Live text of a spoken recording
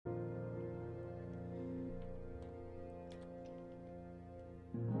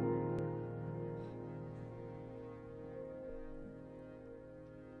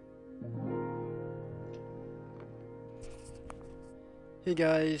Hey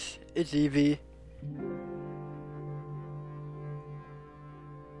guys, it's Evie.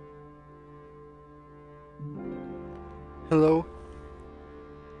 Hello.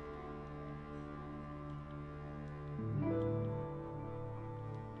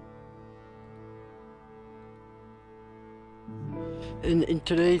 In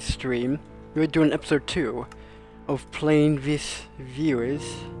today's stream, we're doing episode 2 of playing with viewers.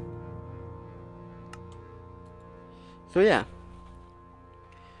 So yeah.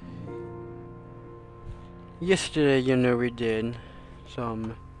 Yesterday, we did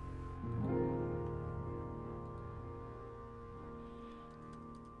some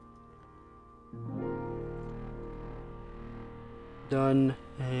done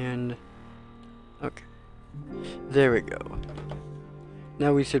and okay. There we go.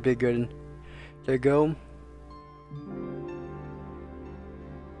 Now we should be good to go.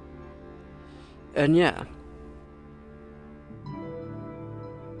 And yeah.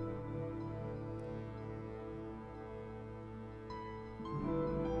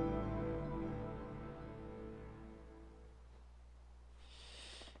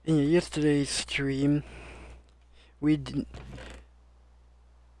 In yesterday's stream, we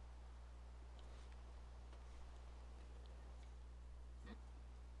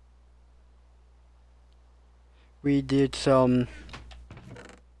did some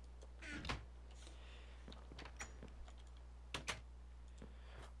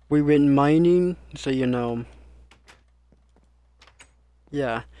we went mining, so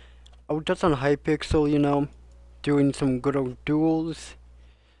yeah. I was just on Hypixel, doing some good old duels.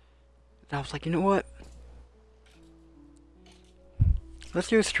 And I was like, you know what? Let's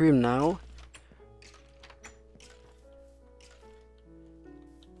do a stream now.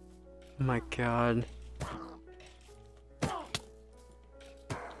 Oh my god.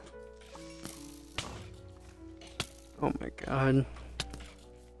 Oh my god.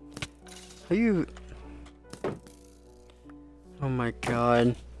 Are you... Oh my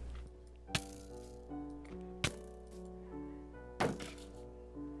god.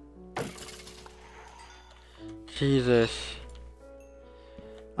 Jesus.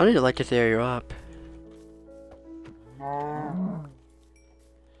 I need to light this area up.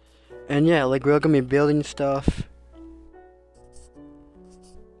 And yeah, like we're gonna be building stuff.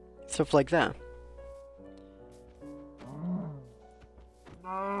 Stuff like that.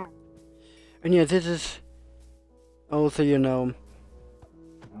 And yeah, this is also,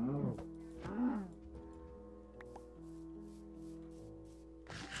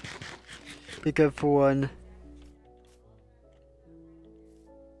 pick up for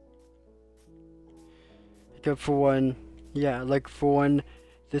one. Yeah, like for one,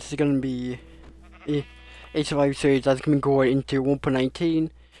 this is gonna be a survival series that's gonna go into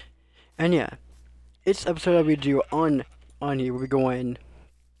 1.19. And yeah, each episode that we do on here, we're going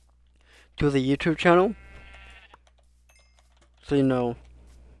to the YouTube channel. So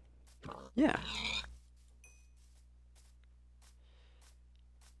yeah.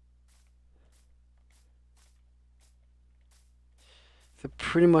 So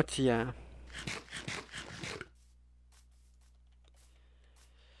pretty much, yeah.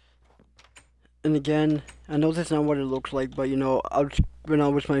 And again, I know this is not what it looks like, but I went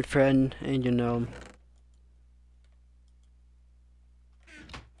out with my friend and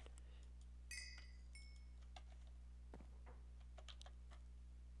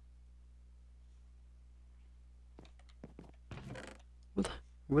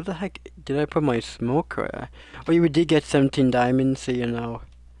where the heck did I put my smoker? Oh, we did get 17 diamonds, so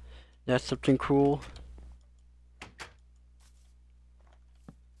that's something cool.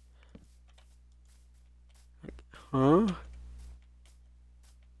 Huh?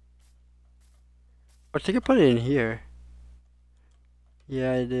 I think I put it in here.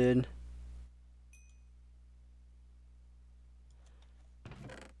 Yeah, I did.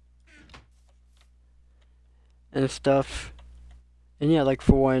 And stuff. And yeah, like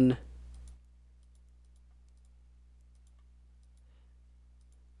for one.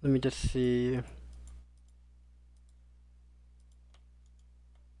 Let me just see.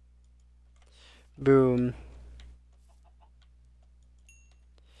 Boom.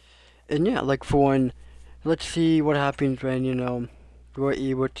 And yeah, like for one, let's see what happens when, we're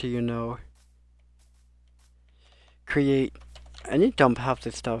able to, create. I need to dump half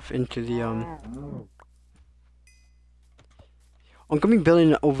this stuff into the, I'm gonna be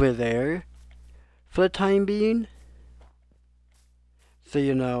building it over there for the time being.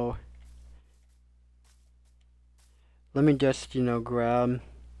 So, let me just, grab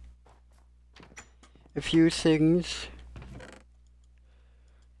a few things.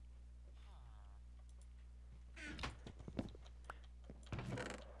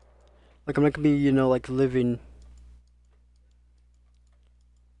 Like, I'm not gonna be, you know, like, living.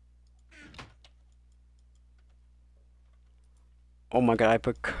 Oh my god, I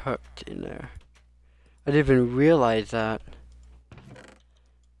put cooked in there. I didn't even realize that.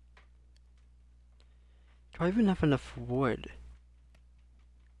 Do I even have enough wood?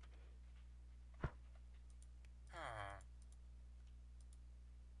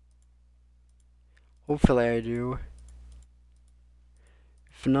 Hopefully I do.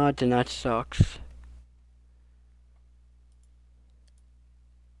 If not, then that sucks.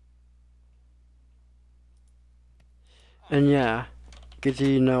 And yeah, cause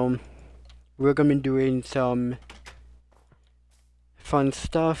you know, we're gonna be doing some fun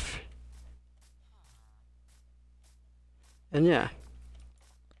stuff. And yeah.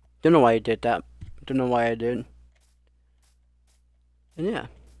 Don't know why I did that. Don't know why I did. And yeah.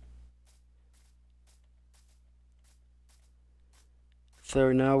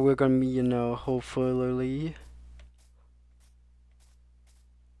 So now we're gonna be, you know, hopefully,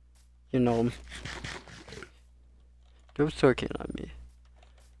 you know, don't circuit on me.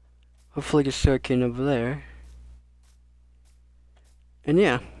 Hopefully the circuit over there. And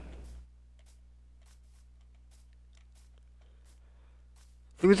yeah.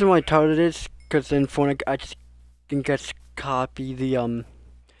 The reason why I titled it is because then phone I just can just copy the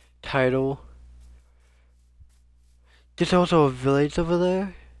title. There's also a village over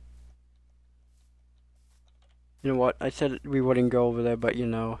there. You know what? I said we wouldn't go over there, but you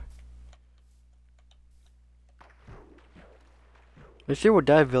know. Let's see what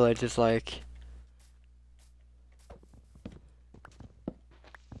that village is like.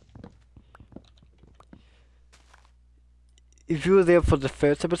 If you were there for the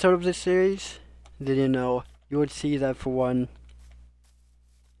first episode of this series, then you know, you would see that for one,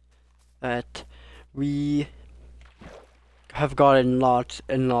 that we have gotten lots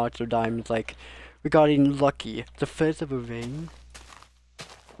and lots of diamonds. Like, we got in lucky. The first ever vein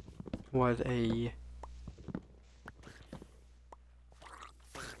was a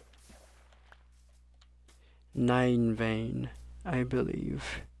nine vein, I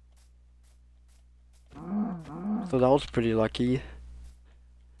believe. So that was pretty lucky.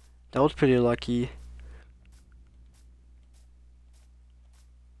 That was pretty lucky.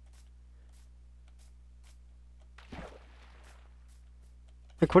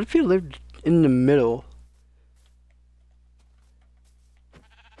 Like, what if you lived in the middle?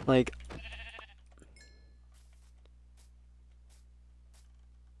 Like,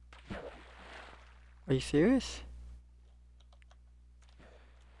 are you serious?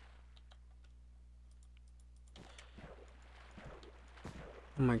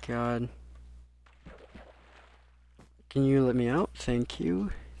 Oh my god. Can you let me out? Thank you.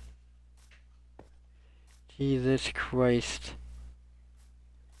 Jesus Christ.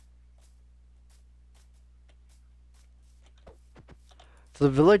 So the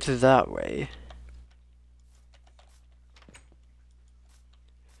village is that way.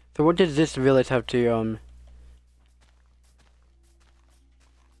 So what does this village have to,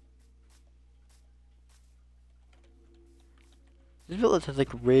 This village has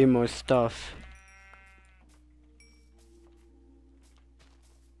like way more stuff.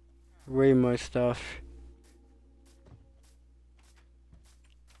 Way more stuff.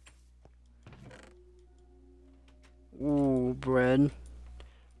 Ooh, bread.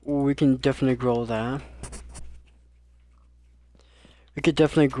 Ooh, we can definitely grow that. We could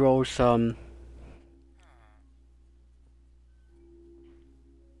definitely grow some.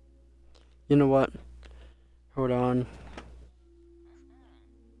 You know what? Hold on.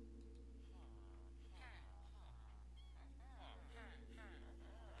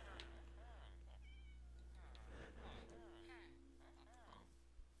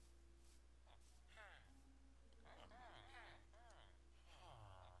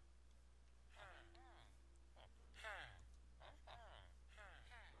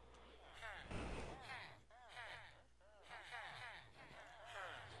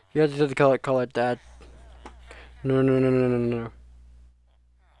 You have to call it that. No, no, no, no, no, no.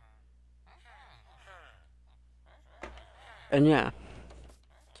 And yeah.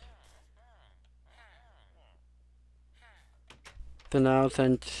 So now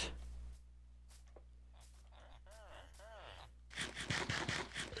since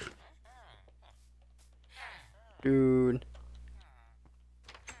dude,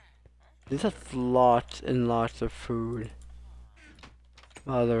 this has lots and lots of food.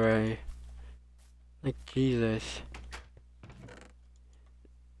 By the way, like Jesus,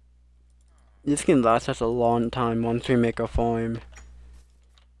 this can last us a long time once we make a farm.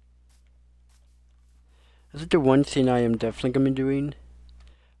 This is the one thing I am definitely gonna be doing.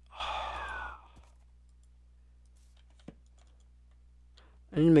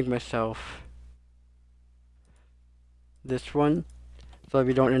 I need to make myself this one, so that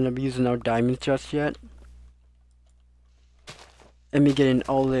we don't end up using our diamonds just yet. And me getting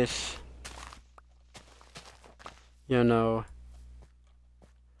all this, you know,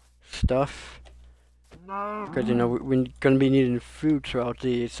 stuff. Because, you know, we're gonna be needing food throughout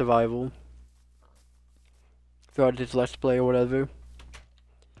the survival. Throughout this Let's Play or whatever.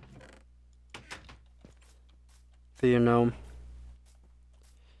 So, you know,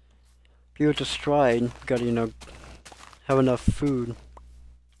 people to stride, gotta, you know, have enough food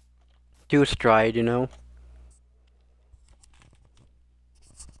to stride, you know.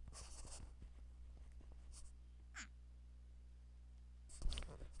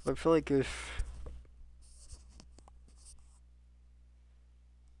 I feel like if...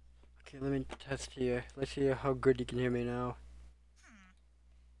 Okay, let me test here. Let's see how good you can hear me now.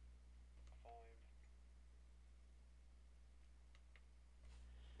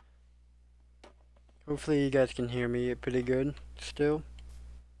 Hopefully you guys can hear me pretty good still.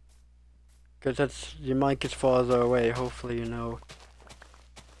 Because that's, your mic is farther away, hopefully you know.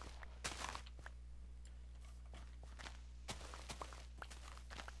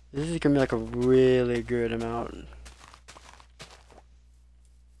 This is gonna be like a really good amount.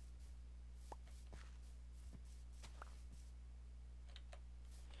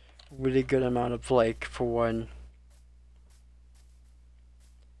 Really good amount of like for one.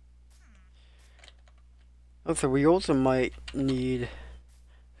 Also, we also might need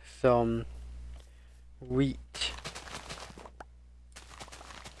some wheat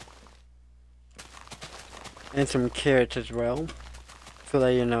and some carrots as well, so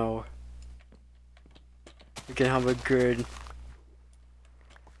that you know we can have a good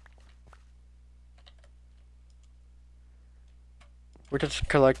we're just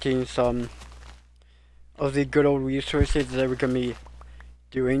collecting some of the good old resources that we're gonna be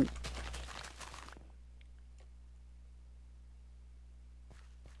doing.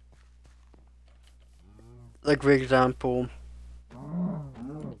 Like for example,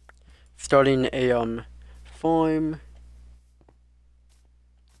 starting a farm.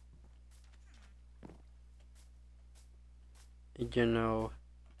 You know,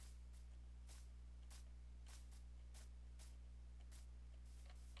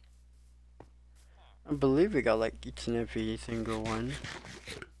 I believe we got like each and every single one.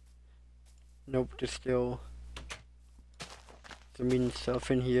 Nope, there's still some mean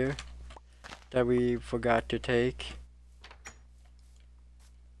stuff in here that we forgot to take.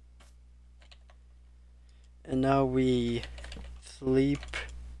 And now we sleep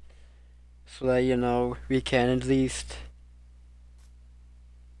so that, you know, we can at least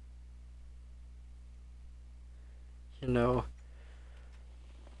you know,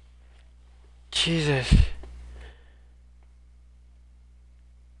 Jesus.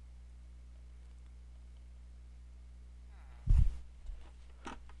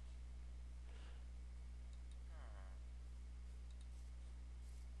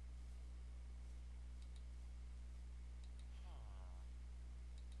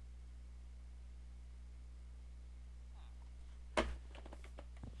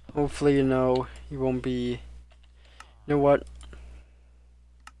 Hopefully, you know, you won't be, you know what?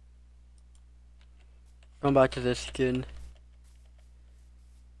 Going back to this skin.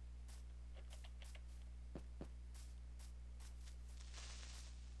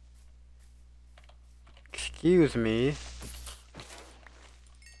 Excuse me.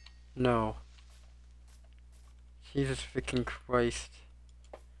 No. Jesus freaking Christ.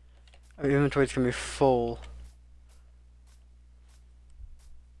 Our inventory's gonna be full.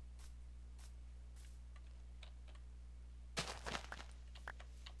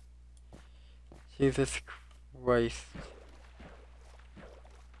 Jesus Christ.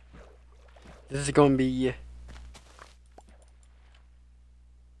 This is gonna be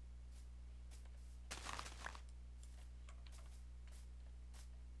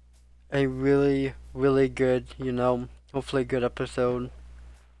a really, really good, you know, hopefully good episode.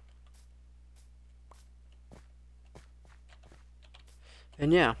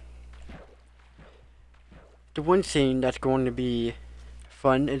 And yeah. The one thing that's going to be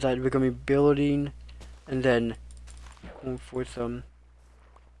fun is that we're going to be building and then going for some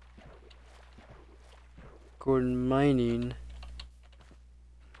gold mining.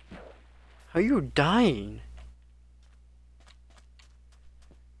 How are you dying?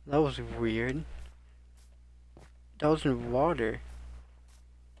 That was weird. That was in water.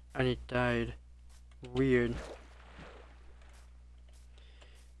 And it died. Weird.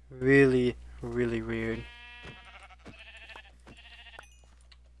 Really, really weird.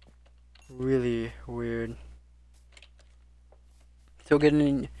 Really weird. still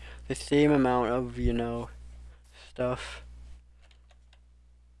getting the same amount of, you know, stuff.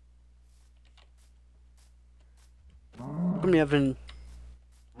 I'm having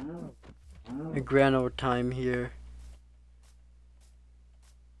a grand old time here.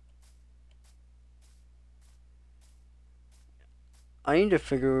 I need to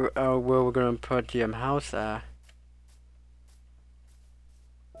figure out where we're gonna put the house at.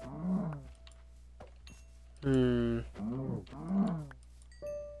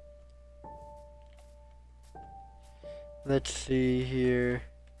 Let's see here.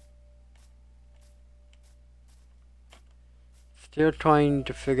 Still trying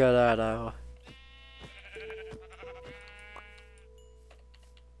to figure that out.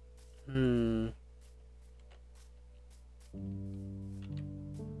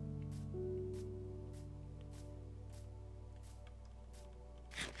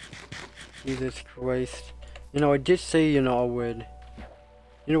 Jesus Christ. You know, I did say, you know, I would.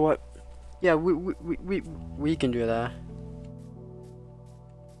 You know what? Yeah, we can do that.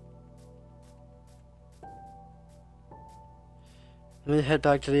 Let me head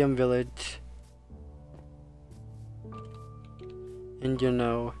back to the village. And, you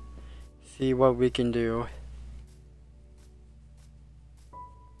know, see what we can do.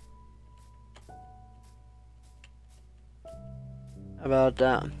 About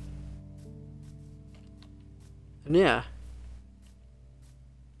that. And yeah.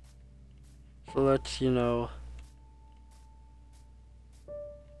 So let's, you know,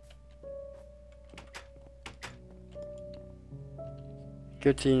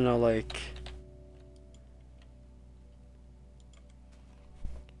 good to, you know, like,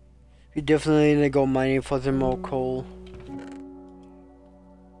 we definitely need to go mining for some more coal.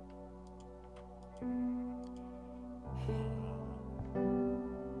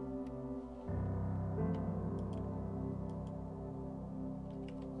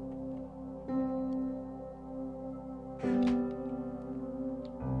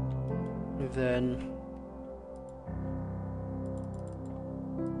 Then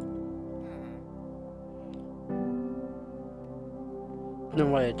no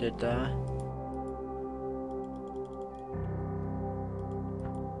way I did that.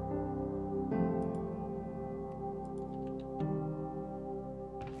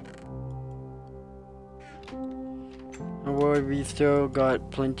 Don't worry, we still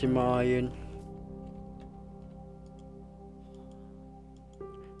got plenty more iron.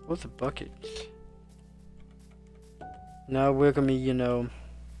 What's the buckets? Now we're gonna be, you know,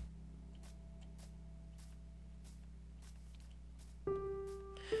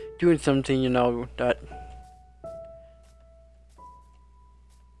 doing something, you know, that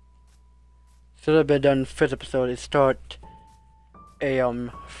should have been done first episode is start a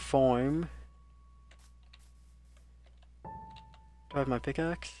farm. Do I have my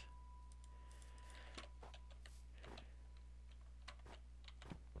pickaxe?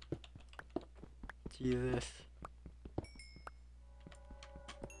 Jesus.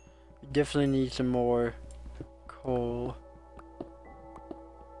 We definitely need some more coal.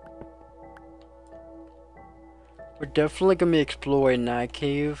 We're definitely gonna be exploring that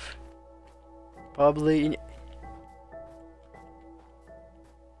cave. Probably.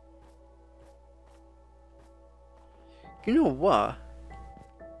 You know what?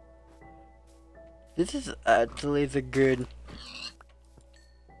 This is actually the good.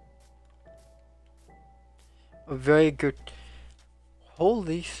 A very good.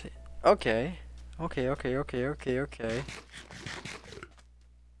 Holy shit. Okay. Okay.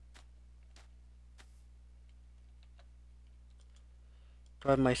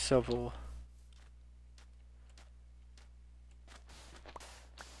 Grab my shovel.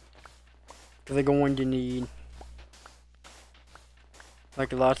 Cause I'm going to need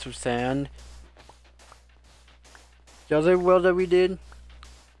like lots of sand. The other well that we did.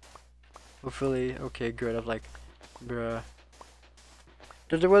 Hopefully, okay, good. I'm like, bruh.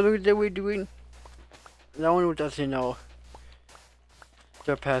 Does the weather that we're doing? That one was just, you know,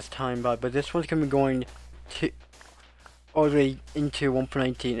 the past time, but this one's gonna be going to all the way into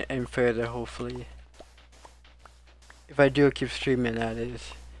 1.19 and further, hopefully. If I do keep streaming, that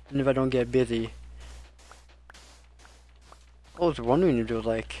is. And if I don't get busy. I was wondering if it was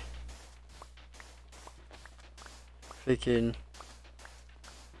like freaking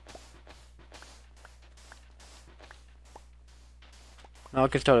now I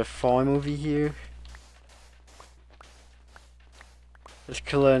can start a farm over here. Just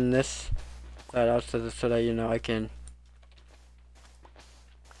killing this that out so that you know I can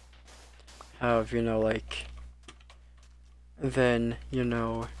have, you know, like, then, you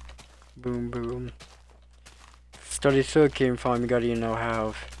know, boom. study sugarcane farm, you gotta, you know,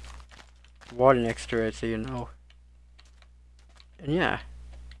 have water next to it, so you know. And yeah.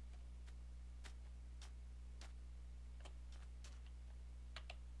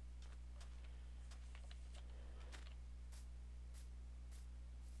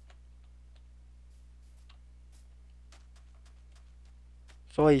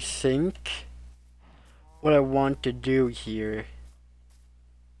 So I think what I want to do here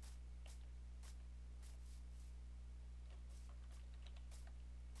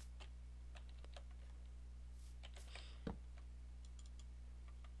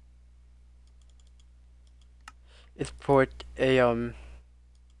is put a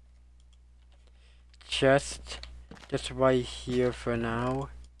chest just right here for now.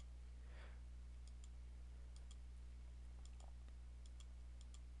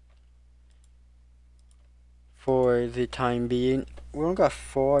 For the time being. We only got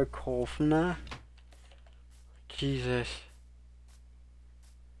 4 coal from that. Jesus.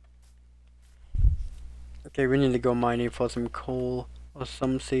 Okay, we need to go mining for some coal or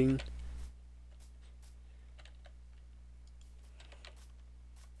something.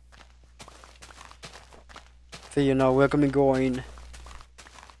 So you know, we're gonna be going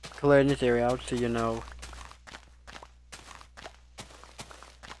clearing this area out, so you know.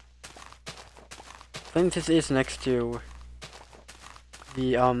 I think this is next to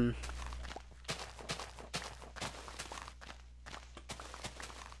the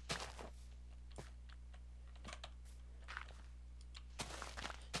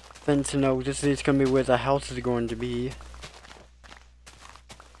then to know this is gonna be where the house is going to be.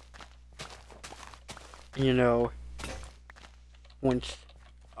 You know, once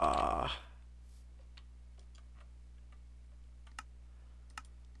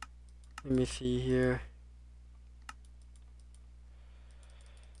let me see here.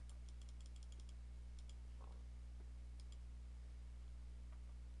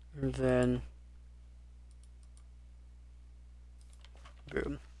 And then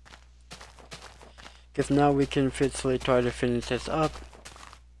boom. Because now we can officially try to finish this up.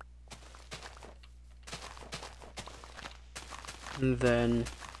 And then,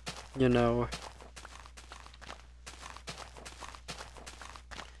 you know,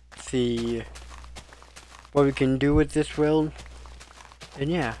 see what we can do with this world.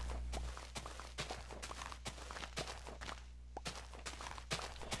 And yeah.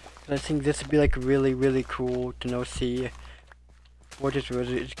 I think this would be like really, really cool to know, see what this world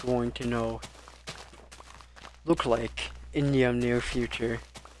is going to know look like in the near future.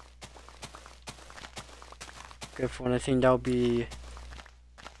 Good one. I think that'll be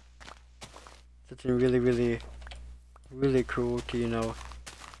something really, really, really cool to, you know,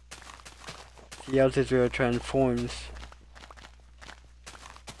 see how this world transforms.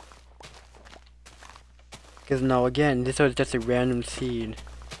 Because now again, this was just a random seed.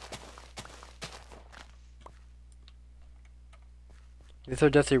 This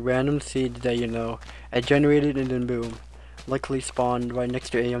was just a random seed that, you know, I generated and then boom. Luckily spawned right next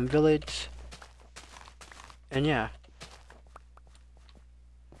to AM Village. And yeah.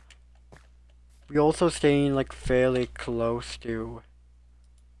 We also staying like fairly close to,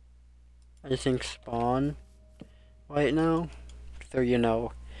 I think, spawn right now. So you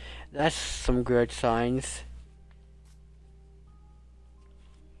know, that's some good signs.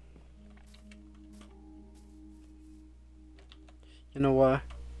 You know what?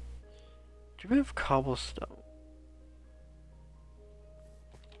 Do we have cobblestone?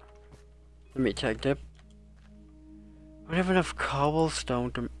 Let me check that. I don't have enough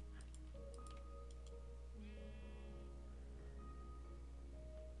cobblestone to...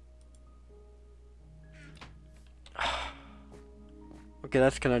 Okay,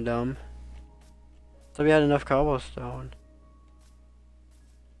 that's kinda dumb. So we had enough cobblestone.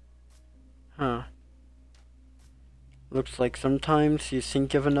 Huh. Looks like sometimes you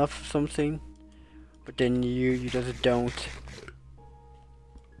think you have enough of something, but then you just don't.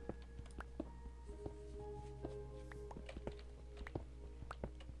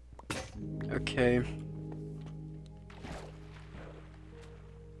 Okay.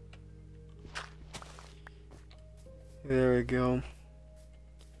 There we go.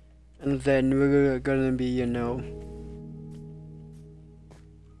 And then we're gonna be, you know,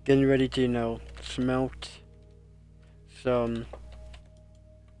 getting ready to, you know, smelt some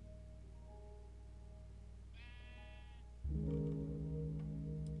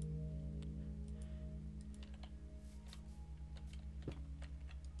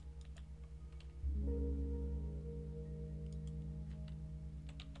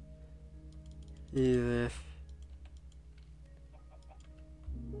this.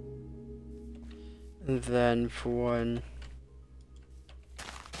 And then for one,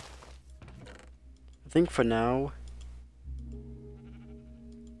 I think for now,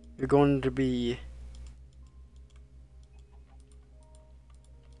 we're going to be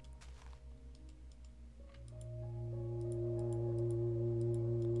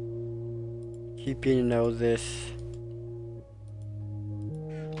keeping, you know, this,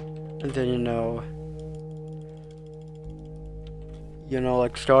 and then,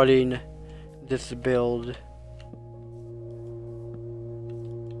 like starting this build.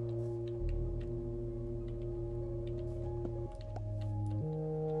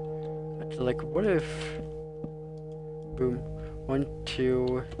 It's like, what if, boom, 1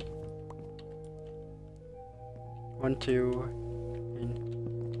 2 1 2 and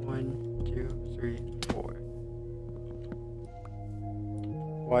 1 2 3 4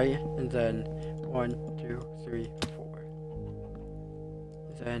 Y, and then 1 2 3 4.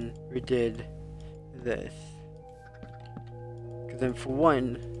 Then we did this. Cause then for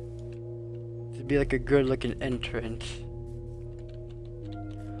one, to be like a good looking entrance.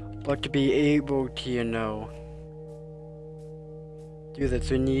 But to be able to, do this,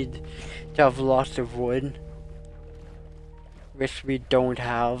 we need to have lots of wood, which we don't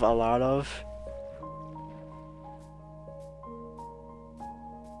have a lot of.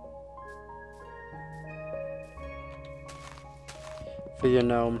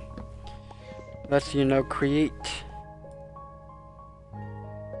 So, let's, create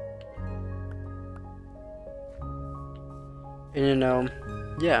and,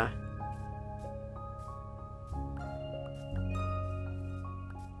 yeah.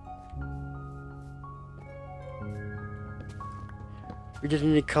 We just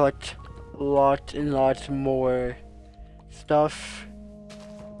need to collect lots and lots more stuff.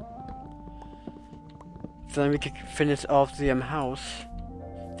 So then we can finish off the house.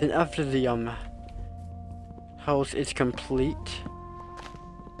 Then after the house is complete,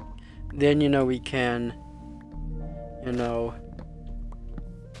 then we can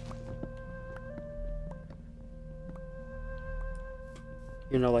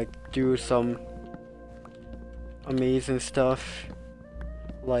like do some amazing stuff,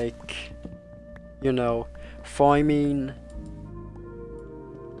 like farming.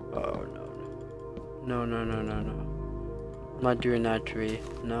 Oh no, I'm not doing that tree.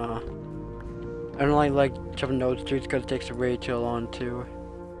 No, I don't like chopping those trees because it takes way too long too.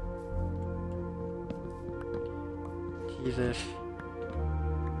 Jesus.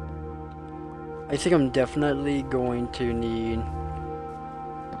 I think I'm definitely going to need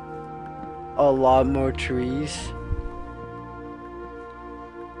a lot more trees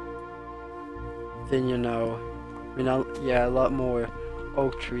than yeah, a lot more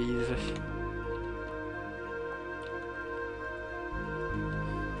oak trees.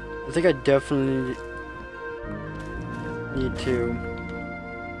 I think I definitely need to.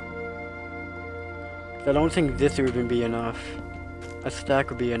 I don't think this would even be enough. A stack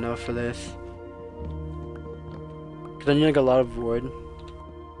would be enough for this. Cause I need like a lot of wood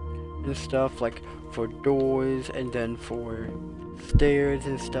and stuff, like for doors and then for stairs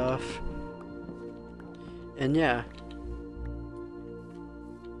and stuff. And yeah.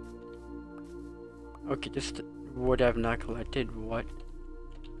 Okay, just wood I've not collected. What?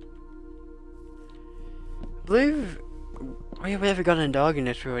 I believe we haven't gotten a dog in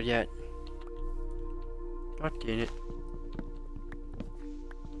this road yet. God damn it.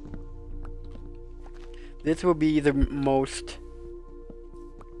 This will be the most,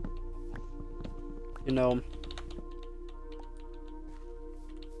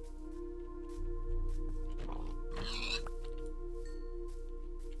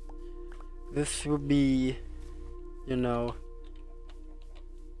 this will be,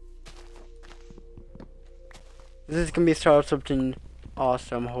 this is gonna be start of something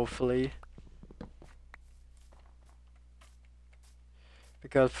awesome, hopefully.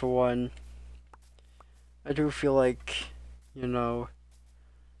 Because for one, I do feel like,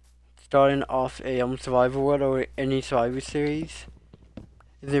 starting off a survival world or any survival series,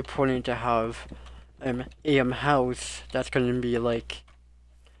 it's important to have a house that's gonna be like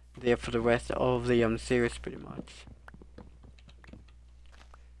there for the rest of the series, pretty much.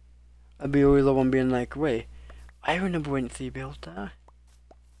 I'd be really the one being like, wait, I remember when they built that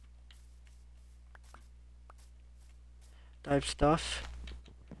type stuff.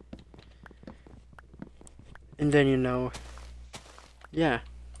 And then yeah.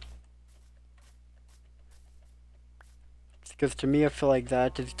 Because to me I feel like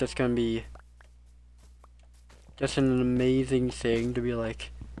that is just gonna be just an amazing thing to be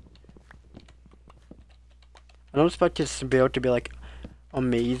like. I don't expect this build to be like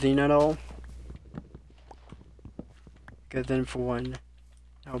amazing at all. Because then for one,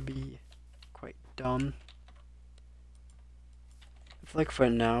 that would be quite dumb. It's like for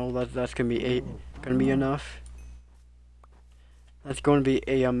now, that's gonna be enough. That's gonna be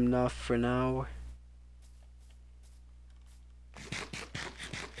enough for now.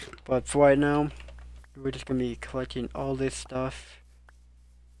 But for right now, we're just gonna be collecting all this stuff.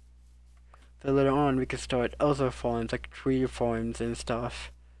 So later on, we can start other farms, like tree farms and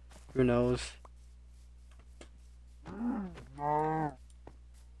stuff. Who knows? For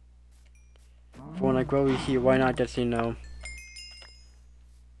when I grow here, why not just, you know,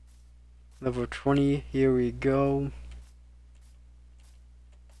 level 20, here we go.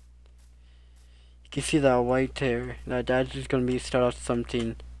 You can see that right there. That's just gonna be start off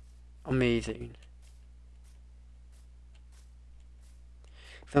something amazing.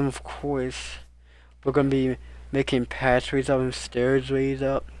 Then of course, we're gonna be making pathways up and stairways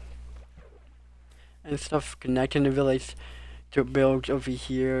up. And stuff connecting the village to build over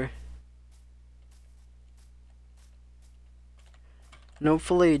here. And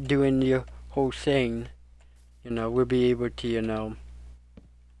hopefully doing the whole thing, you know, we'll be able to, you know,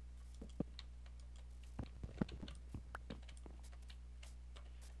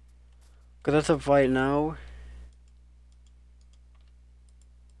 because as of right now,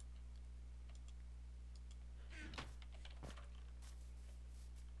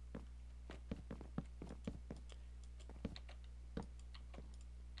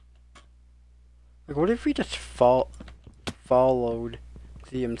 like what if we just followed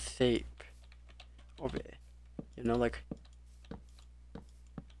the shape of it, you know, like,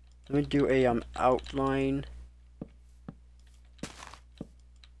 let me do a outline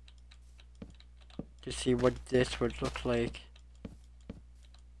to see what this would look like.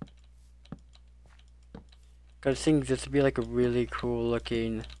 Cause I think this would be like a really cool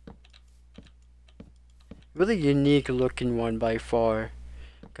looking, really unique looking one by far.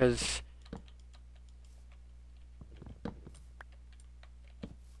 Cause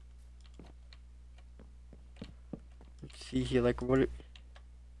let's see here, like what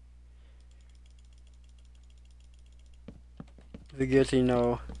because, you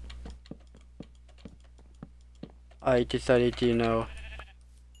know, I decided to, you know,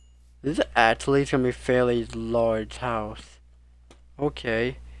 this is actually gonna be a fairly large house.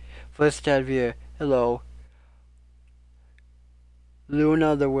 Okay. First tab here. Hello.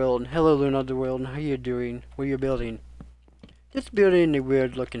 Luna the World. Hello Luna the World. How you doing? What are you building? Just building a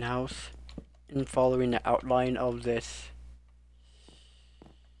weird looking house and following the outline of this.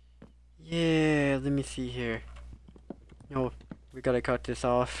 Yeah, let me see here. No, we gotta cut this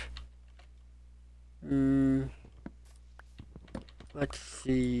off. Let's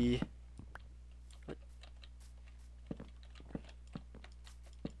see.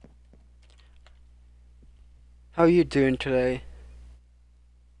 How are you doing today?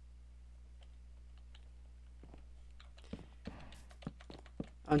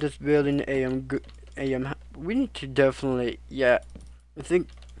 I'm just building we need to definitely, yeah, I think,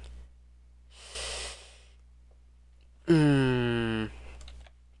 do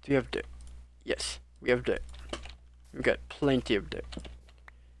we have dirt? Yes, we have dirt. We've got plenty of dirt.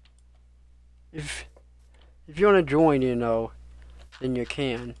 If you want to join, you know, then you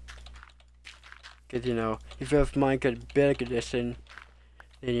can. Cause, you know, if you have Minecraft Bedrock Edition,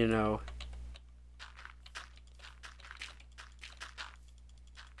 then, you know,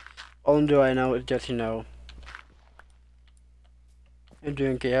 all I'm doing right now is just, you know, I'm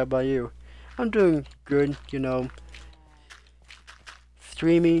doing okay. How about you? I'm doing good, you know,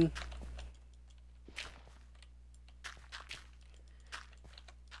 streaming,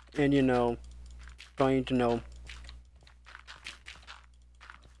 and, you know, trying to, know,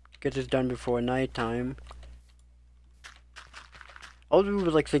 get this done before nighttime. All people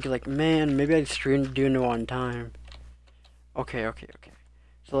was like thinking like, man, maybe I'd stream doing it on time. Okay.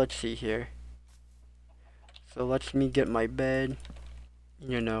 So let's see here. So let me get my bed,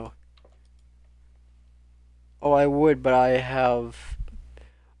 you know. I would, but I have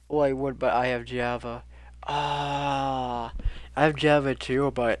Java. I have Java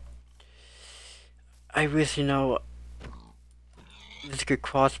too, but I wish, you know, this could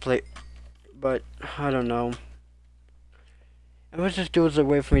crossplay, but I don't know. It was just there was a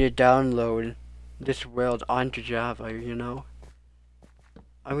way for me to download this world onto Java, you know.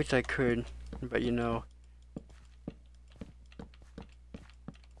 I wish I could, but, you know.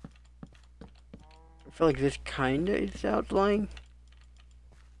 I feel like this kinda is outlying.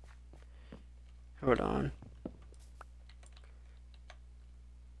 Hold on.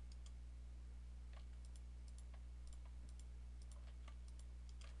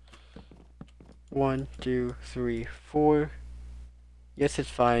 1, 2, 3, 4. Yes, it's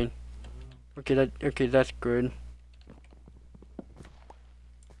fine. Okay, that's good.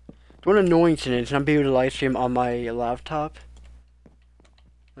 The one annoying thing is not being able to live stream on my laptop.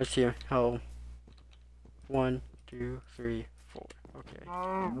 Let's see how. 1, 2, 3, 4. Okay.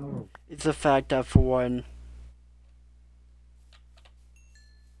 It's the fact that for one.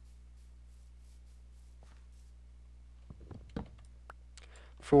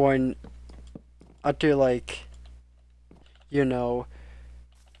 For one, I have to like, you know,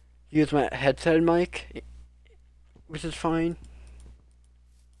 use my headset mic, which is fine.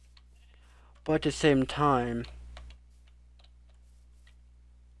 But at the same time,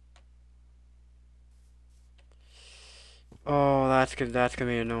 oh, that's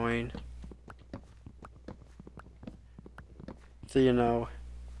gonna be annoying. So you know,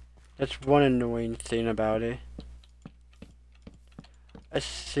 that's one annoying thing about it. I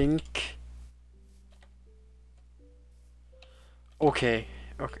think. Okay.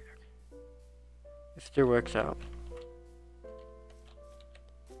 It still works out.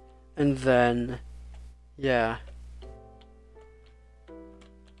 And then, yeah.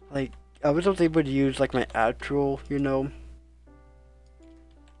 Like, I was able to use like my actual, you know,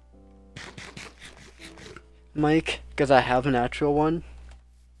 mic, because I have an actual one.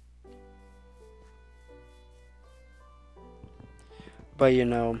 But you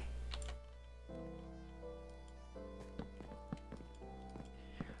know,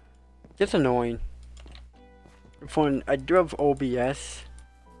 it's annoying. For I do have OBS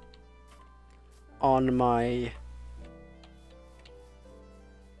on my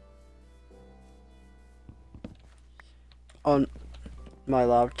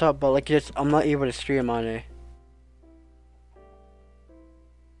laptop, but like I'm not able to stream on it.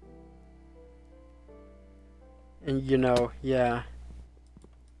 And you know, yeah.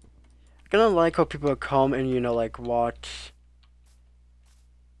 I kinda like how people come and you know like watch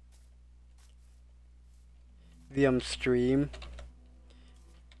the stream.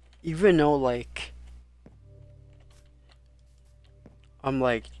 Even though like I'm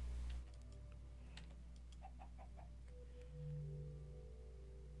like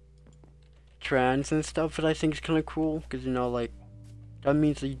trans and stuff, but I think it's kinda cool, because you know like that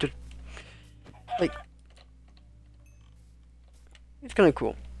means that you just like it's kinda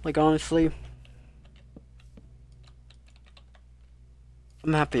cool. Like honestly,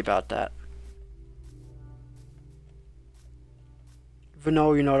 I'm happy about that. Even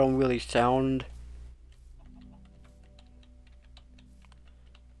though you know I don't really sound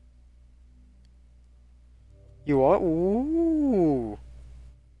you are? Ooh.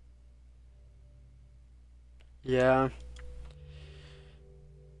 Yeah.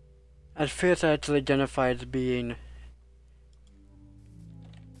 At first I had to identify as being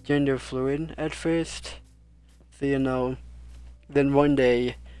gender fluid at first. So you know, then one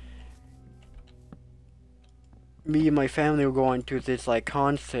day me and my family were going to this like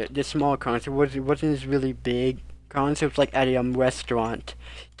concert, this small concert. It wasn't this really big concert. It was like at a restaurant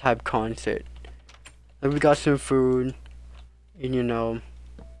type concert. Like we got some food, and you know,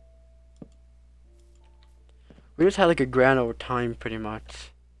 we just had like a grand old time pretty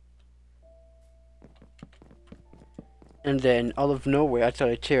much. And then out of nowhere, I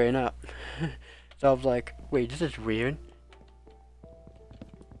started tearing up. So I was like, wait, this is weird.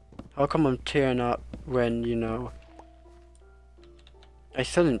 How come I'm tearing up when, you know, I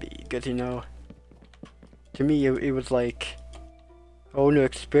shouldn't be? Because, you know, to me, it was like a whole new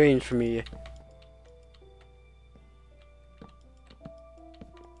experience for me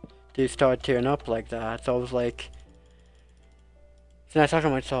to start tearing up like that. So I was like, then I thought to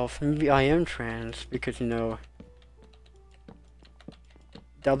myself, maybe I am trans, because, you know,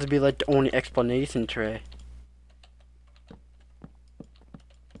 that would be like the only explanation to it.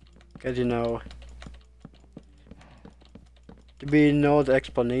 Because, you know, there'd be no other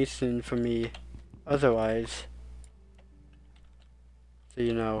explanation for me otherwise. So,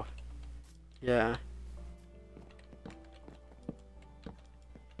 you know, yeah.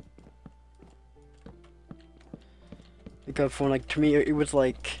 Because for like, to me, it was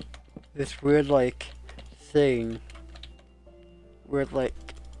like this weird like thing where like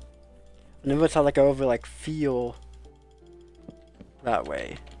I never thought like I ever like feel that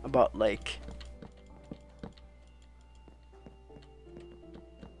way about like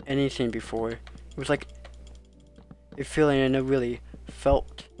anything before. It was like a feeling I never really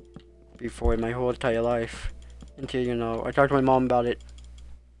felt before in my whole entire life until, you know, I talked to my mom about it.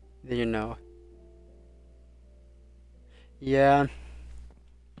 Then, you know, yeah.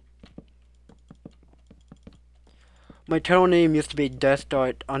 my channel name used to be Death_,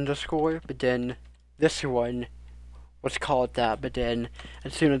 but then this one was called that, but then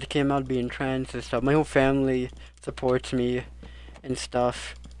as soon as it came out being trans and stuff, my whole family supports me and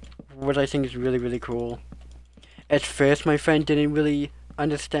stuff, which I think is really, really cool. At first, my friend didn't really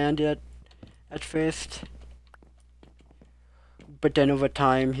understand it at first, but then over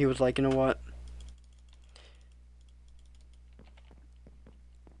time, he was like, you know what?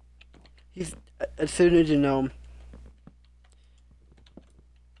 As soon as,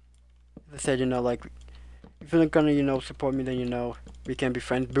 I said, like, if you're not gonna, support me, then, we can be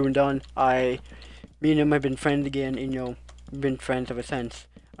friends. Boom, done. Me and him have been friends again, and, been friends ever since.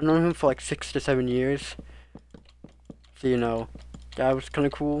 I've known him for like 6 to 7 years. So, that was kind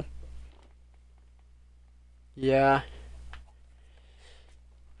of cool. Yeah.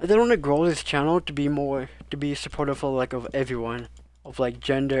 I don't want to grow this channel to be supportive of, like, of everyone. Of, like,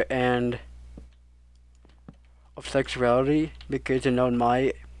 gender and of sexuality. Because, in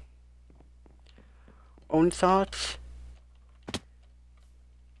my own thoughts,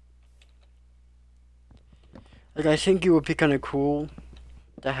 like, I think it would be kind of cool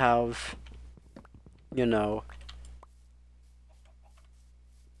to have,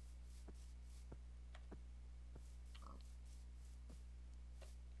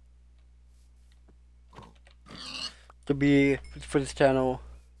 to be, for this channel,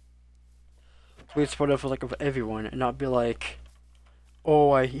 to be supportive of, like, of everyone, and not be like,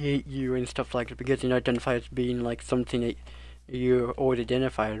 oh, I hate you and stuff like that, because you identify as being like something that you already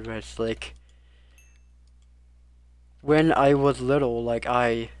identified with. Like, when I was little, like,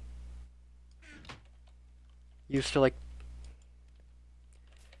 I used to, like,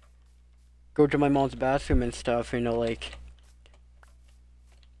 go to my mom's bathroom and stuff, like,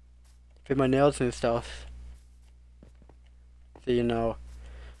 fit my nails and stuff. So,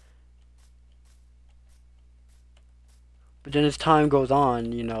 but then as time goes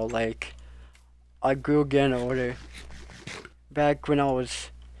on, like, I grew again older. Back when I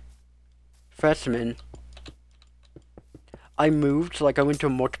was freshman, I moved, so, like, I went to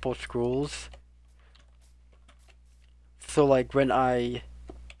multiple schools. So, like, when I,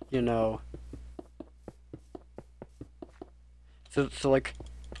 so like,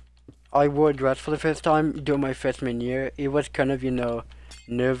 I wore a dress for the first time during my freshman year. It was kind of,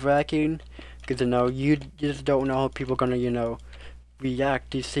 nerve-wracking. Because, you just don't know how people are gonna,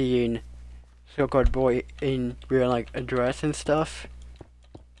 react to seeing so-called boy in wearing, like, a dress and stuff.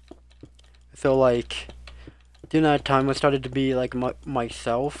 So, like, during that time, I started to be, like,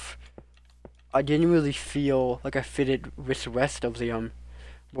 myself. I didn't really feel like I fitted with the rest of the,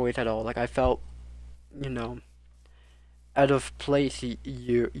 boys at all. Like, I felt, out of place,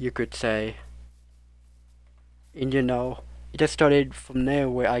 you could say. And, it just started from there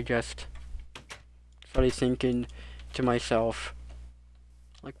where I just started thinking to myself,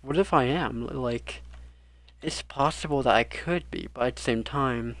 like, what if I am? Like, it's possible that I could be, but at the same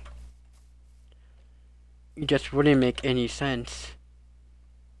time, it just wouldn't make any sense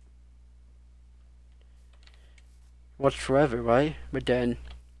whatsoever, right? But then,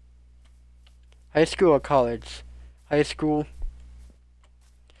 high school or college? High school.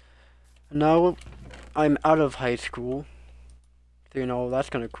 Now, I'm out of high school. So, that's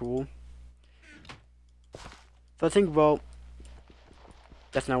kind of cool. So I think, well,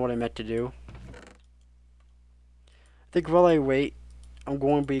 that's not what I meant to do. I think while I wait, I'm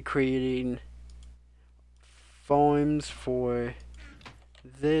going to be creating forms for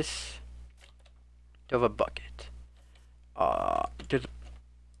this. To have a bucket. Just,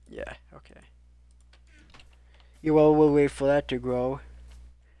 yeah, okay. Yeah, well, we'll wait for that to grow.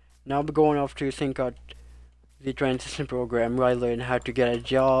 Now we're going off to think out the transition program where I learn how to get a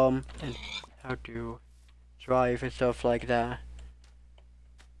job and how to drive and stuff like that.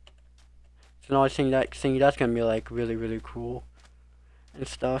 So now I think that's gonna be like really, really cool and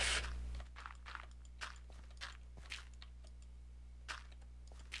stuff.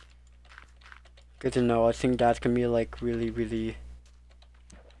 Good to know. I think that's gonna be like really, really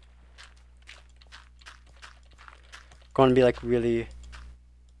gonna be like really,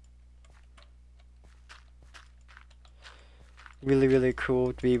 really, really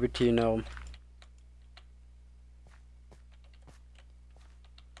cool to be able to,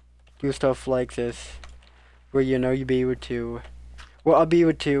 do stuff like this, where, you'll be able to, well, I'll be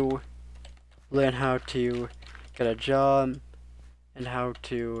able to learn how to get a job and how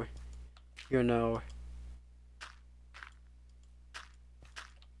to,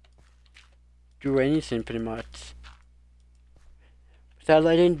 do anything pretty much.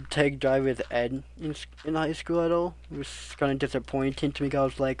 Sadly, I didn't take driver's ed in high school at all. It was kind of disappointing to me. I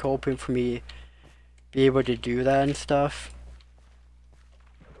was like hoping for me be able to do that and stuff.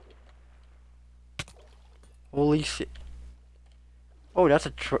 Holy shit. Oh, that's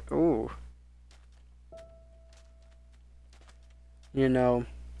a ooh. You know,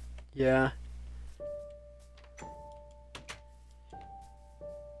 yeah.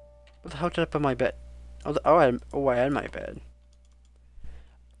 What the hell did I put my bed? Oh, I had my bed.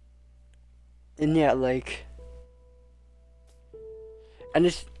 And yeah, like, and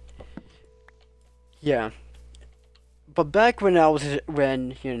it's, yeah. But back when I was,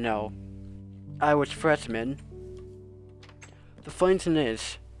 you know, I was freshman, the funny thing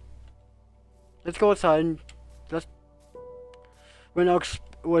is, let's go outside and let's, when I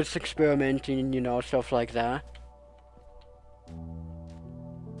was experimenting, you know, stuff like that.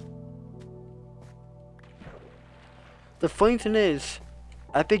 The funny thing is,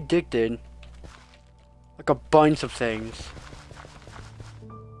 I've been addicted, like a bunch of things.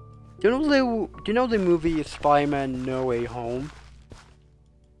 Do you know the movie Spider-Man No Way Home?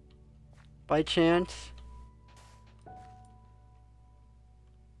 By chance?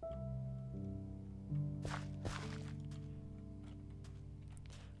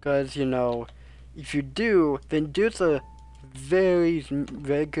 Cause you know, if you do, then there's a very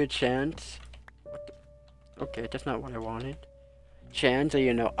good chance. Okay, that's not what I wanted. Chance that,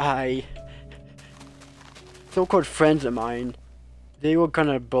 you know, so-called friends of mine, they were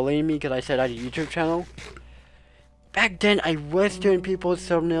gonna bully me because I said I had a YouTube channel. Back then, I was doing people's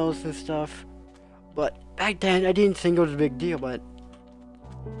thumbnails and stuff, but back then I didn't think it was a big deal. But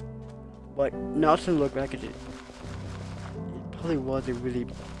now to look back at it, it probably was a really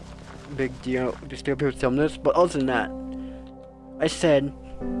big deal to steal people's thumbnails. But other than that, I said,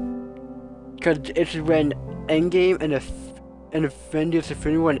 because it's when Endgame and Avengers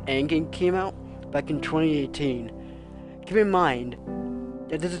Infinity War and Endgame came out back in 2018. Keep in mind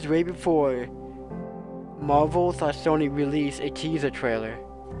that this is way before Marvel/Sony released a teaser trailer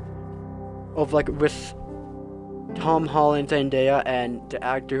of like with Tom Holland, Zendaya, and the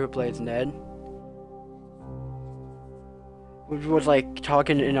actor who plays Ned, which was like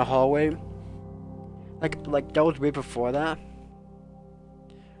talking in a hallway. Like that was way before that.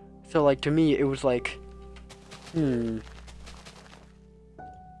 So like to me it was like, And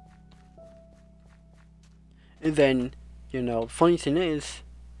then, you know, funny thing is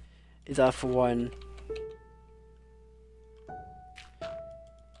that for one,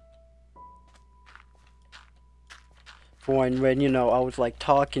 when, you know, I was like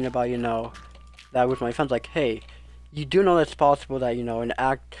talking about, you know, that with my friends, like, hey, you do know it's possible that, you know,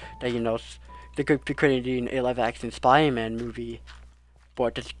 that, you know, they could be creating a live-action Spider-Man movie,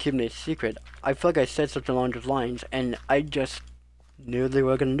 but just keeping it secret. I feel like I said something along those lines, and I just knew they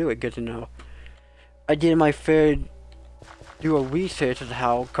were gonna do it, because, you know, I did my fair do a research of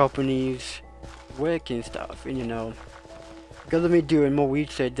how companies work and stuff, and, you know, because of me doing more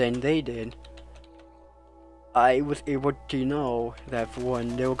research than they did, I was able to know that for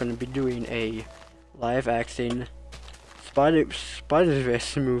one, they were gonna be doing a live-action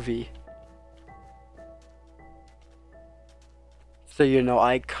Spider-Verse movie. So, you know,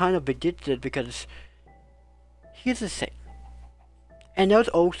 I kind of predicted it because here's the thing. And that was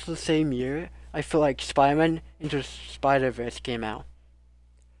also the same year I feel like Spider-Man Into Spider-Verse came out.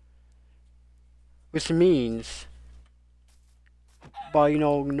 Which means, by, you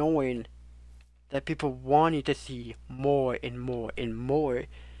know, knowing that people wanted to see more and more and more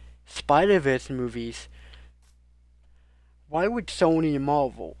Spider-Verse movies, why would Sony and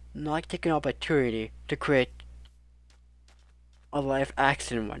Marvel not take an opportunity to create a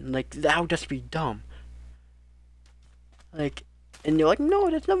live-action one? Like, that would just be dumb. Like, and they're like, no,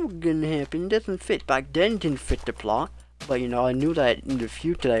 that's never gonna happen, it doesn't fit. Back then, it didn't fit the plot, but, you know, I knew that in the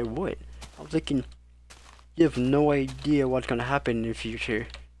future I would. I was thinking, you have no idea what's gonna happen in the future.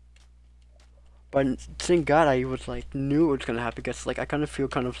 But thank God I was like, knew it was gonna happen, because, like, I kind of feel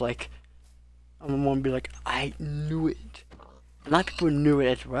kind of like, I'm gonna be like, I knew it. A lot of people knew it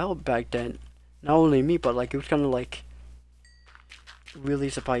as well back then. Not only me, but, like, it was kind of like, really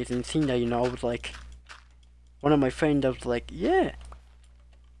surprising seeing that, you know, I was like, one of my friends was like, yeah,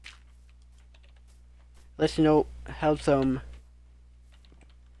 let's, you know, have some,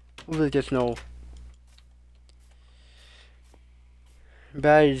 really just, know,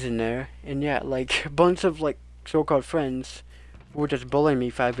 baddies in there. And yeah, like, a bunch of, like, so-called friends were just bullying me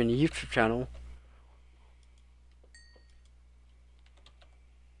for having a YouTube channel.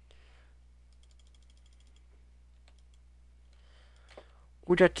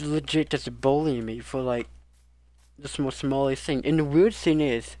 Were just legit just bullying me for, like, the smallest thing. And the weird thing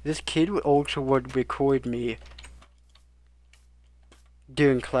is, this kid would record me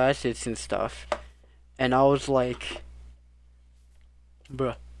during classes and stuff. And I was like,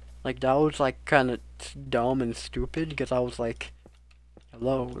 bruh, like that was like kind of dumb and stupid because I was like,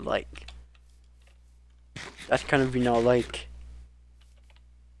 hello, like that's kind of, you know, like,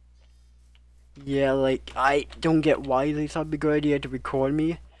 yeah, like I don't get why they thought it'd be a good idea to record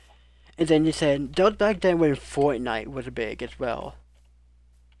me. And then you said that was back then when Fortnite was big as well.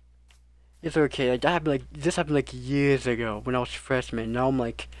 It's okay, like that happened, like this happened like years ago when I was freshman. Now I'm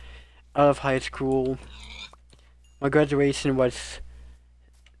like out of high school. My graduation was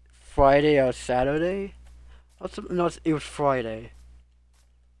Friday or Saturday. No, it was Friday.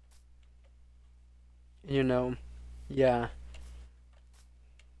 You know, yeah.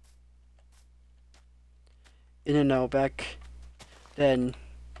 And you know, back then,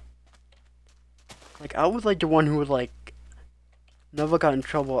 like I was like the one who was like never got in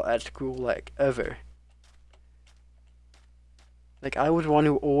trouble at school, like ever. Like I was one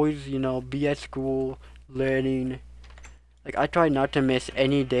who always, you know, be at school, learning. Like I tried not to miss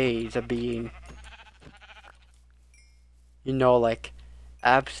any days of being, you know, like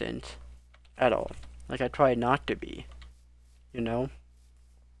absent at all. Like I tried not to be, you know.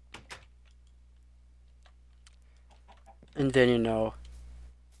 And then, you know,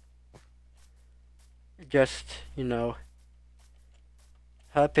 just, you know,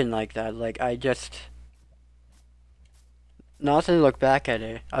 happened like that. Like I just, now to look back at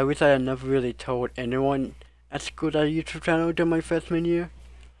it, I wish I had never really told anyone at school that YouTube channel during my freshman year.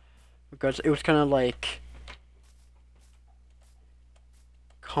 Because it was kind of like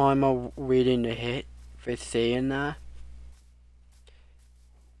karma waiting to hit for saying that.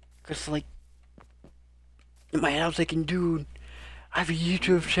 Because, like, in my head I was thinking, dude, I have a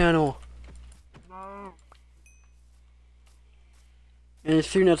YouTube channel. And as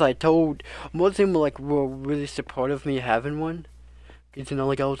soon as I told, most of them were really supportive of me having one. Because, you know,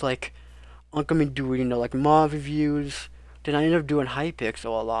 like, I was like, I'm gonna do, you know, like, mod reviews. Then I ended up doing Hypixel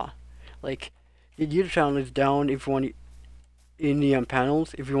a lot. Like, the YouTube channel is down if you want, in the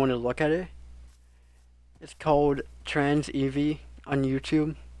panels, if you want to look at it. It's called Trans Eevee on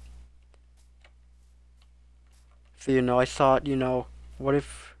YouTube. So, you know, I thought, you know, what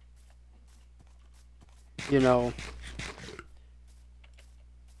if, you know,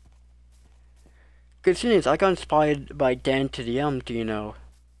 because the thing is, I got inspired by Dan to the to, you know,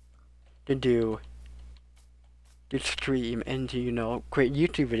 to do stream and to, you know, create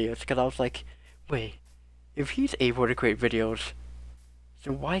YouTube videos. Because I was like, wait, if he's able to create videos,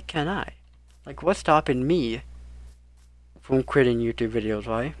 then why can't I? Like, what's stopping me from creating YouTube videos,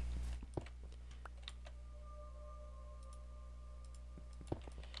 right?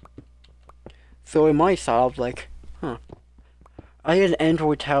 So in my side, I was like, huh. I had an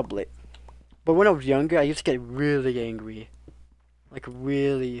Android tablet. But when I was younger, I used to get really angry. Like,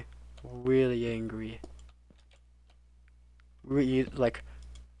 really, really angry. Really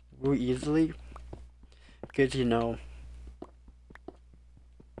easily. Because, you know,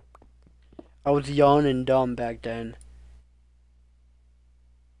 I was young and dumb back then.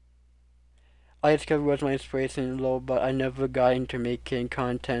 I discovered was my inspiration low, but I never got into making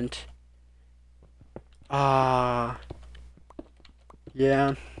content. Yeah.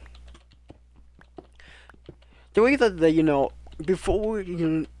 The way that you know, before, you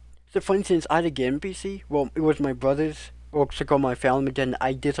know, so for instance, I had a game PC. Well, it was my brother's, or to call my family, then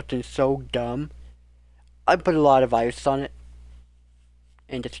I did something so dumb. I put a lot of ice on it,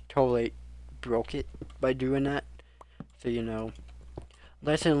 and just totally broke it by doing that. So, you know,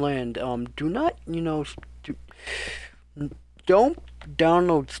 lesson learned, do not, you know, don't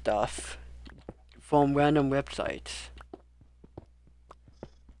download stuff from random websites.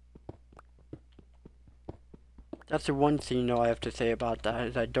 That's the one thing, you know, I have to say about that,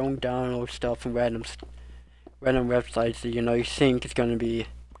 is I don't download stuff from random websites that, you know, you think it's gonna be a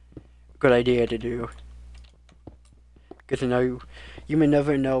good idea to do. Because, you know, you may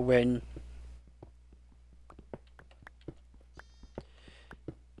never know when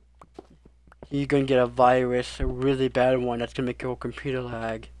you're gonna get a virus, a really bad one, that's gonna make your whole computer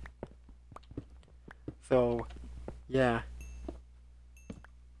lag. So, yeah.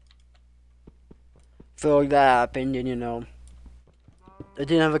 So that happened, and, you know, I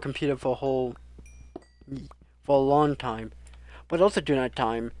didn't have a computer for a long time. But also during that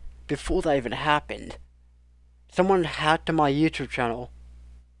time, before that even happened, someone hacked my YouTube channel.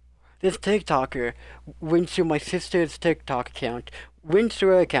 This TikToker went to my sister's TikTok account, went to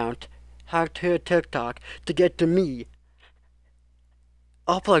her account, hacked her TikTok to get to me.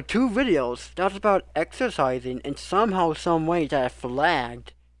 Upload 2 videos that was about exercising, and somehow, some way that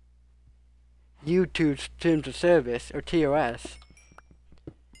flagged YouTube's Terms of Service, or TOS.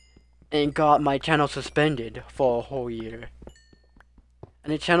 and got my channel suspended for a whole year.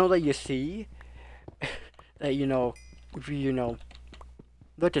 And the channel that you see, that if you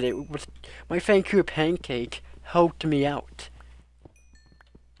looked at it, was my thank you pancake helped me out.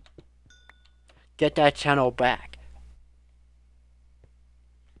 Get that channel back.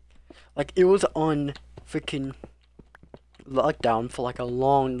 Like, it was on freaking lockdown for like a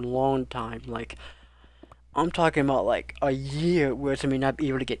long time. Like, I'm talking about like a year where I may not be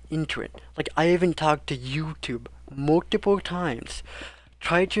able to get into it. Like, I even talked to YouTube multiple times,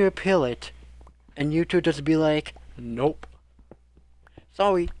 tried to appeal it, and YouTube just be like, nope.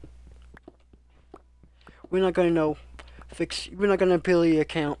 Sorry. We're not gonna we're not gonna appeal your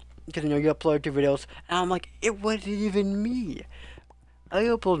account because you upload your videos. And I'm like, it wasn't even me. I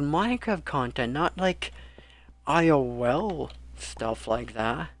upload Minecraft content, not like IRL stuff like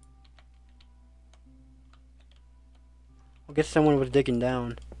that. I guess someone was digging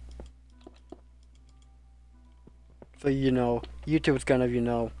down. So, YouTube was kind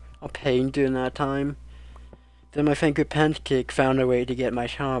of, a pain during that time. Then my thank you pancake found a way to get my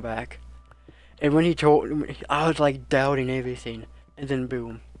channel back. And when he told me, I was like doubting everything. And then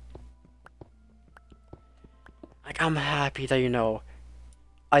boom. Like, I'm happy that,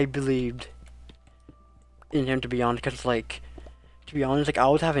 I believed in him, to be honest. Because, like, to be honest, like, I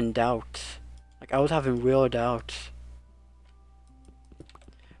was having doubts. Like, I was having real doubts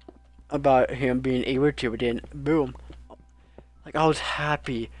about him being able to, but then boom. Like, I was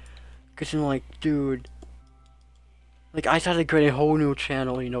happy. Because, like, dude. Like, I started creating a whole new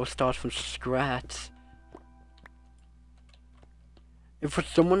channel, start from scratch. And for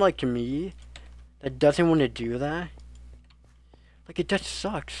someone like me, that doesn't want to do that, like, it just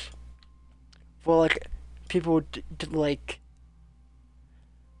sucks. For, like, people to like,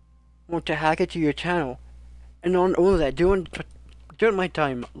 want to hack into your channel. And on all of that, during my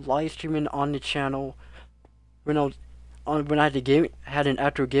time live streaming on the channel, when I had an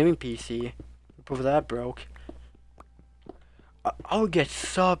actual gaming PC before that broke, I would get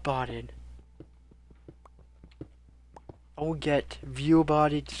sub-botted. I would get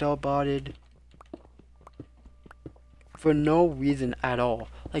view-botted, sub-botted, for no reason at all.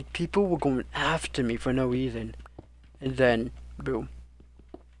 Like, people were going after me for no reason. And then, boom.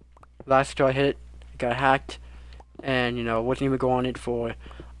 Last straw hit, got hacked, and, wasn't even going on it for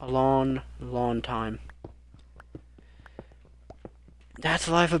a long time. That's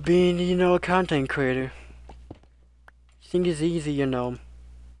the life of being, a content creator. Think it's easy,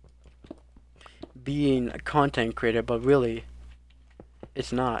 being a content creator, but really,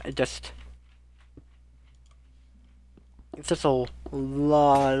 it's not. It's just a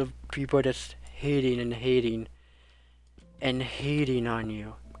lot of people just hating on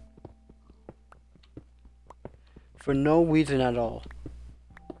you. For no reason at all.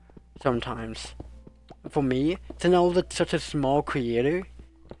 Sometimes. For me, to know that such a small creator,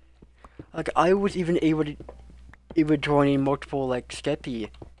 like, I was even able to joining multiple, like, Skeppy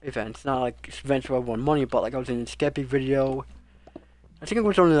events. Not like events where I won money, but like I was in a Skeppy video. I think it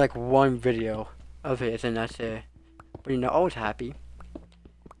was only like one video of his, and that's it. But I was happy.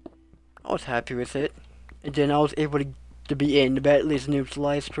 I was happy with it. And then I was able to be in the Bentley's Noobs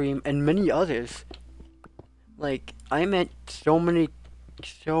live stream and many others. Like, I met so many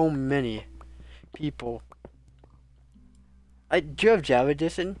people. Do you have Java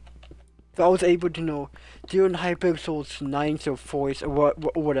Edition? So I was able to during Hypixel's 9th or 4th or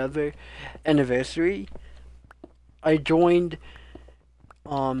whatever anniversary, I joined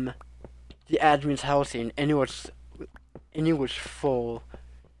the admin's housing, and it was full.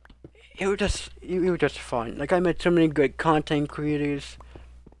 It was just fun. Like, I met so many good content creators.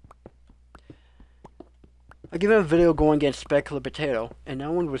 I gave a video going against Specular Potato, and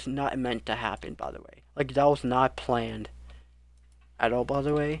that one was not meant to happen, by the way. Like, that was not planned at all, by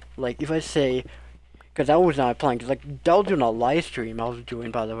the way. Like, if I say, because that was not planned, because, like, that was doing a live stream I was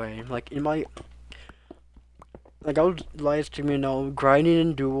doing, by the way. Like, I was live streaming, grinding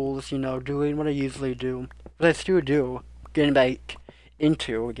in duels, doing what I usually do. But I still do, getting back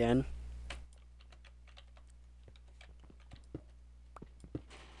into again.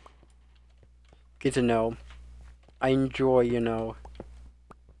 Get to know. I enjoy,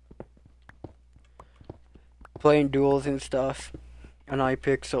 playing duels and stuff on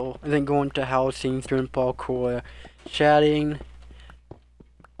iPixel, and then going to housings, doing parkour, chatting,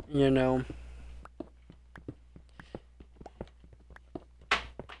 and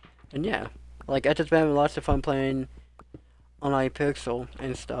yeah, like, I just been having lots of fun playing on iPixel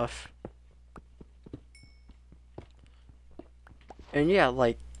and stuff. And yeah,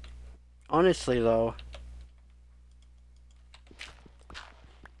 like, honestly though,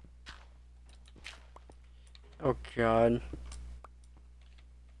 Oh god.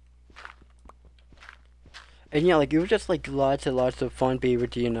 And yeah, like, it was just, like, lots and lots of fun to be able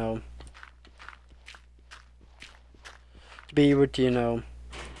to,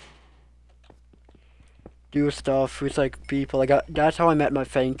 do stuff with, like, people. Like, that's how I met my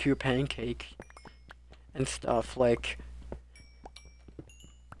thank you pancake and stuff. Like,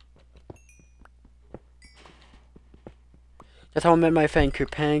 that's how I met my thank you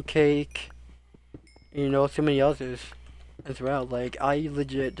pancake. So many others as well. Like, I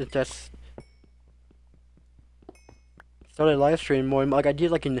legit just started live stream more. Like, I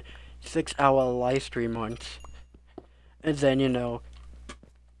did, like, a 6-hour live stream once. And then,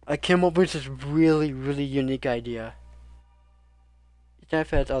 I came up with this really, really unique idea.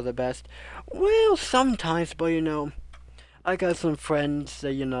 Snapchats are the best. Well, sometimes, but I got some friends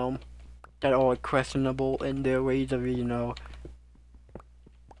that, that are questionable in their ways of,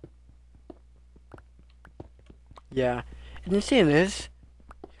 yeah. And the thing is,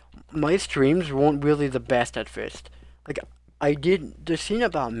 my streams weren't really the best at first. Like, the thing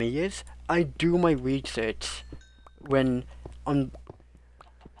about me is, I do my research when I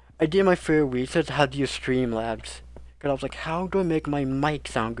did my first research how to use Streamlabs. Cause I was like, how do I make my mic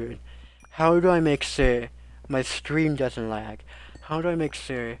sound good? How do I make sure my stream doesn't lag? How do I make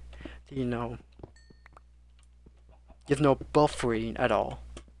sure that, there's no buffering at all?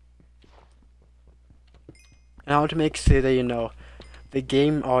 And how to make sure that, the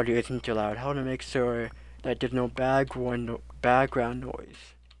game audio isn't too loud. How to make sure that there's no background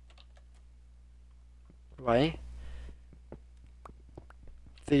noise. Right?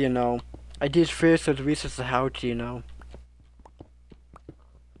 So, I did first research how to,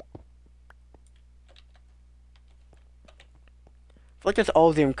 like that's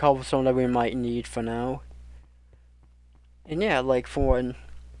all the cobblestone that we might need for now. And yeah, like for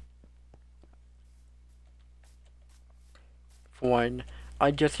one,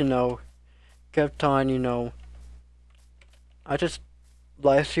 I just kept on I just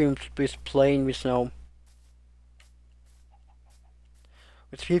live streamed with playing with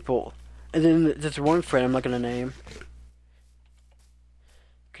with people, and then there's one friend I'm not gonna name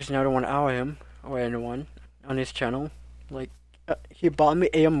because now I don't want to hour him or anyone on his channel. Like he bought me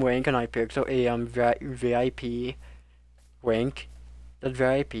AM rank and I picked so AM VIP rank, that's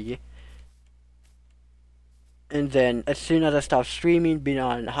VIP. And then as soon as I stopped streaming, being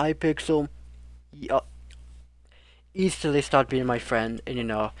on Hypixel, he easily started being my friend,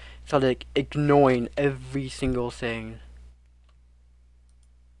 and started like, ignoring every single thing.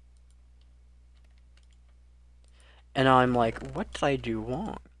 And I'm like, what did I do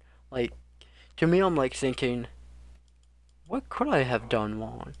wrong? Like, to me, I'm like thinking, what could I have done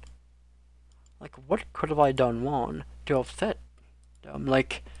wrong? Like, what could have I done wrong to upset them?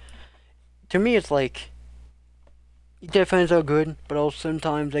 Like, to me, it's like, their friends are good, but also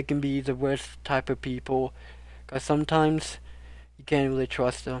sometimes they can be the worst type of people. Because sometimes you can't really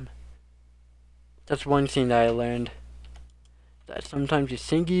trust them. That's one thing that I learned. That sometimes you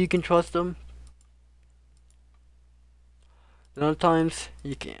think you can trust them. Sometimes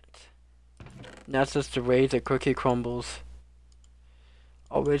you can't. And that's just the way the cookie crumbles.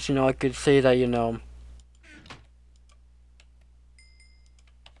 Always, I could say that,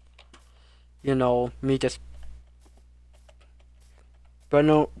 me just... But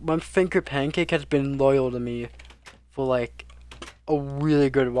no, my finger pancake has been loyal to me for like a really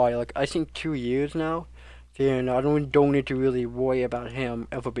good while. Like I think 2 years now. So, I don't need to really worry about him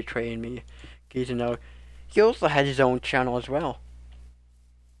ever betraying me. Cause he also has his own channel as well.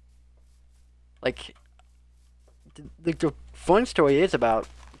 Like the fun story is about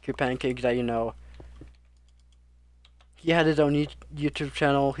Q Pancakes that he had his own YouTube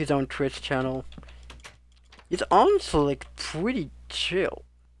channel, his own Twitch channel. He's honestly like pretty chill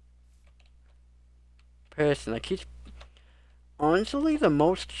person. Like he's honestly the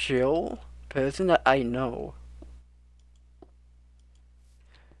most chill person that I know.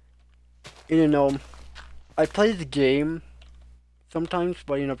 And, I play the game sometimes,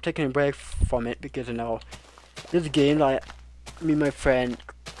 but I'm taking a break from it because there's a game that me and my friend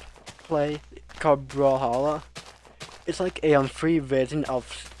play called Brawlhalla. It's like a free version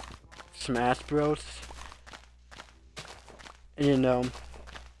of Smash Bros. And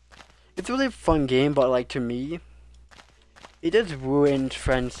it's a really fun game, but like to me, it just ruins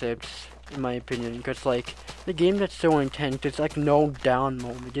friendships in my opinion. Because like the game that's so intense, there's like no down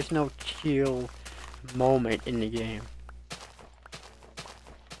moment, there's no chill moment in the game.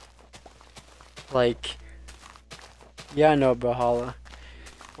 Like, yeah, I know Brawlhalla.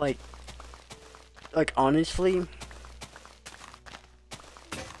 Like honestly,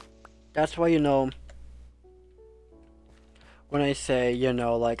 that's why when I say, you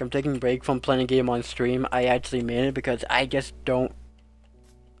know, like I'm taking a break from playing a game on stream, I actually mean it because I just don't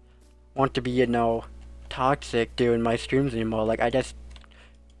want to be, you know, toxic during my streams anymore. Like I just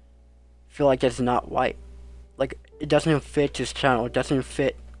feel like it's not right. Like it doesn't fit his channel. It doesn't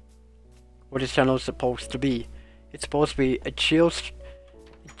fit what his channel is supposed to be. It's supposed to be a chill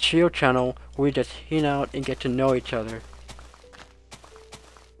channel where we just hang out and get to know each other.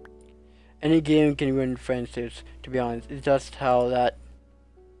 Any game can win friendships, to be honest. It's just how that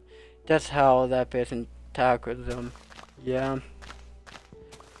person tackles them. Yeah.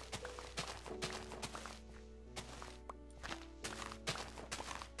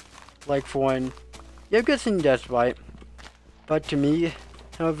 Like for one, yeah, I'm guessing that's right. But to me,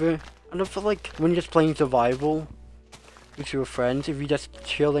 however, I don't feel like when you're just playing survival with your friends, if you're just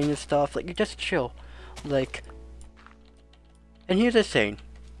chilling and stuff, like you just chill. Like, and here's the thing.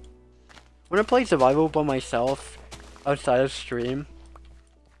 When I play survival by myself, outside of stream,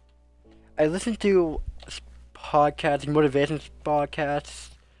 I listen to podcasts, motivation podcasts,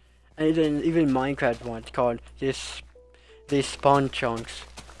 and even Minecraft ones called they Spawn Chunks,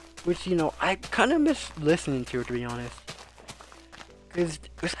 which, you know, I kind of miss listening to be honest. Because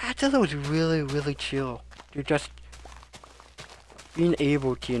I thought it was really, really chill. You're just being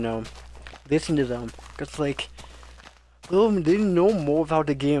able to, you know, listen to them. Because, like, they know more of how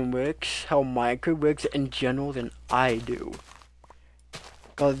the game works, how Minecraft works in general than I do.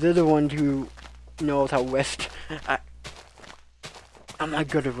 Because they're the ones who knows how I'm not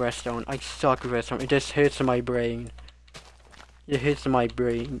good at redstone. I suck at redstone. It just hurts my brain. It hits my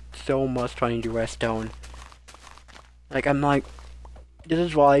brain so much trying to do redstone. Like, I'm like, this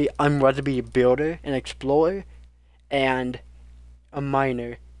is why I'm rather be a builder, an explorer, and a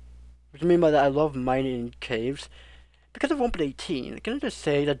miner. What I mean by that, I love mining in caves. Because of 1.18, can I just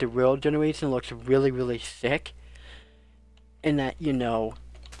say that the world generation looks really, really sick? And that, you know,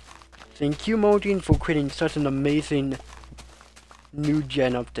 thank you, Mojang, for creating such an amazing new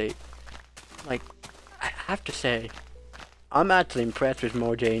gen update. Like, I have to say, I'm actually impressed with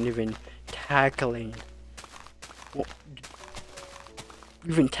Mojang even tackling. Well,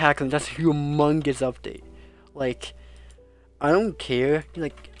 that's a humongous update. Like, I don't care.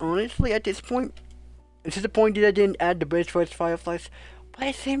 Like, honestly, at this point, it's disappointed I didn't add the bridge for its fireflies. But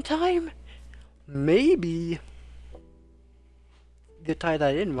at the same time, maybe they'll tie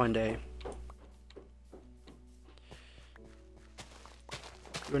that in one day.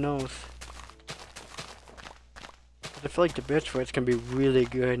 Who knows? I feel like the bridge for it can be really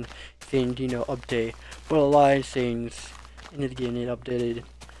good thing, you know, update. But a lot of things in the game need updated.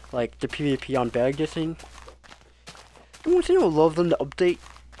 Like the PvP on bag dissing. The one thing I would love them to update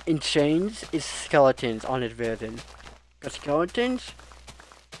and change is skeletons on his version. Because skeletons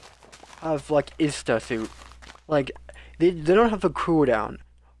have like Insta suit. Like they don't have a cooldown.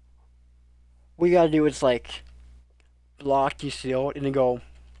 What you gotta do is like block your shield and then go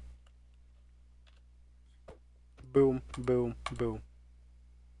boom, boom, boom.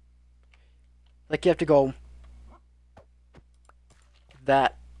 Like you have to go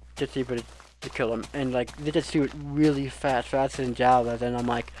that to see if to kill him, and like they just do it really fast, faster than Java. Then I'm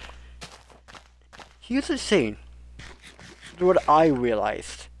like, here's the thing. What I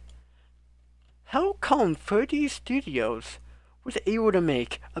realized: how come 30 Studios was able to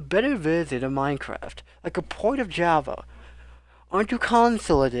make a better version of Minecraft, like a port of Java, onto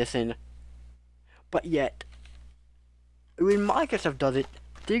console edition, but yet when Microsoft does it,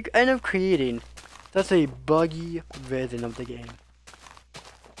 they end up creating such a buggy version of the game.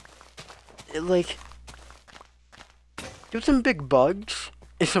 Like, there's some big bugs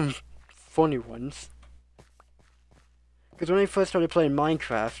and some funny ones. Because when I first started playing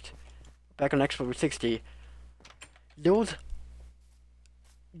Minecraft back on Xbox 360, there was,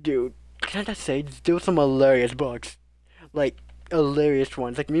 dude, can I just say, there was some hilarious bugs, like hilarious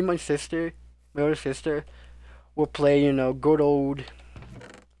ones. Like me and my older sister, will play, you know,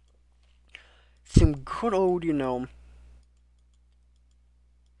 some good old, you know,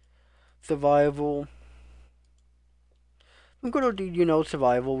 survival. Some good old, you know,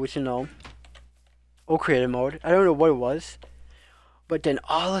 survival, which, you know, or creative mode. I don't know what it was. But then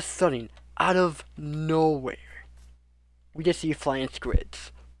all of a sudden, out of nowhere, we just see flying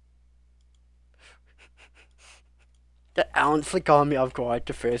squids. That honestly caught me off guard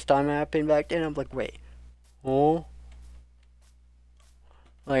the first time it happened back then. I'm like, wait. Oh?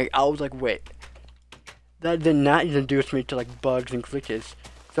 Like, I was like, wait. That did not introduce me to, like, bugs and glitches.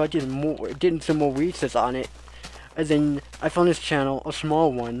 So I did some more research on it. And then I found this channel, a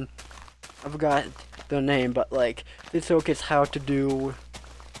small one. I forgot the name, but, like, this showcases how to do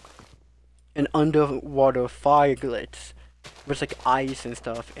an underwater fire glitch. with like ice and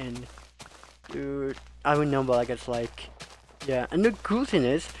stuff, and dude, I remember like it's like, yeah. And the cool thing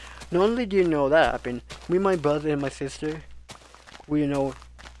is, not only do you know that happened, me, my brother, and my sister, we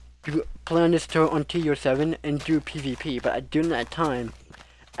play on this tour on TO7 and do PvP, but during that time,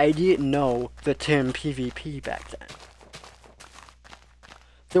 I didn't know the term PvP back then.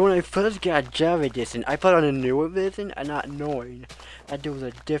 So when I first got Java Edition, I put on a newer version and not knowing that there was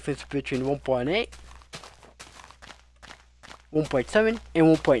a difference between 1.8, 1.7, and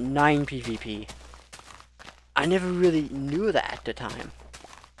 1.9 PvP. I never really knew that at the time.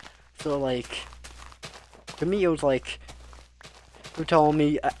 So like, to me it was like, who told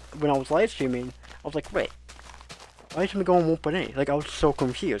me when I was live streaming, I was like, wait, why is it going 1.8? Like, I was so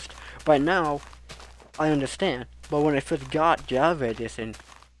confused. But now, I understand. But when I first got Java Edition,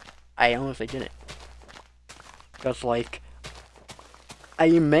 I honestly didn't. Because, like, I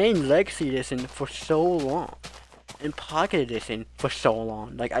remained Legacy Edition for so long. And Pocket Edition for so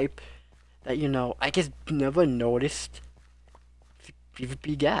long. Like, I just never noticed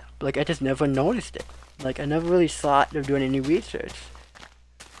PvP gap. Like, I just never noticed it. Like, I never really thought of doing any research.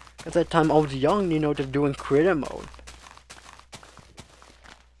 At that time, I was young, just doing creator mode.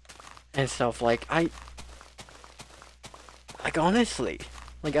 And stuff, like, honestly,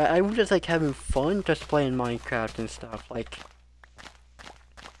 like, I was just, like, having fun just playing Minecraft and stuff, like,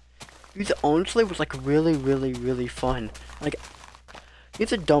 it honestly was, like, really, really, really fun. Like,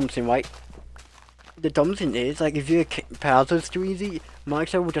 it's a dumb thing, right? The dumb thing is, like, if your password's too easy,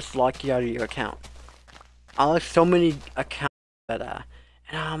 Minecraft will just lock you out of your account. I have so many accounts that,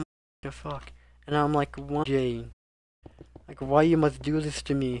 and I'm like, the fuck? And I'm like, Jay, like, why you must do this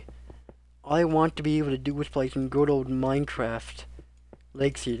to me? All I want to be able to do is play some good old Minecraft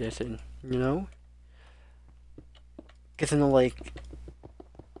Legacy Edition, Cause like,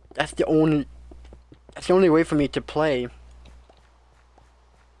 that's the only way for me to play.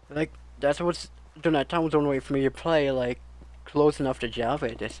 Like, during that time was the only way for me to play, like, close enough to Java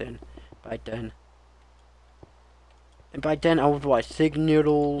Edition, back then. And by then I would watch Sig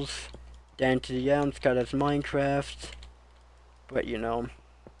Noodles, Dan to the Scott as Minecraft, but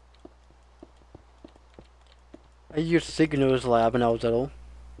I used Sig Noodles Lab when I was little.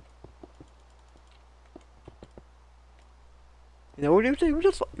 It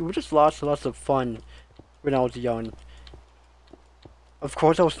was just lots of fun when I was young. Of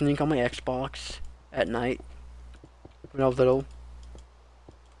course I would sneak on my Xbox at night when I was little.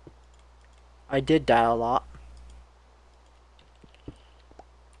 I did that a lot.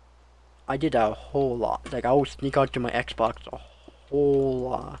 I did that a whole lot. Like, I would sneak onto my Xbox a whole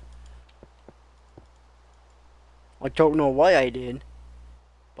lot. I don't know why I did.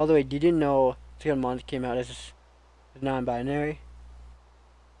 By the way, did you know Second Month came out as non-binary?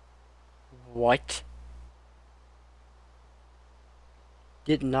 What?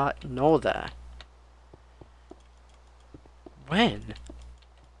 Did not know that. When?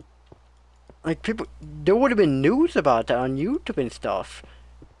 Like, there would have been news about that on YouTube and stuff.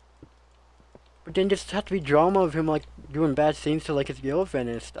 But then just had to be drama of him, like, doing bad things to, like, his girlfriend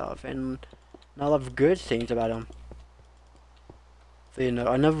and stuff, and not a lot of good things about him. So,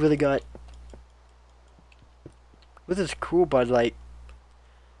 I never really got... This is cool, but, like...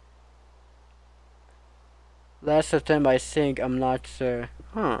 Last September, I think, I'm not sure.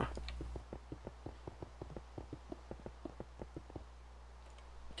 Huh.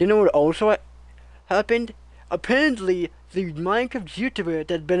 Do you know what also happened? Apparently, the Minecraft YouTuber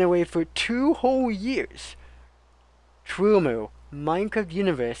that's been away for 2 whole years, Trumu, Minecraft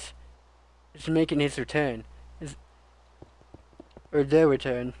Universe, is making his return. Or their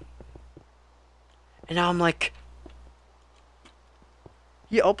return. And now I'm like...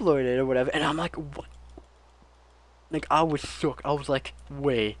 He uploaded it or whatever, and I'm like, what? Like, I was shook. I was like,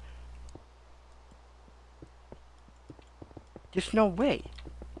 wait. There's no way.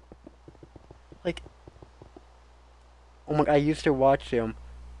 Like... Oh my god, I used to watch him.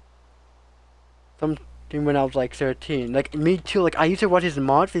 Something when I was like 13. Like, me too, like, I used to watch his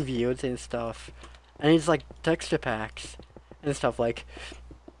mod reviews and stuff. And his, like, texture packs. And stuff, like...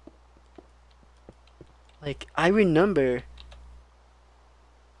 Like, I remember...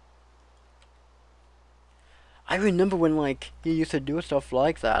 when, like, he used to do stuff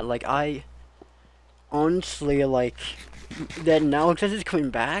like that. Like, I... Honestly, like... That now, since it's coming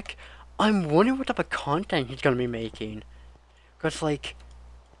back... I'm wondering what type of content he's gonna be making. Cause, like...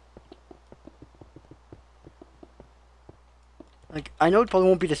 I know it probably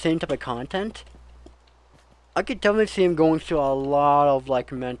won't be the same type of content. I could definitely see him going through a lot of,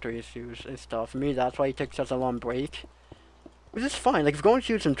 like, mental issues and stuff. For me, that's why he took such a long break. Which is fine. Like, if he's going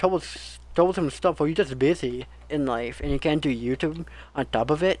through some trouble troublesome stuff, or you're just busy in life and you can't do YouTube on top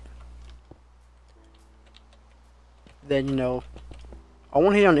of it, then you know, I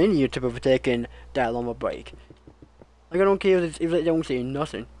won't hate on any YouTuber for taking that long a break. Like I don't care if they don't say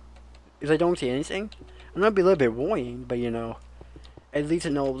nothing. If they don't say anything, it might be a little bit worrying, but you know, at least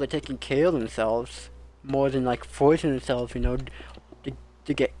you know they're taking care of themselves more than like forcing themselves, you know,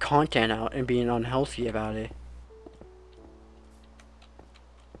 to get content out and being unhealthy about it.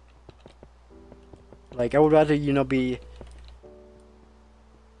 Like I would rather, you know, be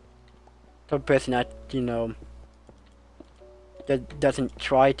the person that, you know, that doesn't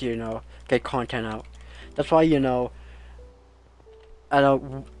try to, you know, get content out. That's why, you know, I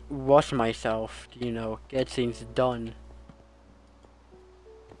don't rush myself to, you know, get things done.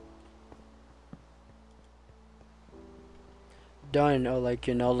 Or like,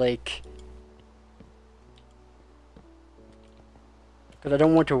 you know, like, because I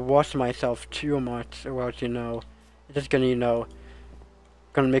don't want to rush myself too much, or else, you know, it's just gonna, you know,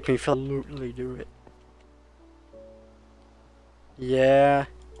 gonna make me feel absolutely do it. Yeah.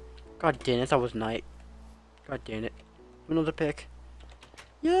 God damn it, that was night. God damn it. Another pick.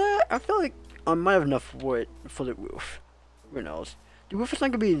 Yeah, I feel like I might have enough wood for the roof. Who knows? The roof is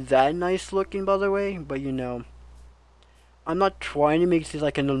not gonna be that nice looking, by the way, but you know, I'm not trying to make this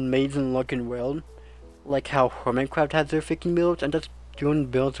like an amazing looking world, like how Hermitcraft has their freaking builds. I'm just doing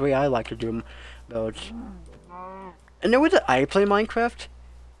builds the way I like to do them builds. And the way that I play Minecraft,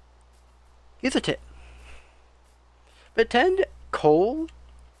 here's a tip. Pretend coal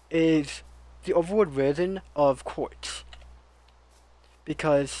is the overworld version of quartz.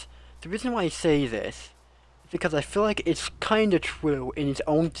 Because the reason why I say this is because I feel like it's kinda true in its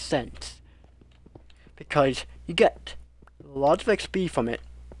own sense. Because you get lots of XP from it.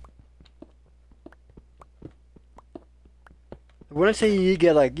 When I say you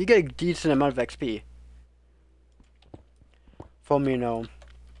get a decent amount of XP from, you know,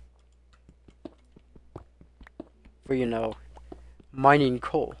 for, you know, mining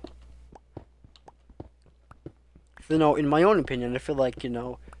coal. So, you know, in my own opinion, I feel like, you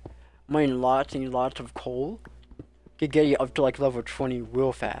know, mining lots and lots of coal could get you up to like level 20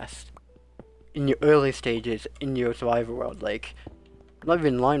 real fast in your early stages in your survival world. Like, I'm not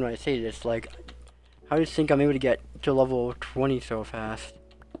even lying when I say this. Like, how do you think I'm able to get to level 20 so fast?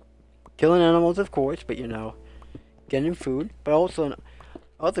 Killing animals, of course, but you know, getting food, but also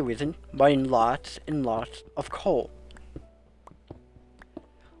another reason, mining lots and lots of coal.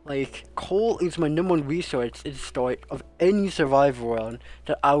 Like, coal is my #1 resource at the start of any survival world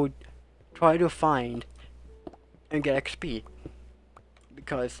that I would try to find and get XP.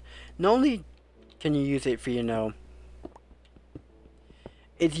 Because not only can you use it for, you know,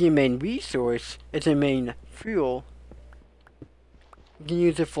 it's your main resource, it's your main fuel. You can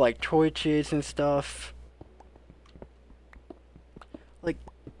use it for like torches and stuff. Like,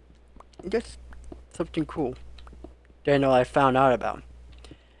 just something cool that I know I found out about.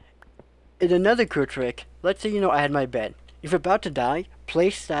 And another cool trick, let's say, you know, I had my bed. If you're about to die,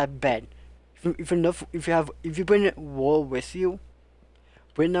 place that bed. If you bring a wool with you,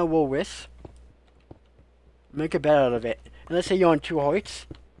 bring that wool with, make a bed out of it. And let's say you're on 2 hearts.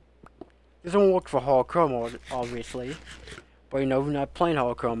 This won't work for hardcore mode, obviously. But you know, we're not playing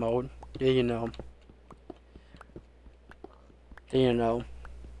hardcore mode. Then you know,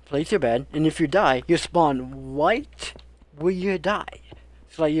 place your bed, and if you die, you spawn right where you died.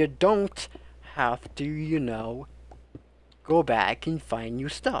 So you don't have to, you know, go back and find new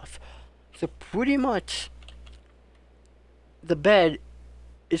stuff. So pretty much, the bed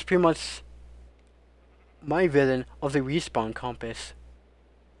is pretty much my villain of the respawn compass.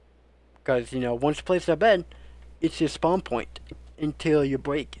 Because, you know, once you place that bed, it's your spawn point until you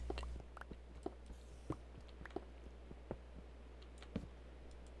break it.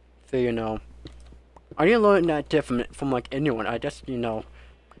 So, you know, I didn't learn that tip from like anyone. I just, you know,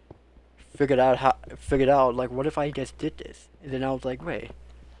 figured out like, what if I just did this? And then I was like, wait,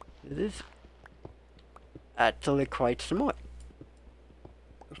 this is actually quite smart.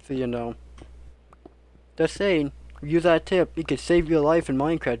 So, you know, just saying, use that tip, it could save your life in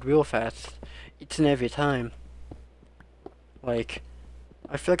Minecraft real fast, each and every time. Like,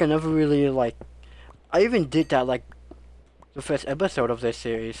 I feel like I never really, like, I even did that, like, the first episode of this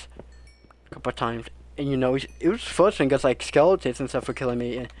series, a couple of times, and you know, it was frustrating because, like, skeletons and stuff were killing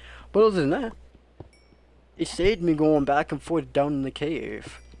me, but other than that, it saved me going back and forth down in the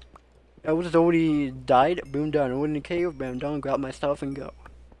cave. I was already died, boom, down, went in the cave, bam, down, grab my stuff and go.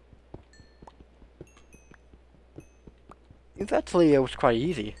 Actually, it was quite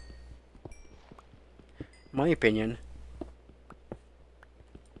easy, in my opinion.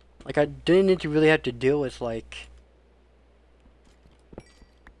 Like, I didn't need to really have to deal with, like...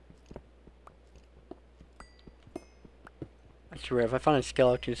 I swear, if I found a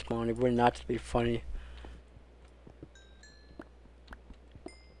skeleton spawn, it would not be funny.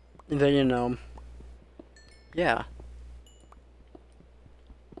 And then, you know... Yeah.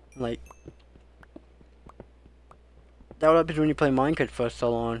 Like... That what happens when you play Minecraft for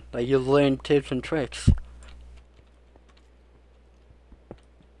so long. Like, you learn tips and tricks.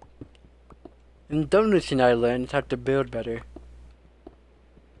 And the other thing I learned is how to build better.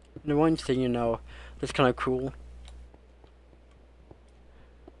 And the one thing, you know, that's kind of cool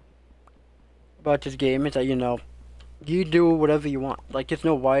about this game is that, you know, you do whatever you want. Like, there's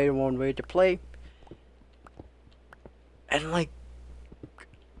no right or one way to play. And, like,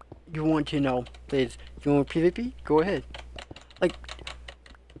 you want to, you know, if you want PvP, go ahead. Like,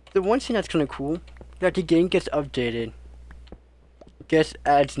 the one thing that's kind of cool is that the game gets updated.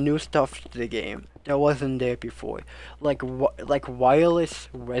 Adds new stuff to the game that wasn't there before. Like wireless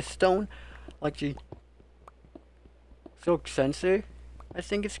redstone. Like the silk sensor, I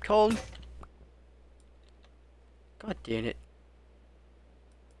think it's called. God damn it.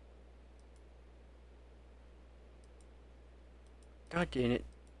 God damn it.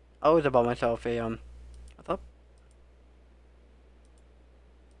 I was about myself I thought.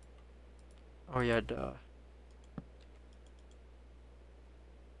 Oh yeah, duh.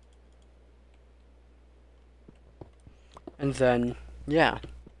 And then, yeah.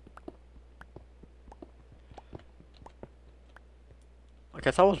 Like,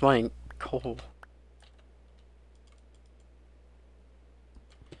 I thought I was mining coal.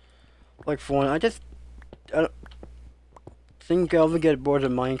 Like, for one, I don't think I'll ever get bored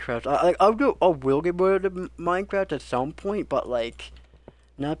of Minecraft. I will get bored of Minecraft at some point, but, like,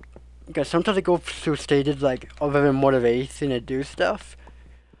 not, because sometimes I go through stages, like, of having motivation to do stuff,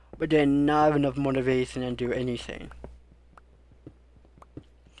 but then not have enough motivation to do anything.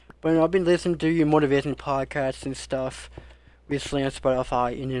 But you know, I've been listening to your motivation podcasts and stuff recently on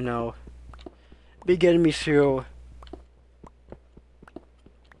Spotify, and you know, be getting me through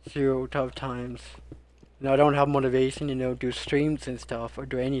tough times. You know, I don't have motivation, you know, do streams and stuff or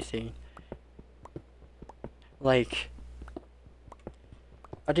do anything. Like,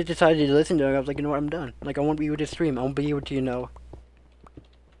 I just decided to listen to it. I was like, you know what, I'm done. Like, I won't be able to stream. I won't be able to, you know,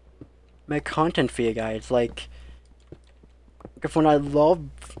 make content for you guys. Like, if when I love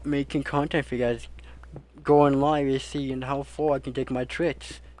making content for you guys, going live, you see, and how far I can take my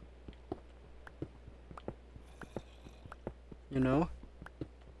tricks. You know?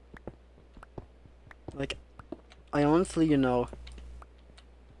 Like, I honestly, you know,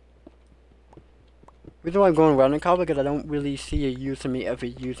 the reason why I'm going around in copper because I don't really see a use of me ever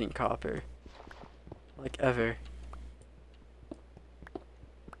using copper. Like, ever.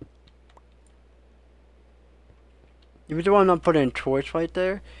 The reason why I'm not putting a torch right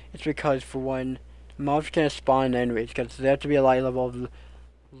there is because, for one, mobs can't spawn anyways, because they have to be a light level of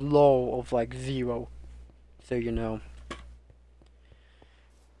low of like 0. So, you know.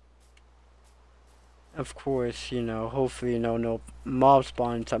 Of course, you know, hopefully, you know, no mob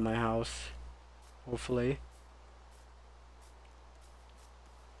spawns at my house. Hopefully.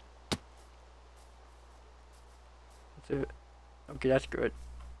 Okay, that's good.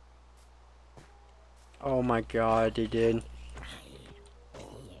 Oh my god, they did.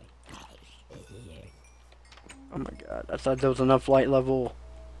 Oh my god, I thought there was enough light level.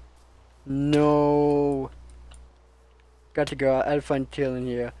 No. Got to go. I had fun chilling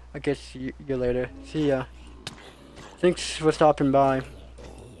here. I guess see you later. See ya. Thanks for stopping by.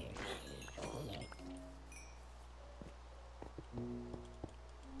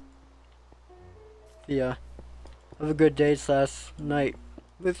 See ya. Have a good day / night.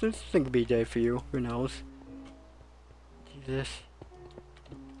 This thing could be a day for you. Who knows? Jesus.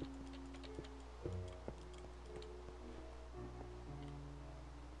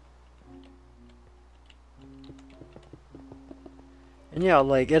 And yeah,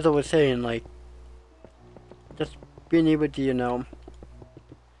 like, as I was saying, like, just being able to, you know,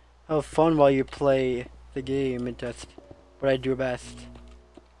 have fun while you play the game and just what I do best.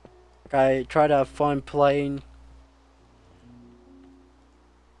 Like, I try to have fun playing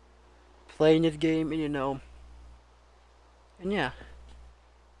this game, and you know, and yeah.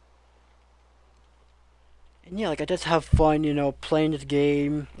 And yeah, like, I just have fun, you know, playing this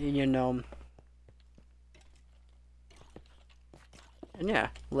game, and you know, and yeah,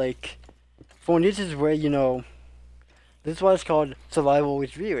 like, for this is where, you know, this is why it's called survival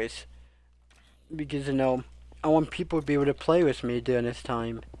with viewers, because, you know, I want people to be able to play with me during this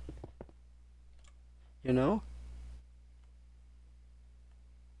time, you know?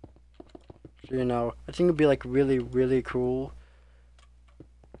 You know, I think it'd be like really, really cool.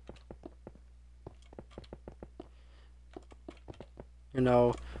 You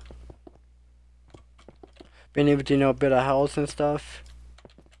know, being able to, you know, build a house and stuff.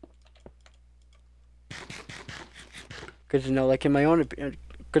 Cause you know, like in my own,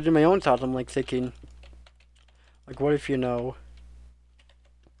 cause in my own thoughts, I'm like thinking, like, what if, you know,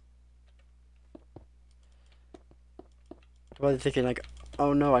 I was thinking like,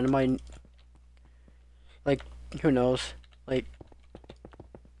 oh no, I might, like, who knows, like,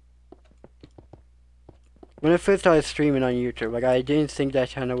 when I first started streaming on YouTube, like, I didn't think that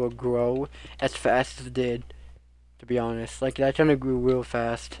channel would grow as fast as it did, to be honest. Like, that channel grew real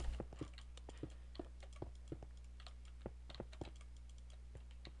fast.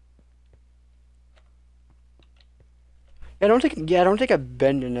 I don't think I've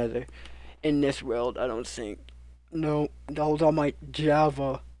been in this world, I don't think. No, that was on my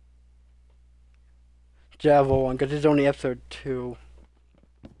Java one, because it's only episode 2.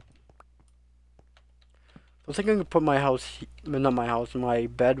 I was thinking I could put my house, not my house, my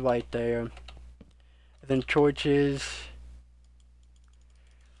bed right there. And then torches.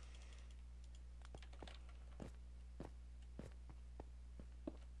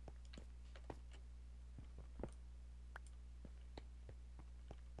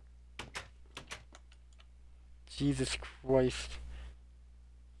 Jesus Christ.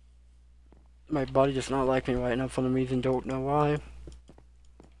 My body does not like me right now for some reason, don't know why.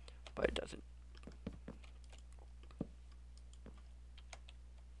 But it doesn't.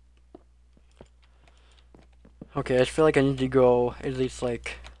 Okay, I just feel like I need to go at least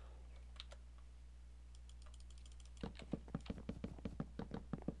like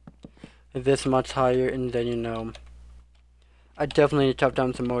this much higher, and then, you know, I definitely need to chop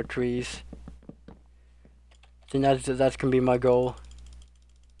down some more trees. I think that's gonna be my goal.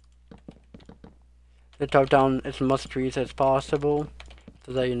 To chop down as much trees as possible,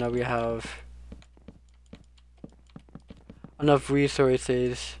 so that, you know, we have enough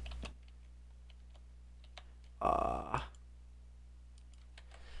resources.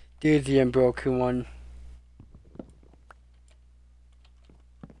 There's the unbroken one.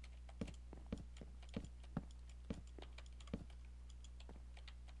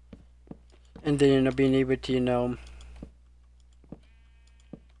 And then, you know, being able to, you know,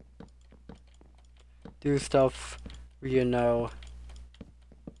 do stuff, you know,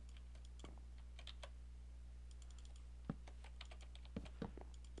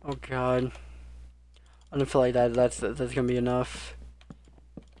 oh god, I don't feel like that's gonna be enough.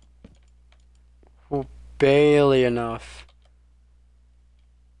 Well, barely enough.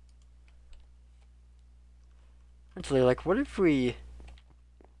 Actually, like, what if we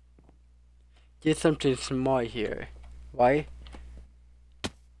did something smart here? Why?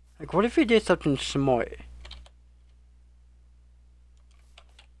 Like, what if we did something smart?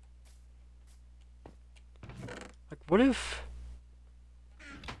 Like, what if...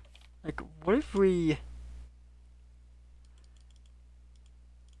 Like, what if we...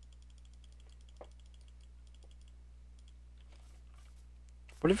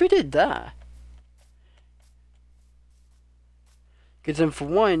 What if we did that? Because then for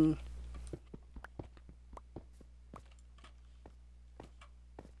one...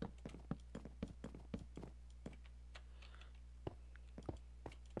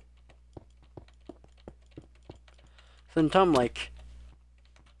 Sometime like...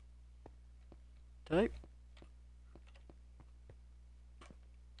 Did I...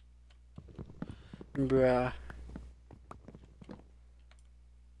 Bruh.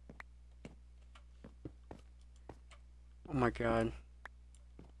 Oh my god.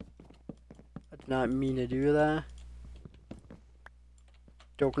 I did not mean to do that.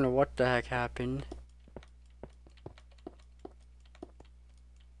 Don't know what the heck happened.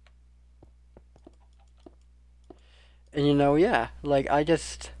 And you know, yeah, like I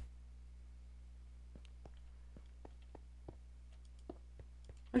just...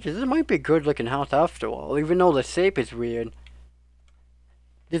 Actually, this might be a good looking house after all, even though the shape is weird.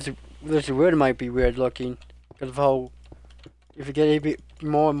 This wood might be weird looking, because of how... If you get a bit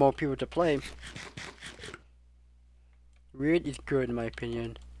more and more people to play, weird is good in my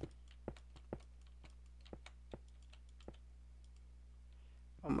opinion.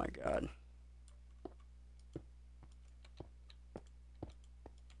 Oh my god.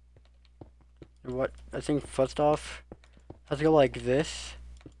 You know what? I think first off, let's go like this.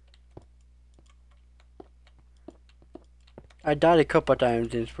 I died a couple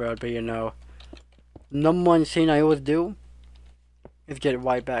times in this world, but you know, number one thing I always do is get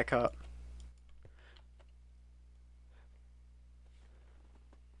right back up.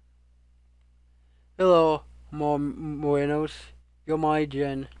 Hello, Morenos. You're my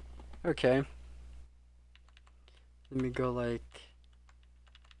gen. Okay. Let me go like...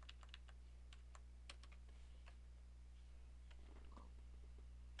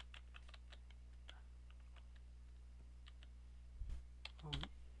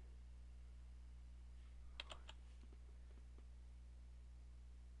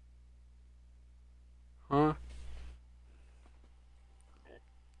 Huh?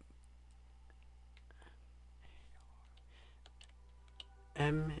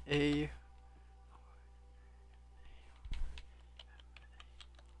 M-A...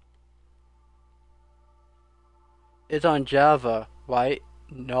 It's on Java, right?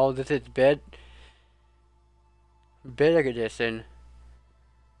 No, this is Bedrock edition.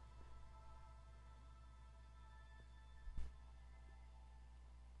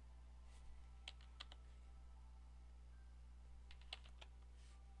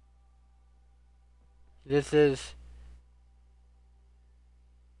 This is...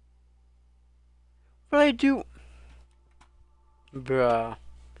 What I do? Bruh.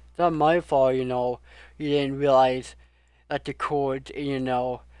 It's not my fault, you know. You didn't realize that the chords, you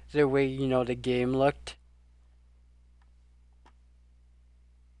know, the way, you know, the game looked.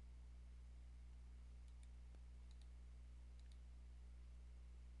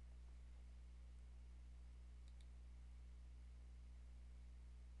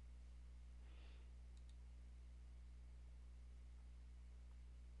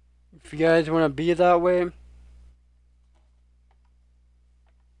 If you guys want to be that way,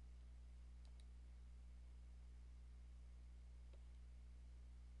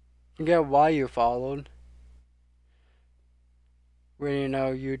 I get why you followed. When, you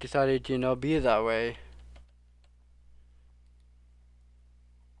know, you decided to, you know, be that way.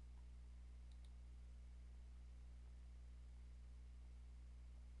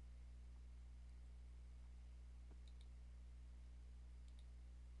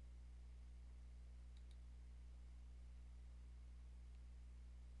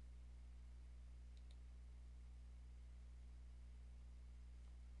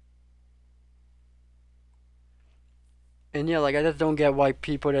 And yeah, like, I just don't get why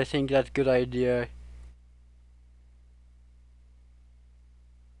people that think that's a good idea.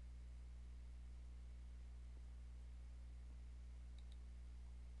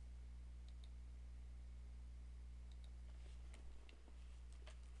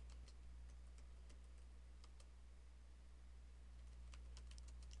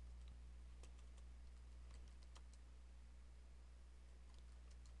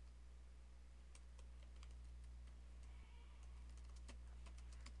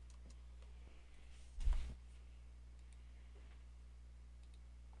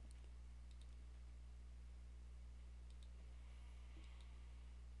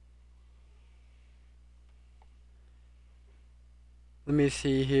 Let me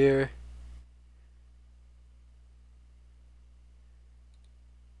see here.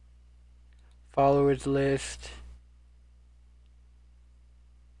 Followers list.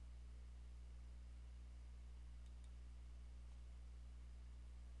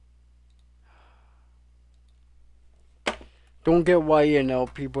 Don't get why, you know,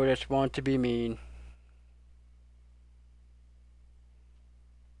 people just want to be mean.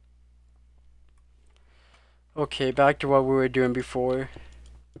 Okay, back to what we were doing before.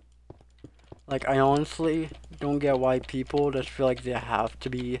 Like, I honestly don't get why people just feel like they have to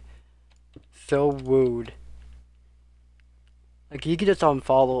be so rude. Like, you can just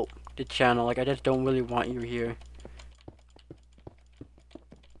unfollow the channel. Like, I just don't really want you here.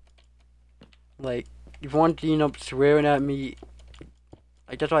 Like, if you want to, you know, swearing at me,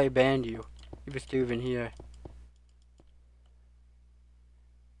 like, that's why I banned you. If you're still even here.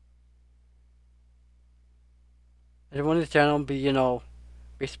 I just want this channel to be, you know,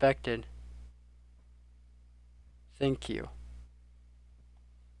 respected. Thank you.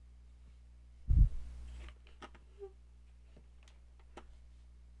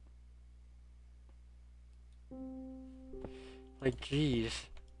 Like, jeez.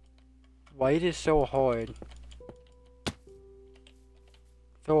 Why it is so hard?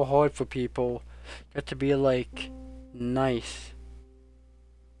 So hard for people just to be, like, nice.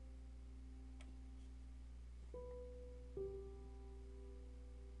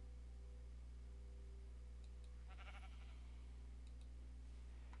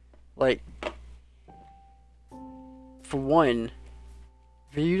 Like, for one,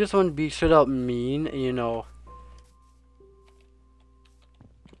 if you just want to be straight up mean, you know,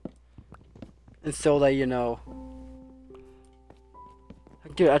 and so that, you know,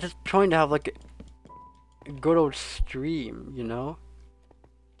 dude, I'm just trying to have like a good old stream, you know?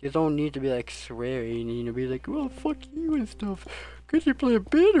 You don't need to be like swearing, you know, be like, well, fuck you and stuff. Cause you play a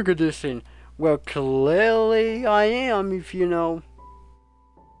Bedrock edition. Well, clearly I am. If you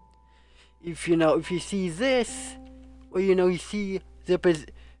see this, or you see the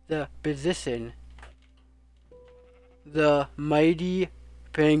position, the mighty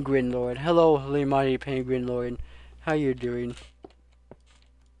penguin lord. Hello, the mighty penguin lord. How you doing?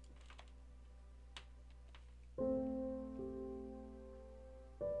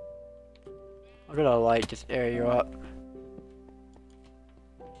 I'm gonna light this area up.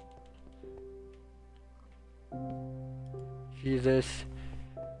 Jesus.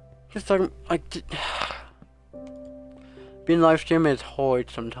 Just talking like being live streaming is hard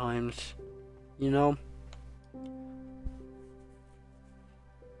sometimes, you know?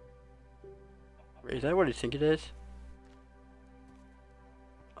 Wait, is that what I think it is?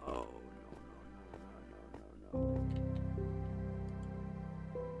 Oh no.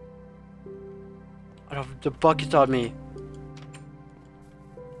 I don't, the bucket's on me.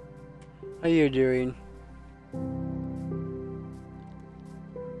 How you doing?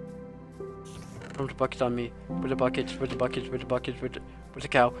 Oh, the bucket's on me. Where's the buckets? Where's the buckets? Where's the buckets? Where's the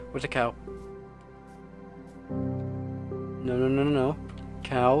cow? Where's the cow? No.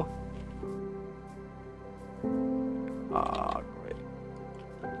 Cow. Ah, great.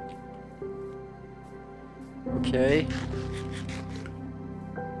 Okay.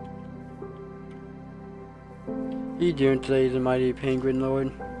 How you doing today, the mighty penguin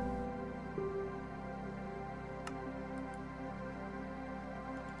lord?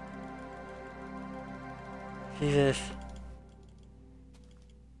 Jesus.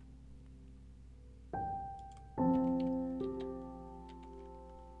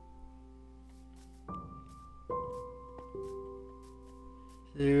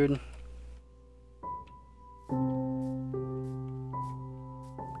 Dude.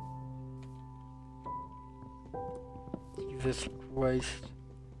 Jesus Christ.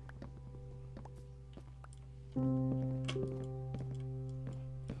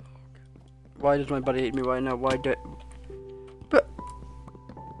 Why does my buddy hate me right now? Why do... But...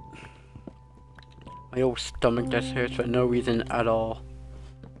 My old stomach just hurts for no reason at all.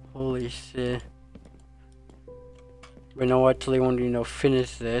 Holy shit. But now I actually want to,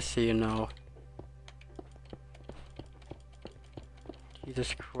 finish this, Jesus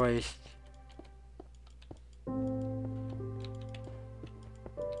Christ.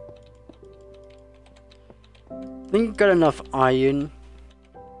 I think I got enough iron.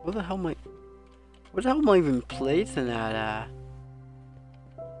 Where the hell am I even placing that at?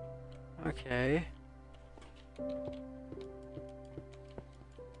 Okay.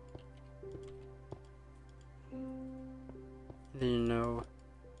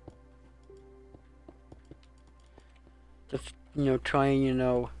 Just, try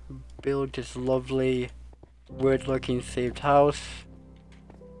and, build this lovely, weird-looking saved house.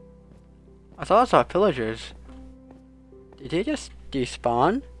 I thought I saw pillagers. Did they just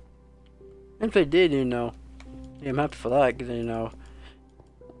despawn? If they did, yeah, I'm happy for that, because,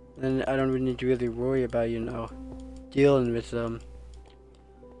 then I don't really need to really worry about, dealing with them.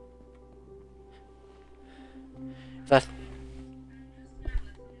 That's...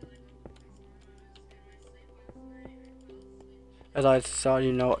 As I saw,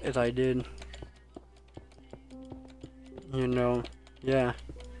 as I did. Yeah.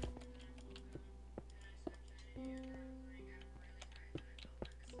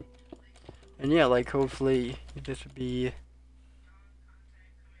 And yeah, like, hopefully, this would be,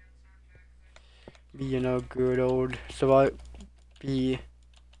 good old, so I be,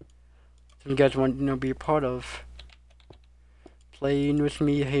 some guys want, be a part of, playing with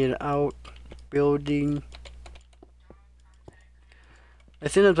me, hanging out, building.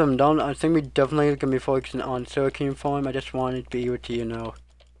 As soon as I'm done, I think we definitely gonna be focusing on Sugarcane Farm. I just wanted to be able to,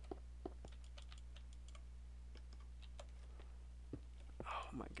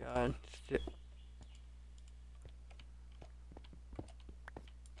 Oh my god.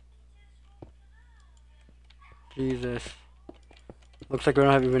 Jesus. Looks like we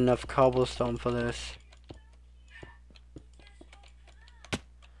don't have even enough cobblestone for this.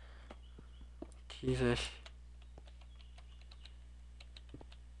 Jesus.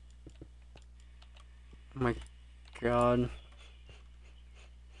 Oh my god.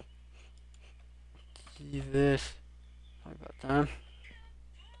 Jesus. Sorry about that.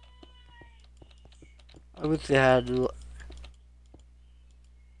 I wish they had...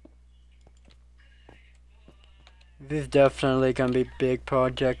 This is definitely gonna be a big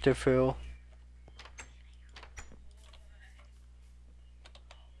project to fill.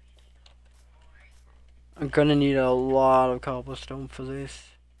 I'm gonna need a lot of cobblestone for this.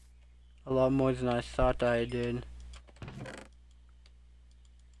 a lot more than I thought I did.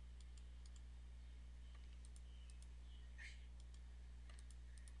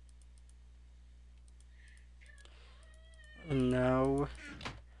 And now,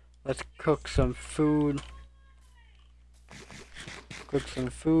 let's cook some food. Cook some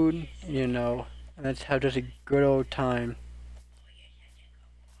food, you know, and let's have just a good old time.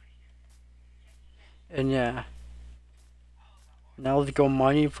 And yeah, now let's go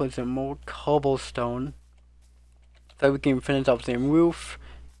mining for some more cobblestone, so we can finish up the roof.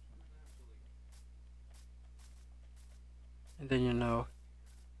 And then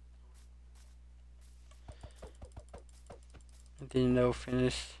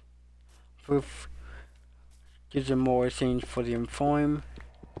finish roof. Get some more things for the farm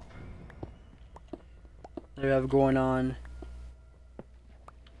that we have going on.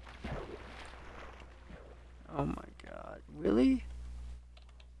 Oh my god, really?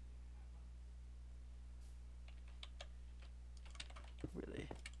 Really?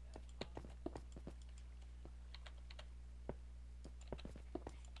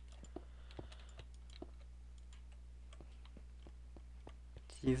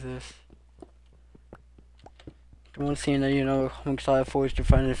 Jesus. The one thing that I'm excited for is to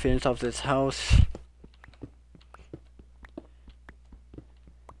finally finish off this house.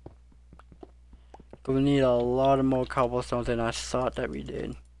 But we need a lot of more cobblestone than I thought that we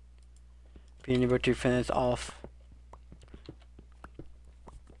did. Being able to finish off.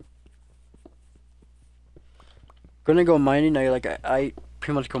 Gonna go mining. I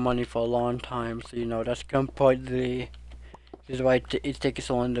pretty much go mining for a long time, so that's completely. This is why it's taking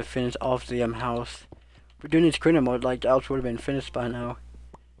so long to finish off the house. We're doing this creative mode, like the house would have been finished by now.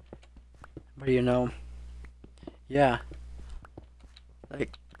 But yeah.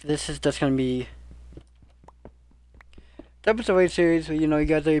 Like this is just gonna be the episode series where you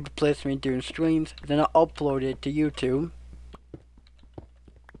guys are able to place me doing streams, then I'll upload it to YouTube.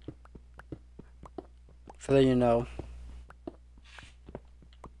 So that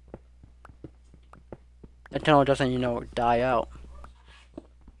the channel doesn't die out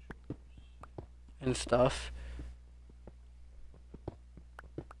and stuff.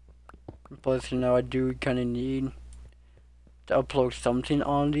 Plus I do kinda need to upload something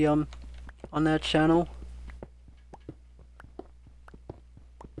on the on that channel.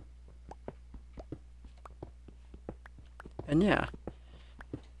 And yeah.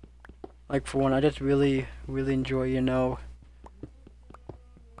 Like for one, I just really enjoy, and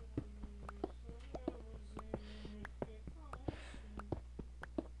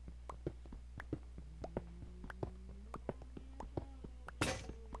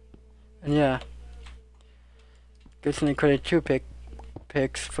yeah. Gets me credit 2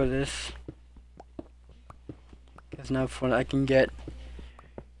 picks for this. Cause now for I can get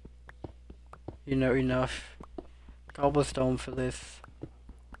enough cobblestone for this.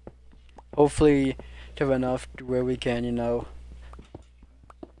 Hopefully to have enough to where we can,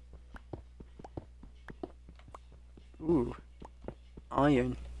 Ooh.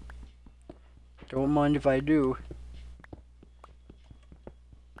 Iron. Don't mind if I do.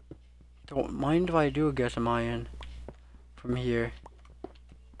 Don't mind if I do get some iron from here.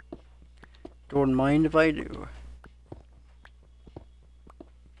 Don't mind if I do.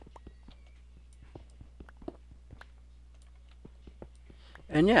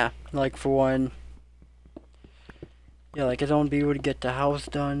 And yeah, like for one, yeah, like I don't be able to get the house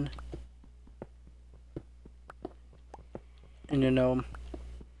done. And and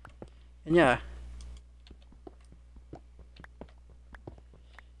yeah.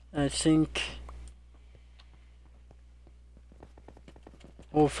 I think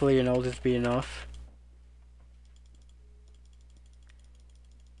hopefully this be enough.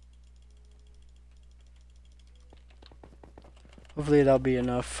 Hopefully that'll be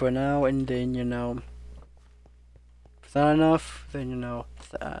enough for now, and then if it's not enough, then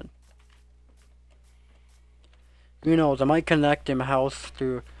sad. Who knows? I might connect my house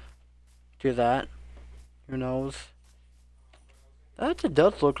to that. Who knows? That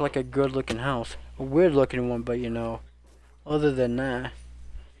does look like a good looking house. A weird looking one, but other than that.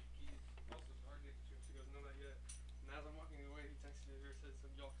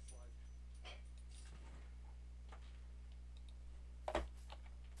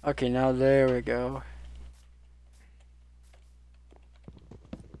 Okay, now there we go.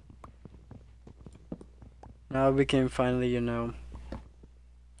 Now we can finally,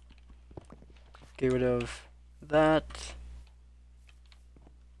 get rid of that.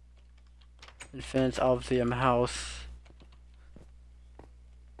 And finish off the house.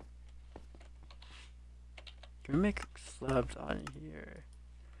 Can we make slabs on here?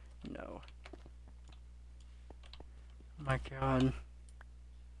 No. My god.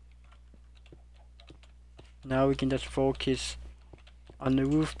 Now we can just focus on the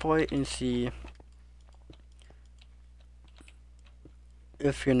roof part and see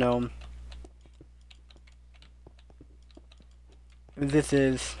if, you know, if this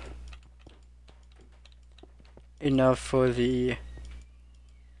is enough for the,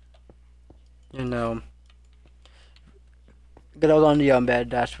 you know, get out on the bed,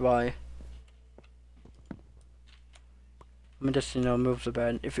 that's why. Let me just, you know, move the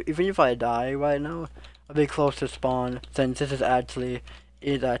bed. Even if I die right now, I'll be close to spawn, since this is actually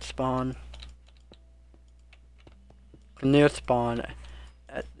at spawn. Near spawn,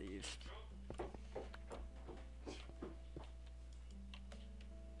 at least.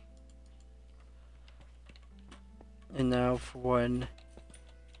 And now for one,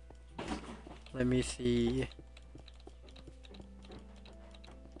 let me see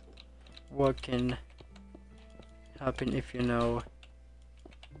what can happen if, you know,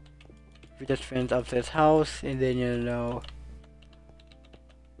 if we just finish up this house and then, you know,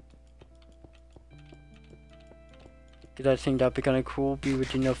 because I think that'd be kind of cool, be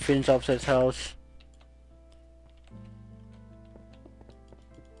with, you know, finish off this house.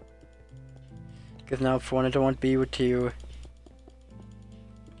 Because now for one, I don't want to be with you.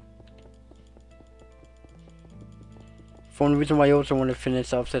 For one reason why I also want to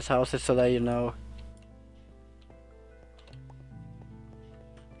finish off this house is so that, you know,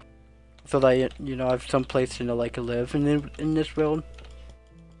 so that, you know, I have some place, you know, like to live in this world.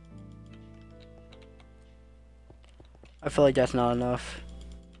 I feel like that's not enough.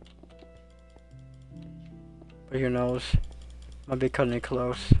 But who knows? Might be cutting it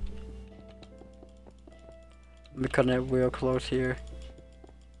close. I'm cutting it real close here.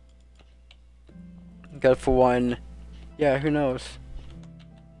 Got for one. Yeah, who knows?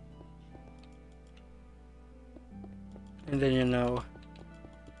 And then, you know.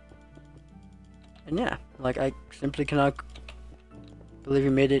 And yeah, like, I simply cannot believe we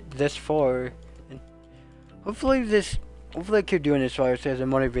made it this far. And hopefully I keep doing this while it says a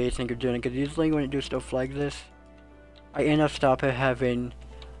motivation keep doing it, because usually when I do stuff like this, I end up stopping having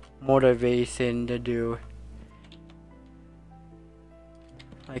motivation to do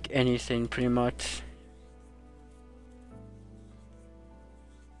like anything pretty much.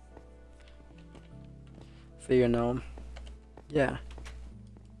 So, you know, yeah.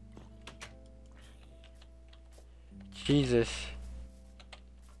 Jesus.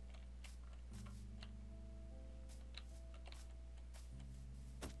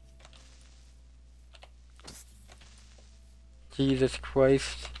 Jesus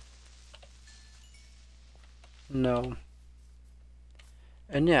Christ. No.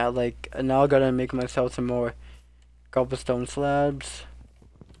 And yeah, like, now I gotta make myself some more cobblestone slabs.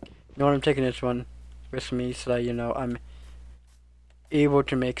 You know what, I'm taking this one with me so that, you know, I'm able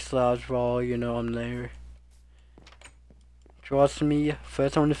to make slabs while, you know, I'm there. Trust me,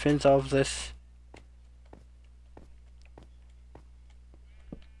 first I want to finish off this.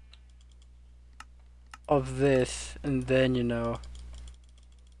 Of this, and then, you know.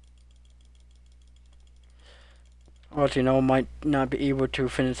 Or, you know, might not be able to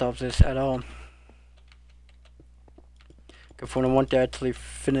finish off this at all. Because when I want to actually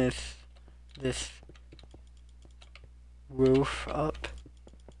finish this roof up,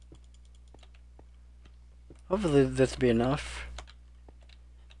 hopefully this will be enough.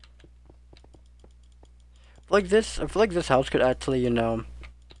 Like this, I feel like this house could actually, you know,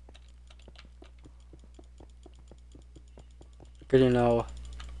 could, you know,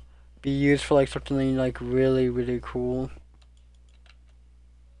 be used for like something like really, really cool.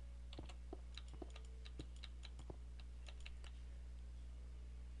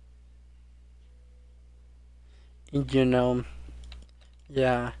 And, you know,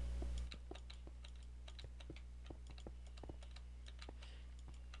 yeah.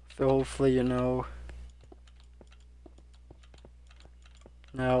 So hopefully, you know.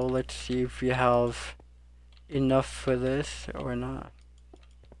 Now let's see if we have enough for this or not.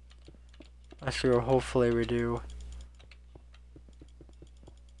 Actually, hopefully we do.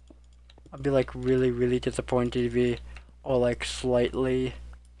 I'd be like really, really disappointed if we are like slightly,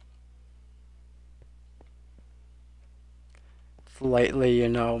 you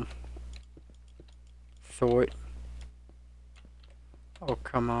know, short. Oh,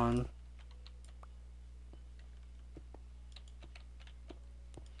 come on.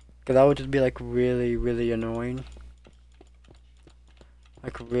 Cause that would just be like really, really annoying.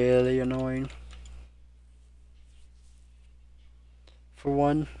 Like really annoying. For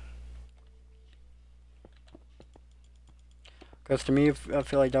one. Because to me, I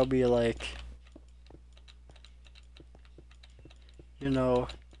feel like that'll be like, you know,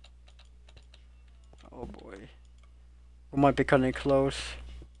 oh boy, we might be cutting it close.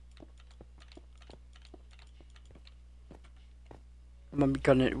 We might be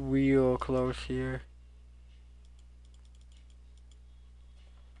cutting it real close here.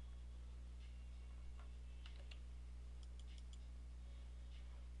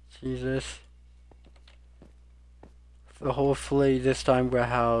 Jesus. So hopefully this time we'll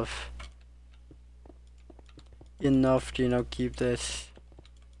have enough to, you know, keep this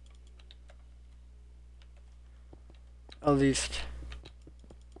at least.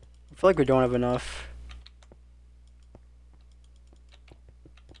 I feel like we don't have enough.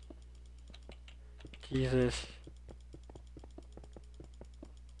 Jesus.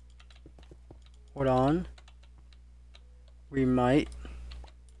 Hold on. We might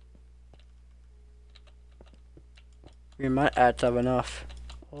add to have enough.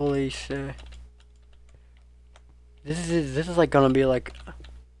 Holy shit. This is like gonna be like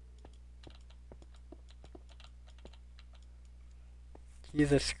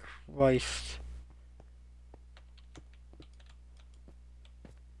Jesus Christ.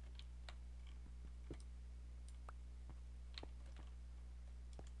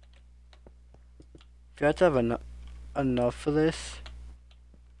 If you have to have enough for this,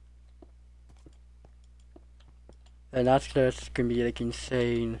 then that's gonna be like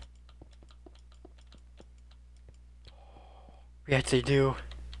insane. We actually do.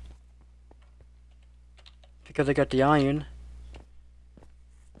 Because I got the iron.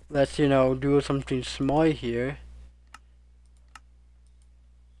 Let's, you know, do something small here.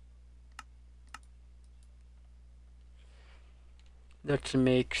 Let's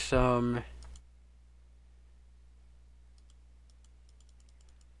make some.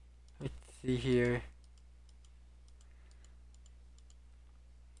 Let's see here.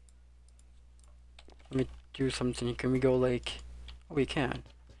 Let me do something. Can we go like? Oh, we can.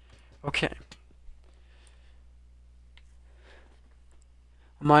 Okay.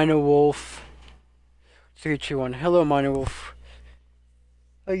 Minor Wolf 321. Hello, Minor Wolf.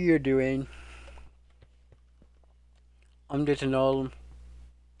 How you doing? I'm just an old.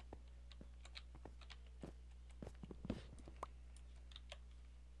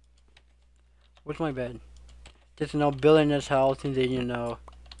 What's my bed? Just now building this house, and then, you know,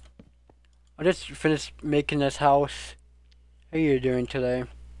 I just finished making this house. How you doing today?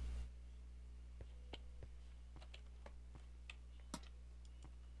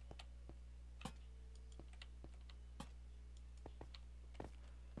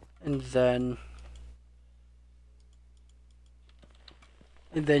 And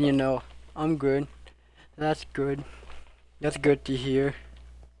then, you know, I'm good. That's good. That's good to hear.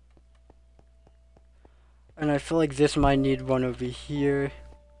 And I feel like this might need one over here.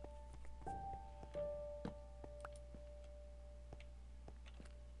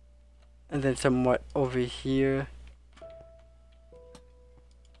 And then somewhat over here.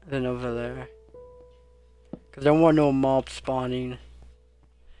 And then over there. Because I don't want no mob spawning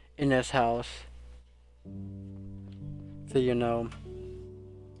in this house. So, you know.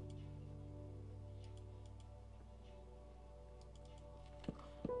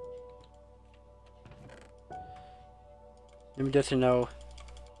 Let me just, you know.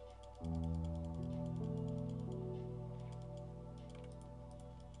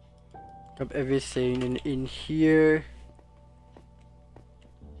 Drop everything in here.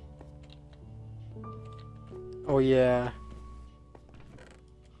 Oh yeah.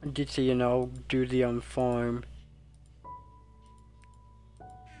 I did say, you know, do the farm.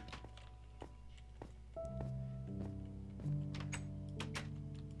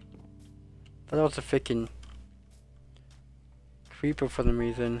 But that was a freaking creeper for some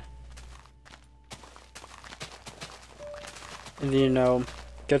reason. And you know,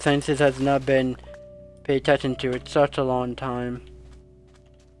 because sciences has not been paid attention to it such a long time.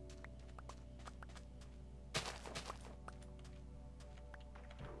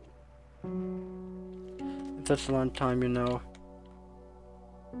 Such a long time, you know.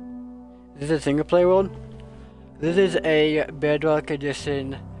 Is this a single player world? This is a Bedrock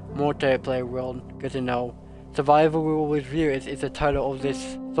Edition multiplayer world, because, you know, Survival Review is the title of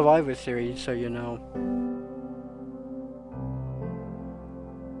this Survivor series, so you know.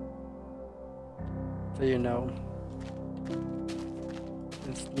 So you know.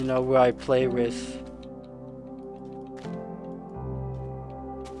 It's, you know, where I play with.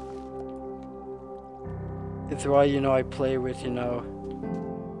 It's why, you know, I play with, you know,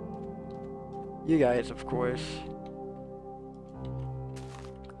 you guys, of course.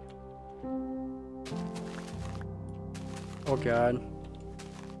 Oh god.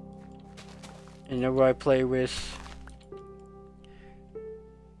 You know who I play with?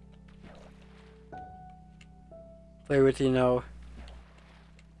 Play with, you know.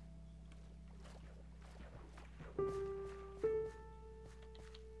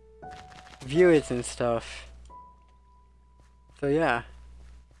 Viewers and stuff. So yeah.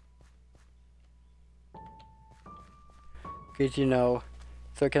 Cause you know.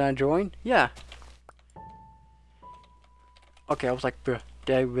 So can I join? Yeah. Okay, I was like, bruh,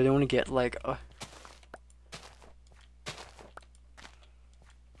 did I really want to get like a...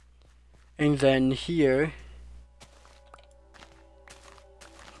 And then here...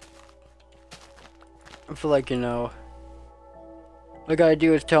 I feel like, you know... All you gotta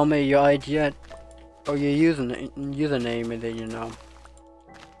do is tell me your ID or your username and then, you know...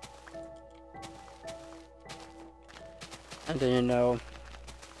 And then, you know...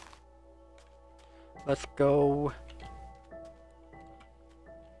 Let's go...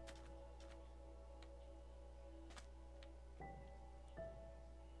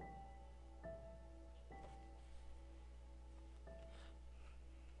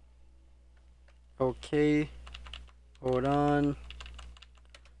 Okay, hold on.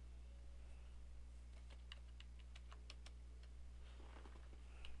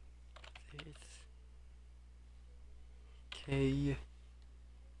 Okay.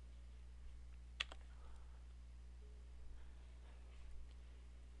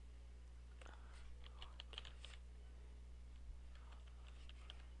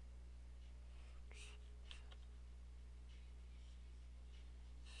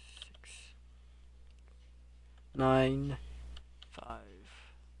 Six, 9, 5.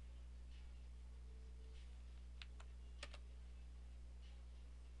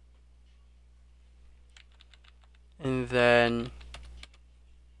 And then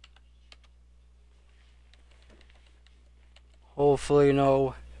hopefully, you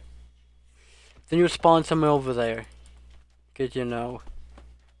know, then you spawn somewhere over there. Cause you know,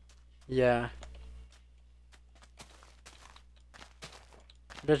 yeah.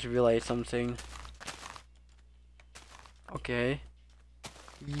 Just realized something. Okay.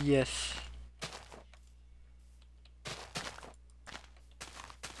 Yes.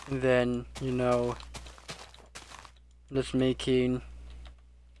 And then, you know, just making...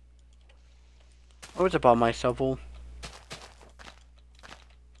 Oh, it's about my shovel.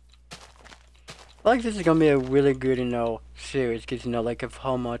 I like this is gonna be a really good, you know, series, cause you know, like of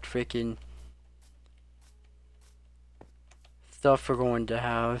how much freaking stuff we're going to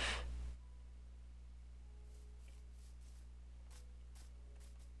have.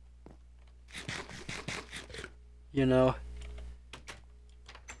 You know.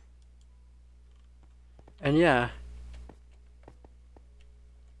 And yeah.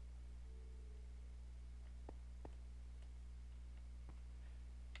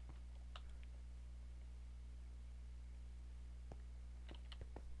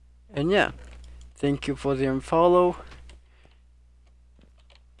 And yeah. Thank you for the unfollow.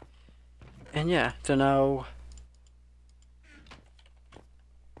 And yeah, so now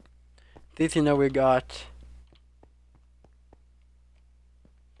this, you know, we got...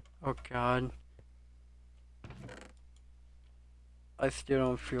 Oh god. I still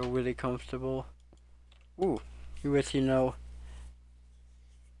don't feel really comfortable. Ooh, US, you know.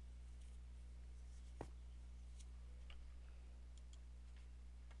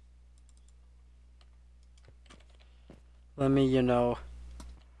 Let me, you know,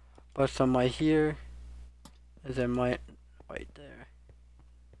 put some right here. And then right there.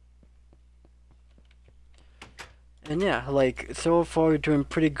 And yeah, like, so far we're doing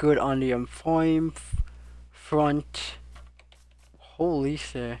pretty good on the farm front. Holy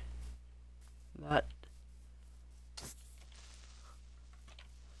shit. That...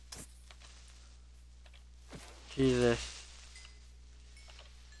 Jesus.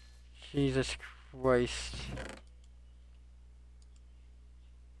 Jesus Christ.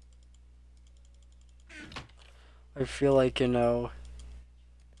 I feel like, you know...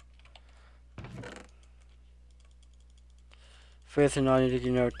 First thing I need to,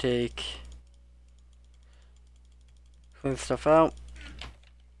 you know, take... Clean stuff out.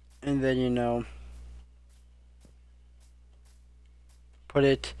 And then, you know... Put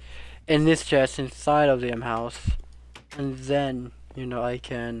it in this chest inside of the house. And then, you know, I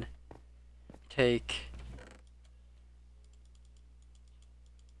can take...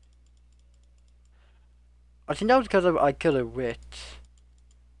 I think that was because I killed a witch.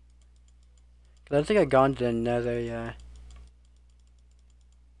 Cause I think I gone to the nether, yeah.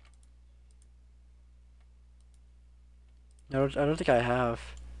 No, I don't think I have.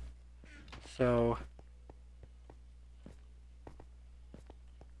 So...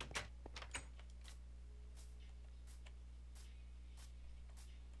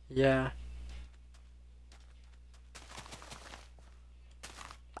 Yeah.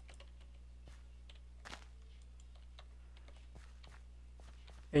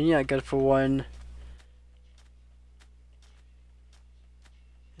 And yeah, I got it for one.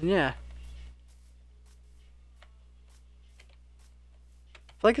 And yeah.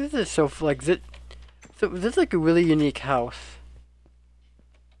 Like this is so like this is like a really unique house.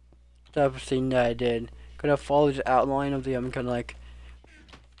 That I've seen that I did. Gonna follow the outline of the kind of like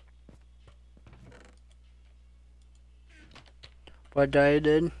what I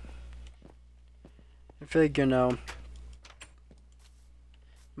did. I feel like, you know,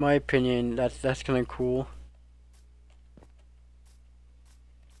 my opinion, that's kind of cool.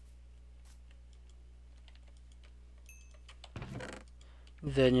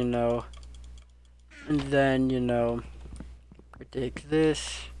 Then, you know, and then, you know, we take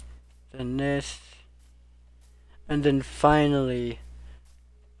this, then this, and then finally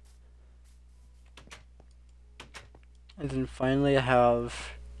I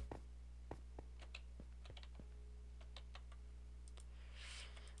have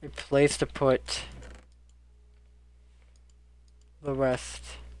a place to put the rest.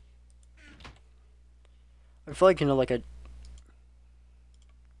 I feel like, you know, like a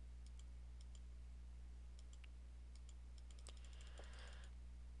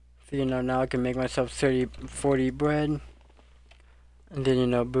so, you know, now I can make myself 40 bread, and then, you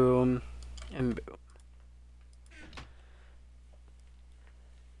know, boom and boom.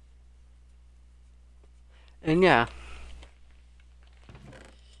 And yeah,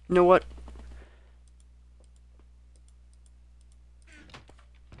 you know what?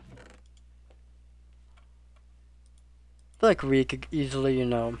 I feel like we could easily, you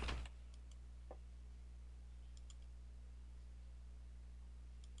know,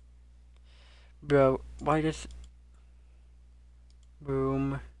 bro, why does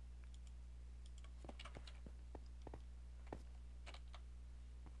boom?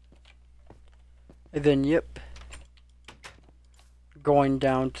 And then, yep, going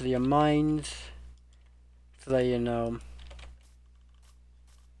down to the mines, so that, you know,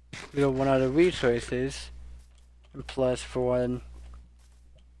 we don't run out of resources, and plus for one,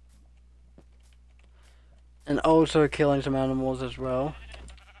 and also killing some animals as well.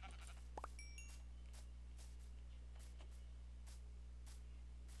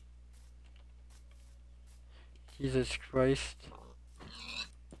 Jesus Christ.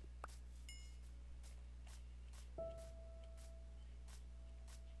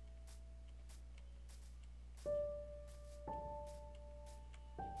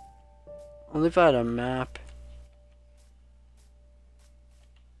 Only if I had a map.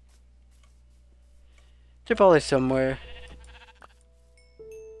 They're probably somewhere.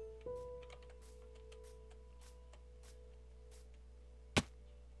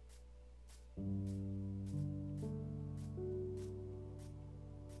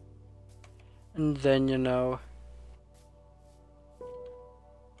 And then, you know,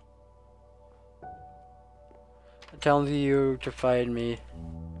 I'm telling you to find me.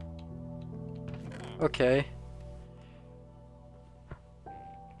 Okay.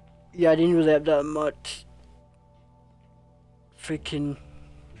 Yeah, I didn't really have that much. Freaking.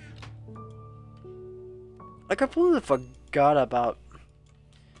 I completely forgot about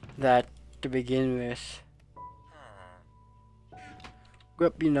that to begin with.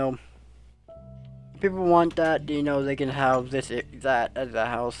 But, you know, if people want that, you know, they can have that as a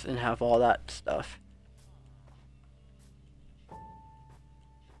house and have all that stuff.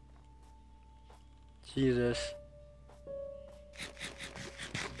 Jesus.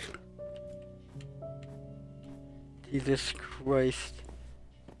 Jesus Christ.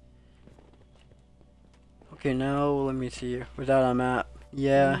 Okay, now let me see. Without a map.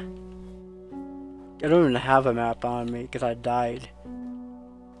 Yeah. I don't even have a map on me because I died.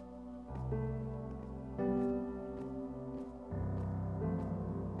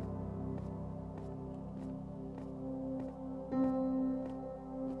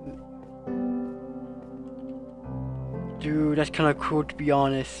 Dude, that's kind of cool to be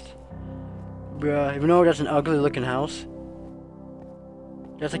honest. Bruh, even though that's an ugly looking house.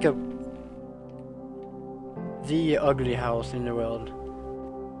 That's like the ugly house in the world.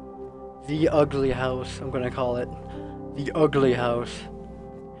 The ugly house, I'm gonna call it. The ugly house.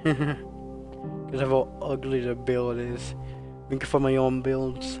 Because of how ugly the build is. Making for my own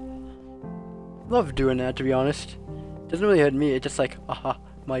builds. Love doing that, to be honest. Doesn't really hurt me, it's just like, aha,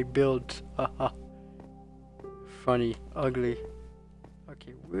 my builds, aha. Funny, ugly.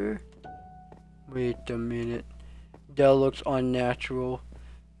 Okay, where? Wait a minute. That looks unnatural.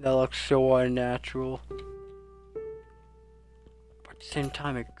 That looks so unnatural. What Same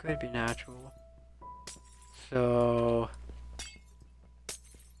time, it could be natural. So...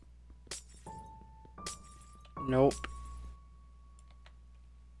 Nope.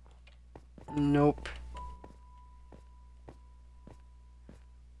 Nope.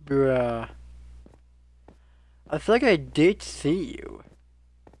 Bruh. I feel like I did see you.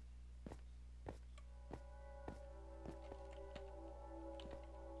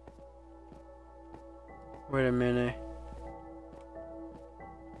 Wait a minute.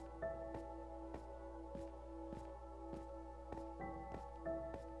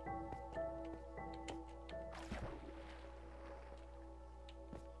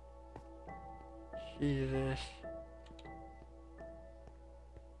 Jesus.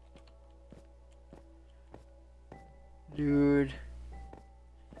 Dude.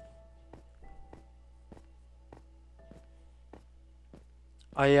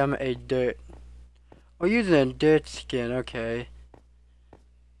 I am a dirt. Oh, using a dirt skin, okay.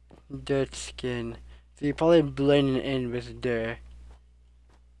 Dirt skin. So you're probably blending in with dirt.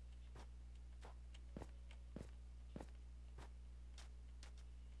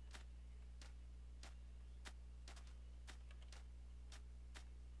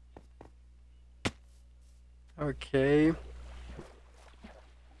 Okay.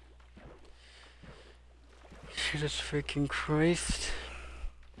 Jesus freaking Christ.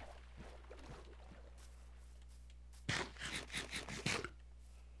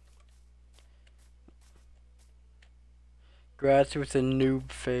 Grass with a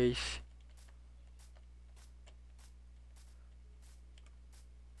noob face.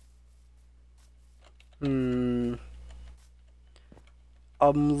 I'm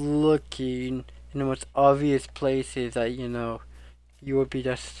looking in the most obvious places that, you know, you would be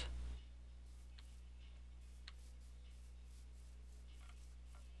just...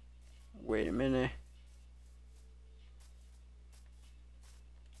 Wait a minute.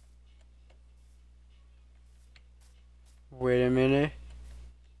 Wait a minute.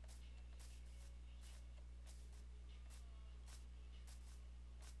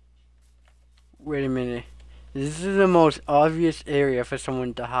 Wait a minute. This is the most obvious area for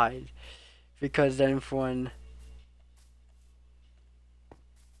someone to hide. Because then for one...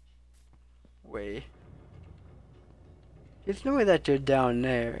 Wait. There's no way that you're down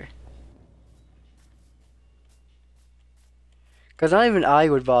there. Cause not even I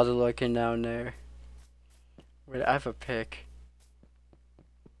would bother looking down there. Wait, I have a pick.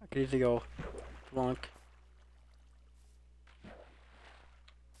 I could easily go Blanc.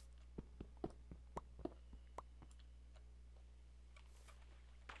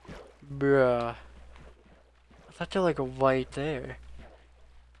 Bruh. I thought you're like a right there.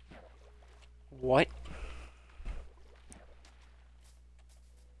 What?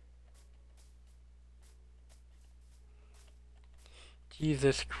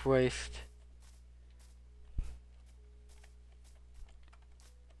 Jesus Christ.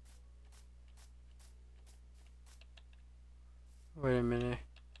 Wait a minute.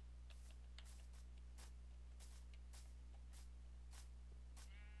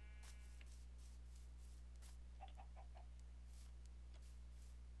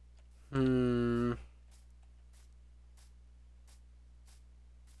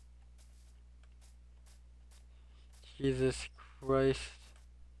 Jesus Christ.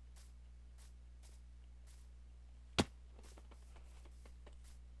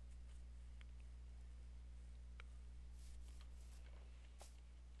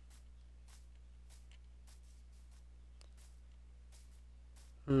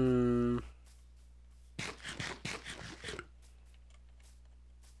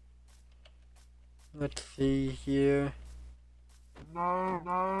 Let's see here.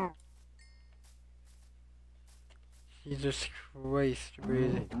 No. Jesus Christ,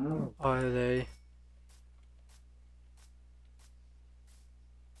 really? Are they?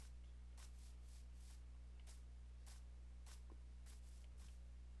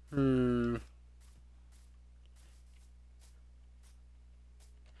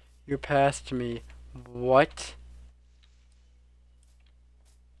 You're past me. What?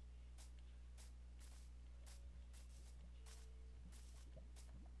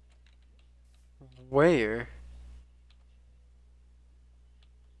 Where?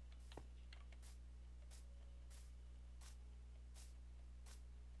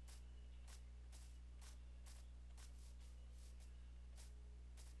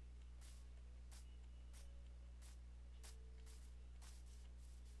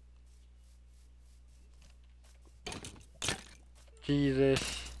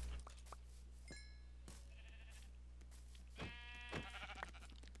 Jesus.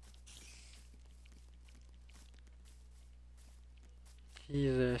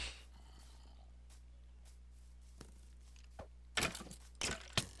 Jesus.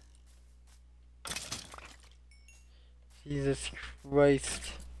 Jesus Christ.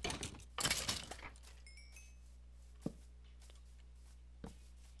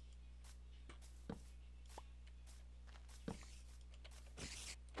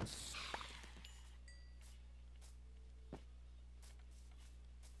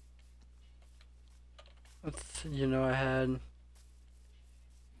 Let's, I had...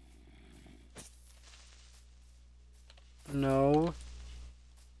 No.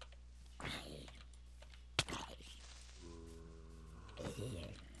 Oh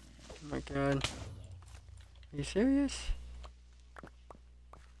my god. Are you serious?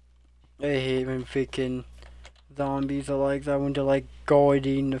 I hate when freaking zombies are like that when they're like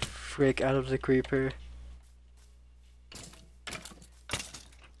guarding the frick out of the creeper.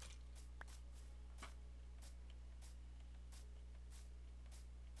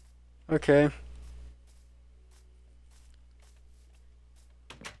 Okay.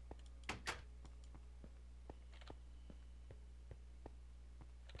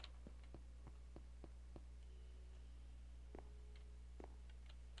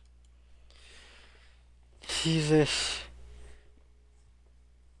 Jesus.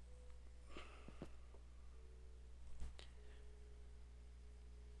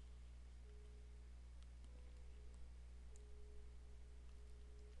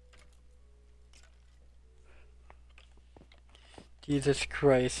 Jesus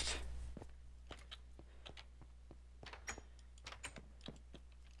Christ.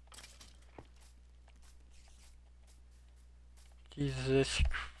 Jesus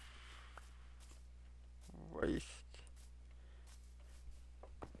Christ.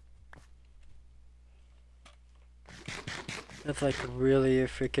 That's like really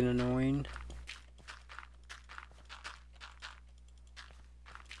freaking annoying.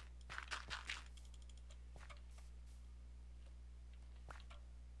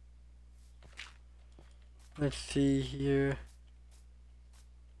 Let's see here.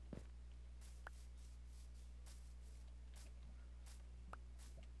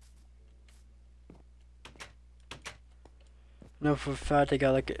 No, for a fact I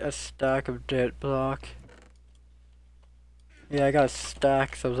got like a stack of dirt block. Yeah, I got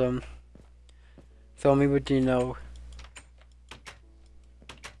stacks of them. Tell me what you know.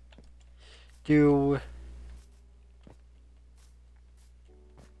 Do...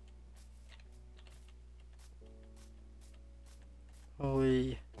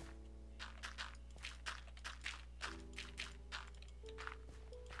 Holy...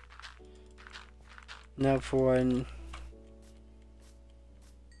 Now for an...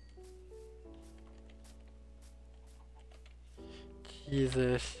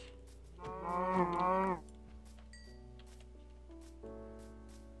 Jesus.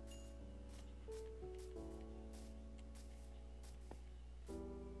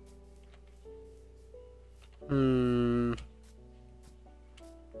 Hmm.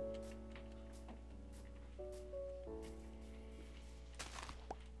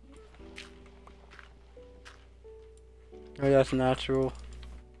 Oh, that's natural.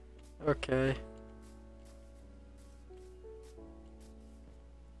 Okay.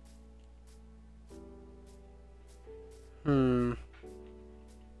 Hmm.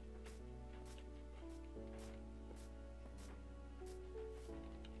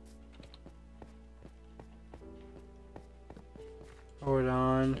 Hold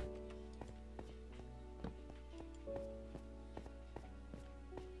on.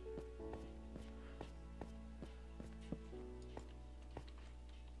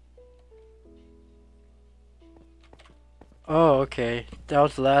 Oh, okay. That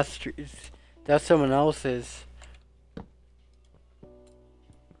was the last. That's someone else's.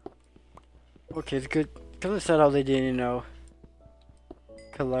 Okay, it's good. Cause it said how they didn't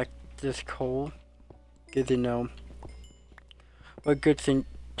collect this coal. Good to know. But good thing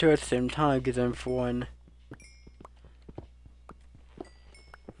too at the same time, because I'm for one.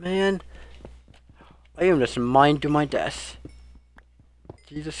 Man, I am just mind to my death.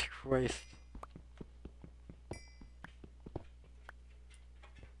 Jesus Christ.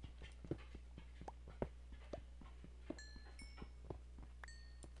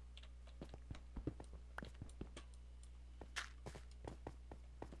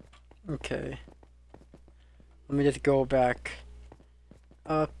 Okay. Let me just go back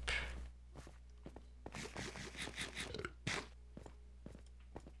up.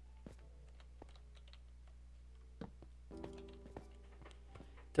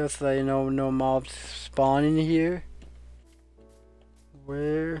 Just so no mobs spawn in here.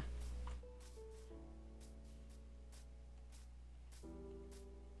 Where?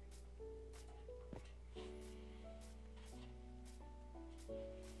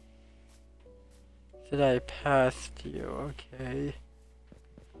 Did I pass you? Okay.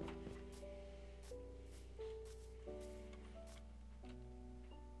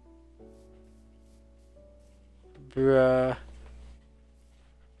 Bruh.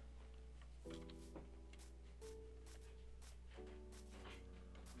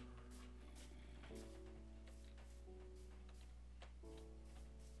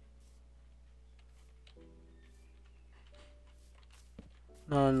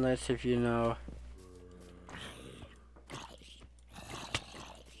 Not unless if you know.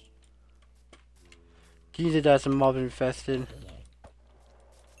 Jesus, that's a mob infested.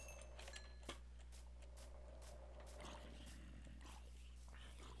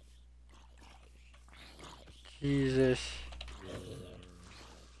 Jesus.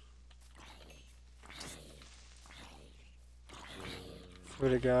 Swear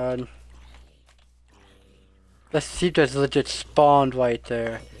to God. That sheep just legit spawned right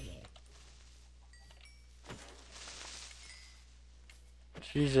there.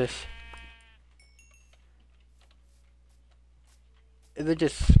 Jesus. It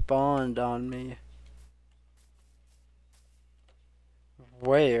just spawned on me.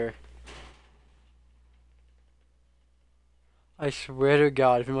 Where? I swear to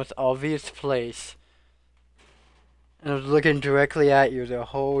God, the most obvious place. And I was looking directly at you the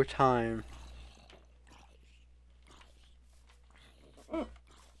whole time.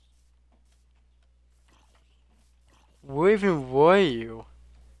 Where even were you?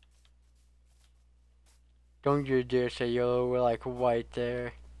 Don't you dare say you were like right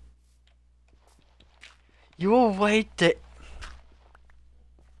there. You were right there.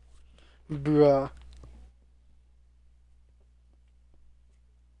 Bruh.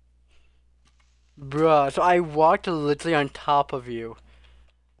 Bruh, so I walked literally on top of you.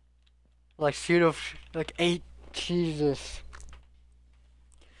 Like, shoot of, like, 8, Jesus.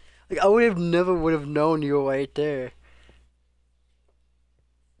 Like, I would have known you were right there.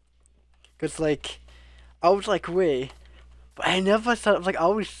 Cause, like, I was like, wait. But I never thought, like, I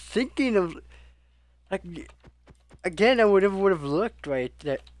was thinking of, like, again, I would have looked right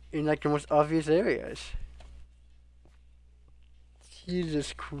there in, like, the most obvious areas.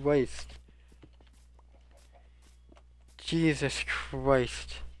 Jesus Christ. Jesus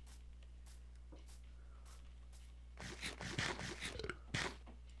Christ.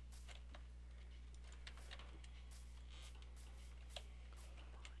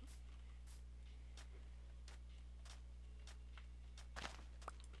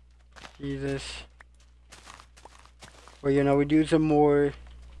 Jesus. Well, you know, we do some more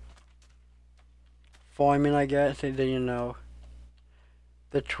farming, I guess, and then, you know,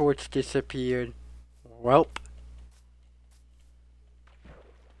 the torch disappeared. Welp.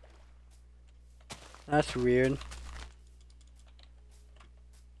 That's weird.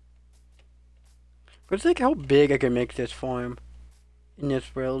 Let's think how big I can make this farm in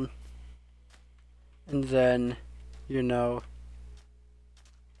this world. And then, you know.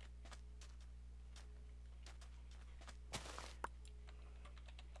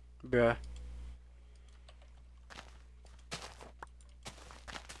 Bruh.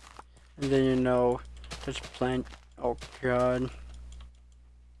 And then, you know, just plant. Oh, God.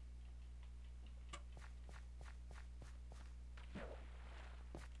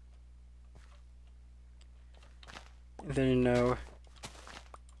 And then, you know.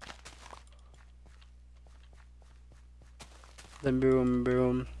 Then boom,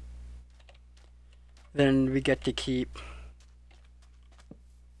 boom. Then we get to keep.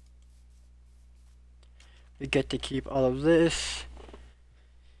 We get to keep all of this.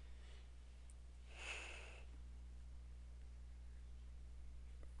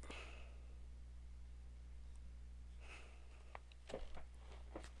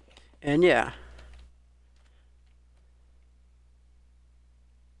 And yeah.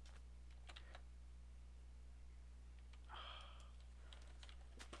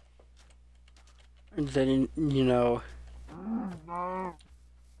 And then, you know.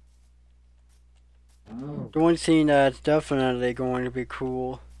 The one scene that's definitely going to be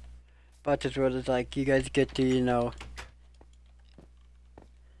cool about this world is like you guys get to, you know.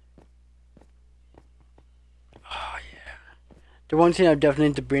 Oh yeah. The one scene I definitely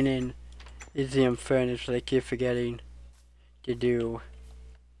need to bring in is the furnace that I keep forgetting to do.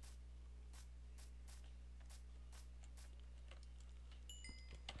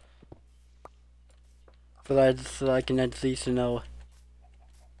 So I can at least, you know,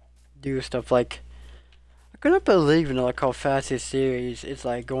 do stuff like I couldn't believe, you know, like how fast this series is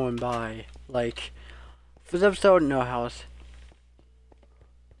like going by. Like for the episode No House,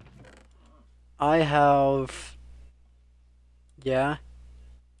 I have, yeah.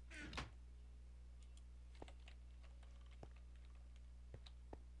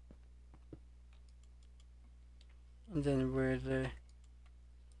 And then where is it?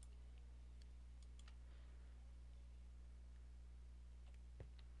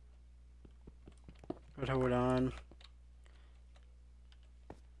 But hold on.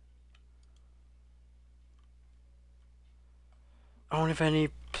 I don't have any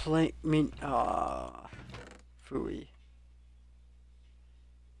Fooey.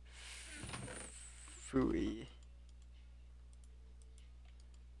 Fooey.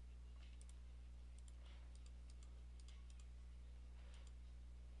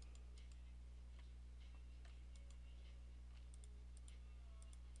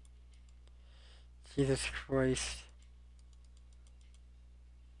 Jesus Christ.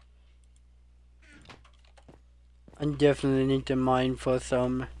 I definitely need to mine for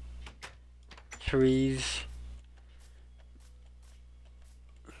some trees.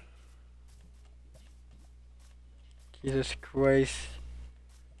 Jesus Christ.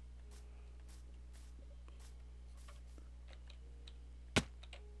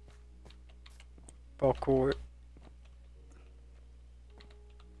 Parkour.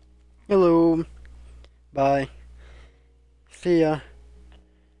 Hello. Bye. See ya.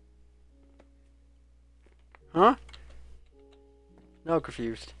 Huh? Now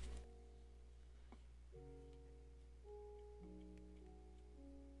confused.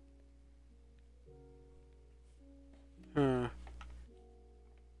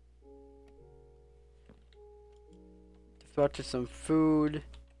 Just brought to some food.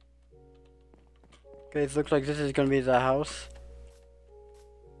 Okay, it looks like this is gonna be the house.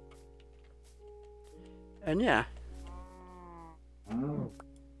 And yeah.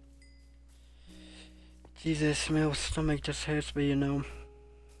 Jesus, my stomach just hurts, but you know,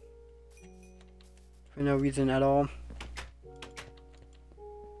 for no reason at all.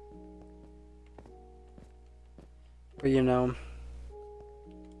 But you know.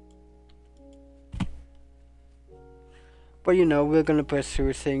 But you know, we're gonna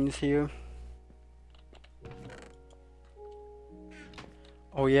pursue things here.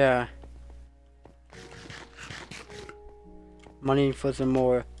 Oh yeah. Money for some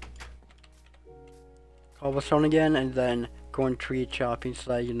more cobblestone again, and then going tree chopping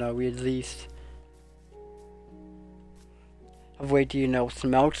so that, you know, we at least have a way to, you know,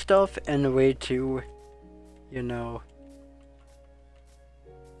 smelt stuff and a way to, you know,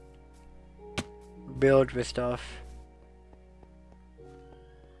 build with stuff.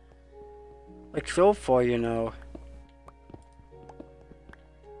 Like so far, you know,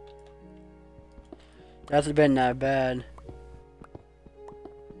 hasn't been that bad.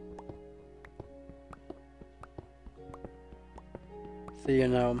 So, you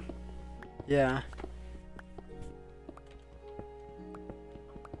know, yeah.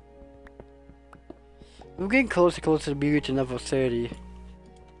 We're getting closer and closer to be reaching level 30.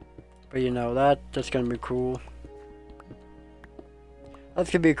 But you know, that's gonna be cool. That's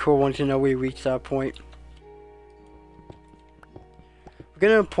gonna be cool once, you know, we reach that point. We're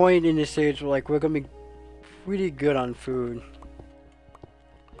getting to a point in this series where, like, we're gonna be pretty good on food.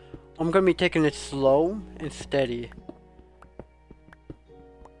 I'm gonna be taking it slow and steady.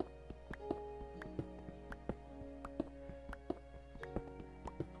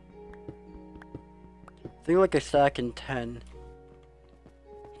 I think like a stack in 10.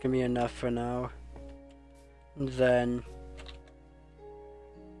 It's gonna be enough for now. And then,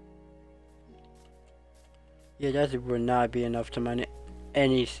 yeah, that would not be enough to mine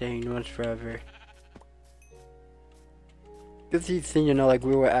anything once forever. Cause you think, you know, like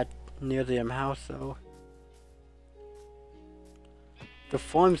we were at near the house though. The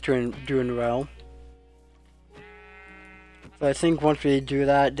farm's doing well. So I think once we do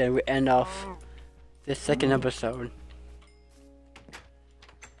that, then we end off this second episode.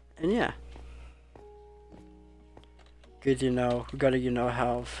 And yeah. Cause, you know, we gotta, you know,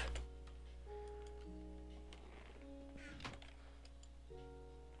 have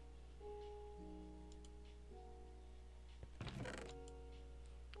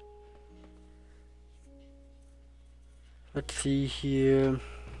let's see here.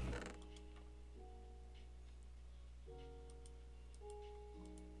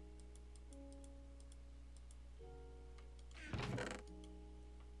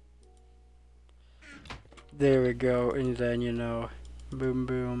 There we go, and then, you know, boom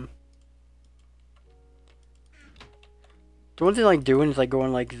boom. The one thing I like doing is like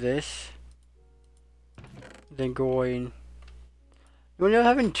going like this. Then going, when you're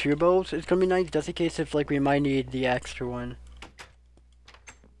having two bows, it's gonna be nice just in case if like we might need the extra one.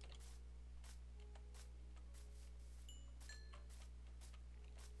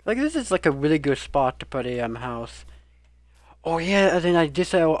 Like this is like a really good spot to put a house. Oh yeah, and then I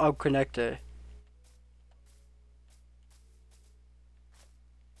just I'll connect it.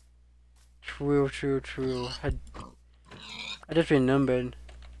 True, true, true. I just remembered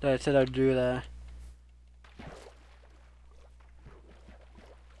that I said I'd do that.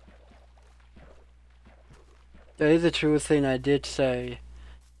 That is a true thing I did say.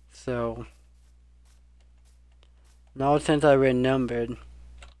 So now since I remembered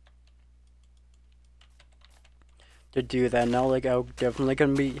to do that, now like I'm definitely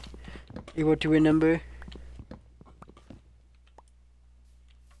gonna be able to remember.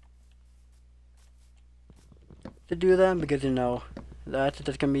 To do that because you know that's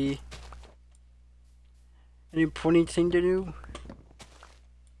just gonna be an important thing to do.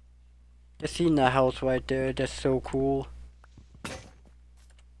 Just seeing that house right there, that's so cool. It's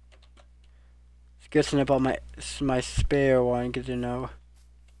guessing about my spare one, cause you know.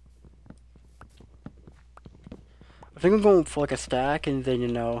 I think I'm going for like a stack, and then you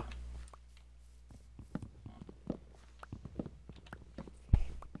know.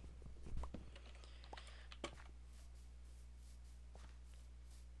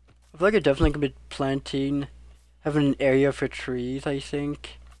 I feel like it definitely could be planting, having an area for trees. I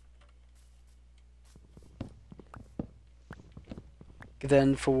think.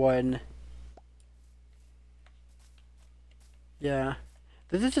 Then for one. Yeah.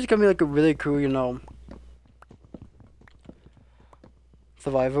 This is just gonna be like a really cool, you know,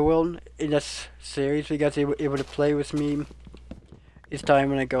 survival world in this series. You guys are able to play with me each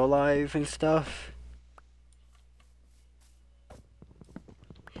time when I go live and stuff.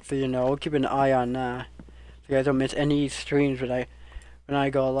 So you know, keep an eye on that. So you guys don't miss any streams when I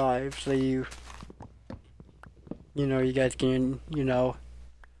go live. So you know, you guys can, you know,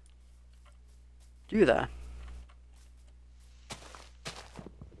 do that.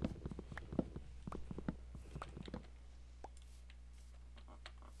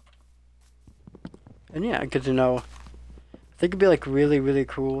 And yeah, because you know, I think it'd be like really, really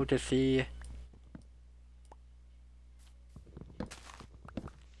cool to see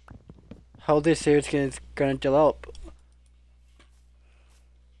how this series is gonna develop.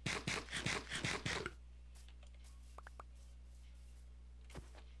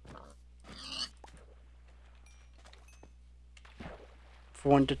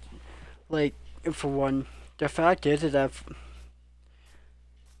 For one, the fact is that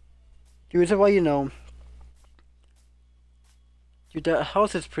the reason why, you know, dude, that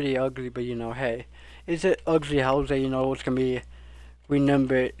house is pretty ugly, but you know, hey, it's an ugly house that you know it's gonna be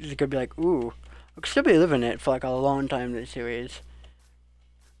remembered. It's gonna be like, ooh, I could still be living in it for like a long time in this series.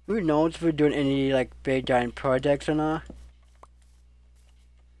 Who knows if we're doing any like big giant projects or not?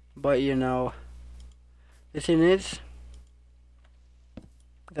 But you know, the thing is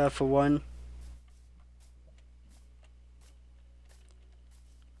that for one,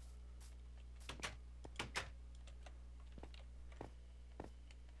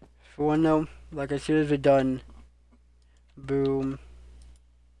 though, like as soon as we're done, boom.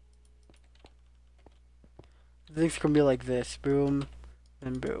 I think it's gonna be like this, boom,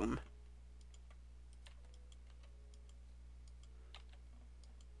 and boom.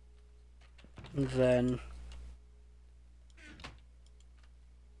 And then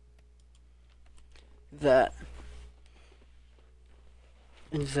that.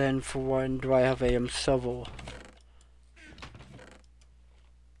 And then for one, do I have a shovel?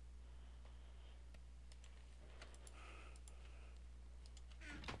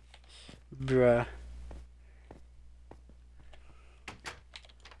 Bruh.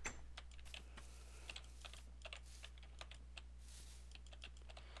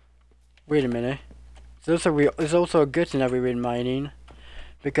 Wait a minute. It's also a good thing that we've been mining.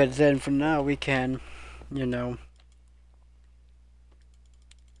 Because then for now we can, you know.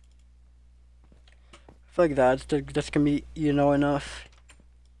 I feel like that's gonna be, you know, enough.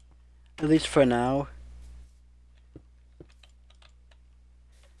 At least for now.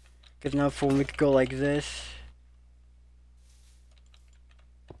 Because now for when we could go like this.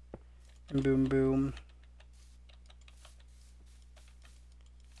 And boom boom.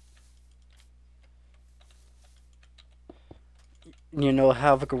 You know,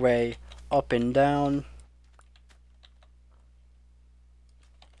 have like a way up and down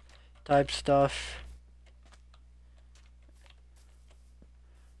type stuff.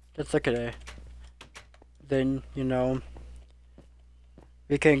 Let's look at it. Then, you know,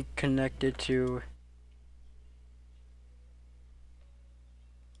 we can connect it to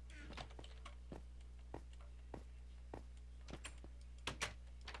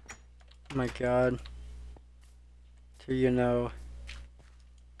oh my god. To, you know,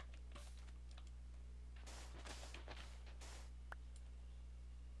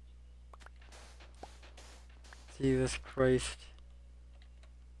 Jesus Christ.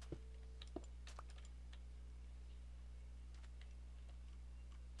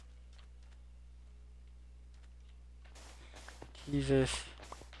 Jesus.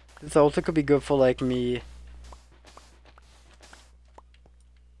 This also could be good for like me.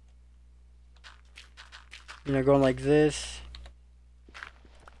 You know, going like this.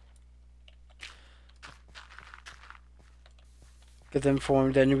 Get them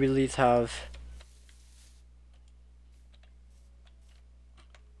formed, then we at least have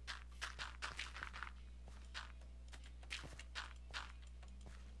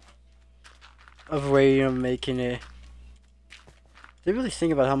a way of making it. They really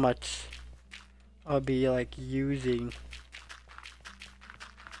think about how much I'll be like using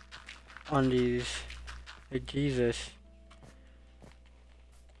on these. Like Jesus.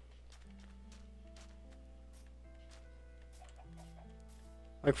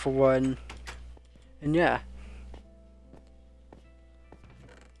 Like for one. And yeah.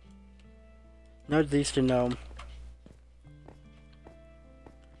 Now at least to know.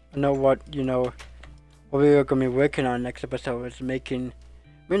 I know what, you know, what we're gonna be working on next episode is making,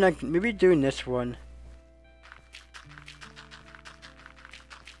 maybe doing this one.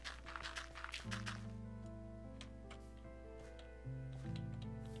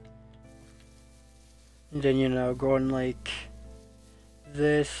 And then, you know, going like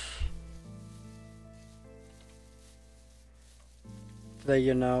this. That,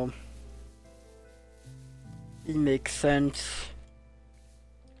 you know, it makes sense.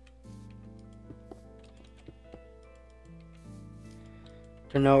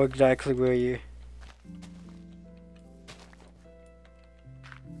 To know exactly where you.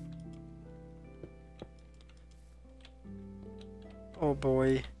 Oh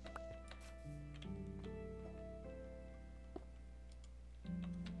boy.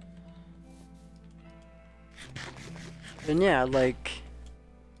 And yeah, like,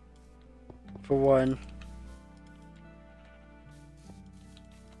 for one.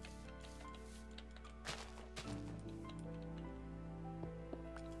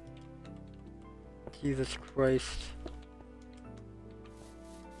 Jesus Christ.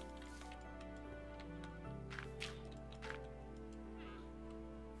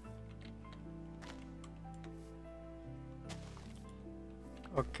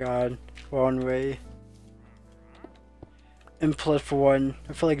 Oh god, wrong way. And plus for one,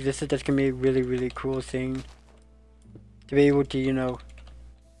 I feel like this is just gonna be a really, really cool thing. To be able to, you know,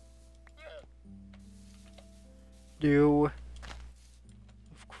 do,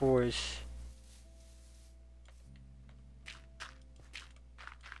 of course.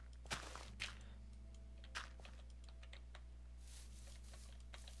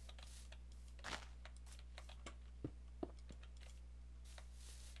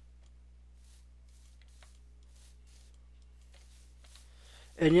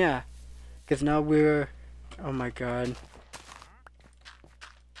 And yeah, because now we're, oh my god.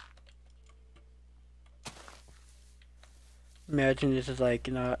 Imagine this is like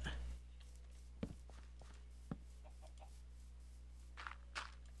not.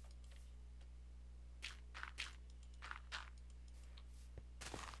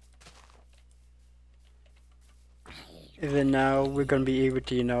 And then now we're gonna be able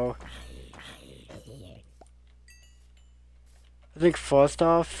to, you know. I think first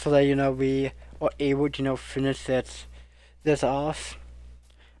off, so that, you know, we are able to, you know, finish this off.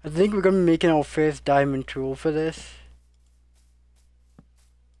 I think we're gonna be making our first diamond tool for this.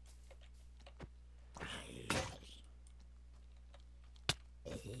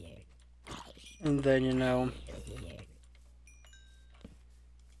 And then, you know,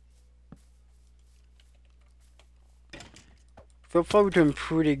 so far we're doing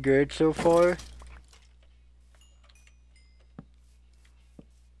pretty good so far.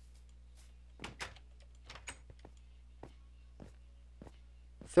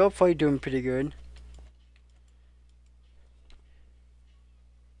 So far you're doing pretty good.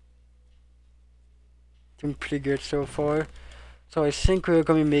 Doing pretty good so far. So I think we're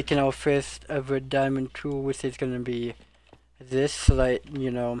gonna be making our first ever diamond tool, which is gonna be this, so that,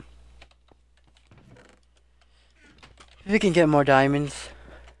 you know, we can get more diamonds.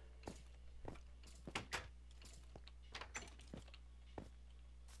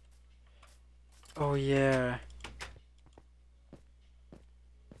 Oh yeah.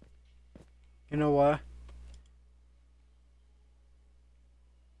 You know what?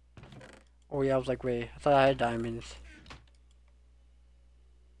 Oh yeah, I was like, wait, I thought I had diamonds.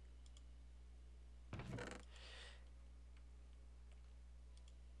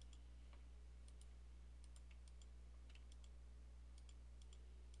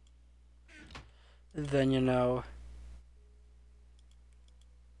 Then, you know,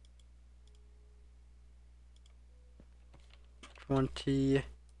 $20.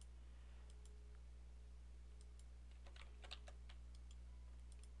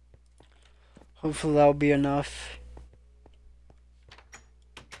 Hopefully that'll be enough.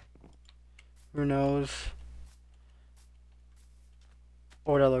 Who knows?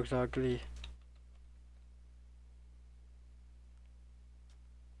 Oh, that looks ugly.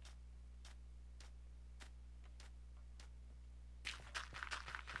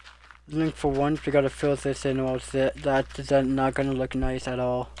 I think for once we gotta fill this in, or else that's not gonna look nice at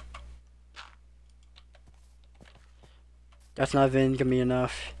all. That's not even gonna be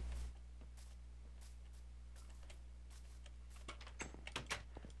enough.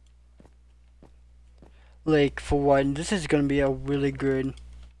 Like, for one, this is gonna be a really good...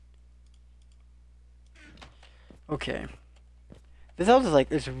 Okay. This house is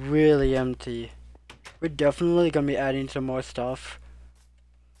like, it's really empty. We're definitely gonna be adding some more stuff.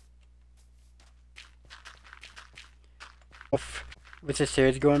 With the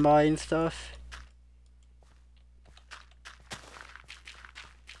stairs going by and stuff.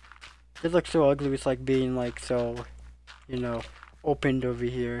 It looks so ugly with like being like so, you know, opened over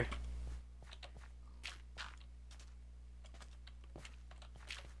here.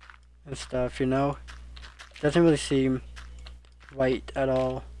 And stuff, you know? Doesn't really seem right at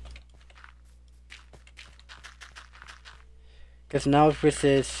all. Because now with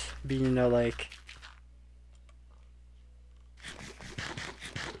this being, you know, like...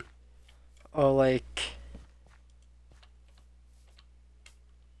 Or like...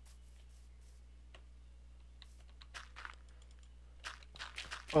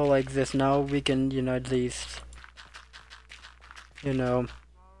 Or like this, now we can, you know, at least... You know...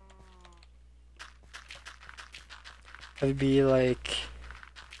 It'd be like...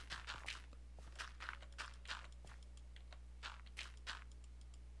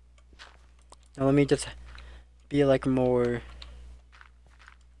 Now let me just be like more...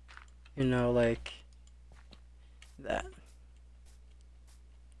 You know, like... That.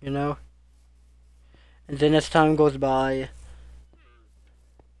 You know? And then as time goes by...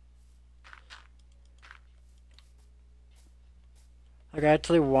 Like I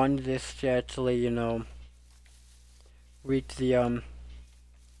actually want this to actually, you know... Reach the,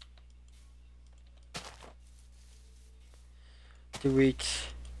 to reach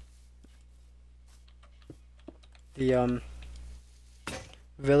the,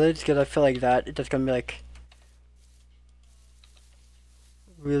 village, because I feel like that, it's just gonna be, like,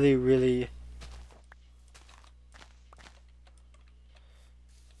 really, really,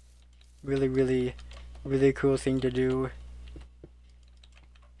 really, really, really cool thing to do.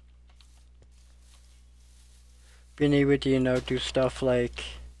 Being able to, you know, do stuff like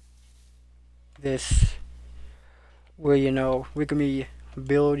this, where, you know, we can be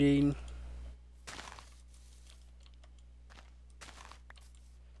building.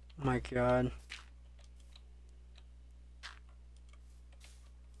 Oh my god.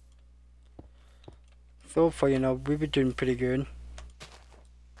 So far, you know, we've been doing pretty good.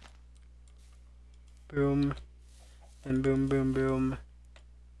 Boom. And boom, boom, boom.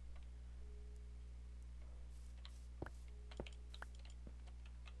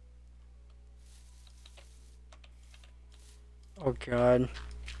 Oh god.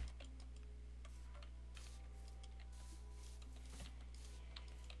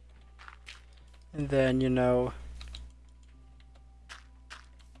 And then, you know,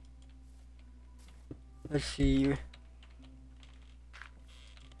 let's see.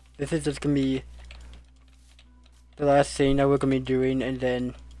 This is just gonna be the last thing that we're gonna be doing, and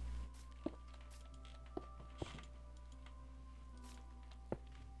then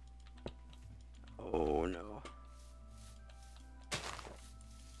oh no.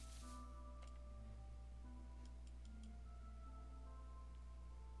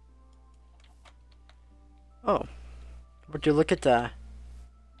 Oh, would you look at that?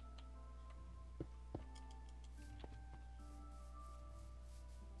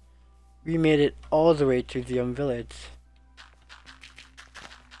 We made it all the way to the village.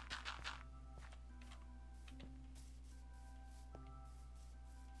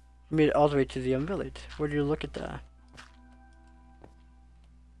 We made it all the way to the village. Would you look at that?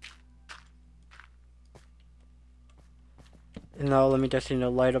 And now let me just, you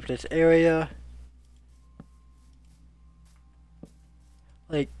know, light up this area.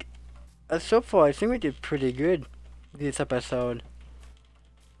 Like, so far I think we did pretty good this episode.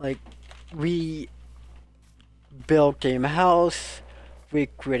 Like, we built a house, we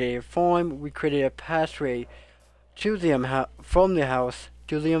created a farm, we created a pathway to the from the house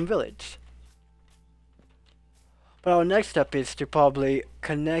to the village. But our next step is to probably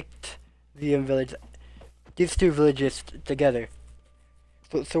connect the village, these two villages together.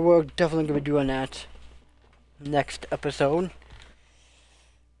 So we're definitely gonna be doing that next episode.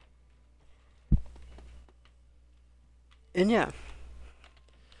 And yeah,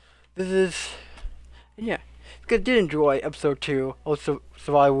 this is, and yeah, if you did enjoy episode 2, also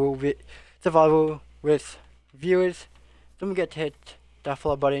survival with viewers, don't forget to hit that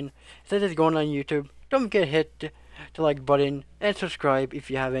follow button. Instead of going on YouTube, don't forget to hit the like button and subscribe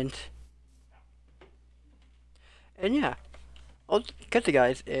if you haven't. And yeah, I'll catch you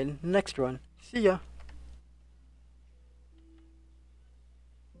guys in the next one. See ya.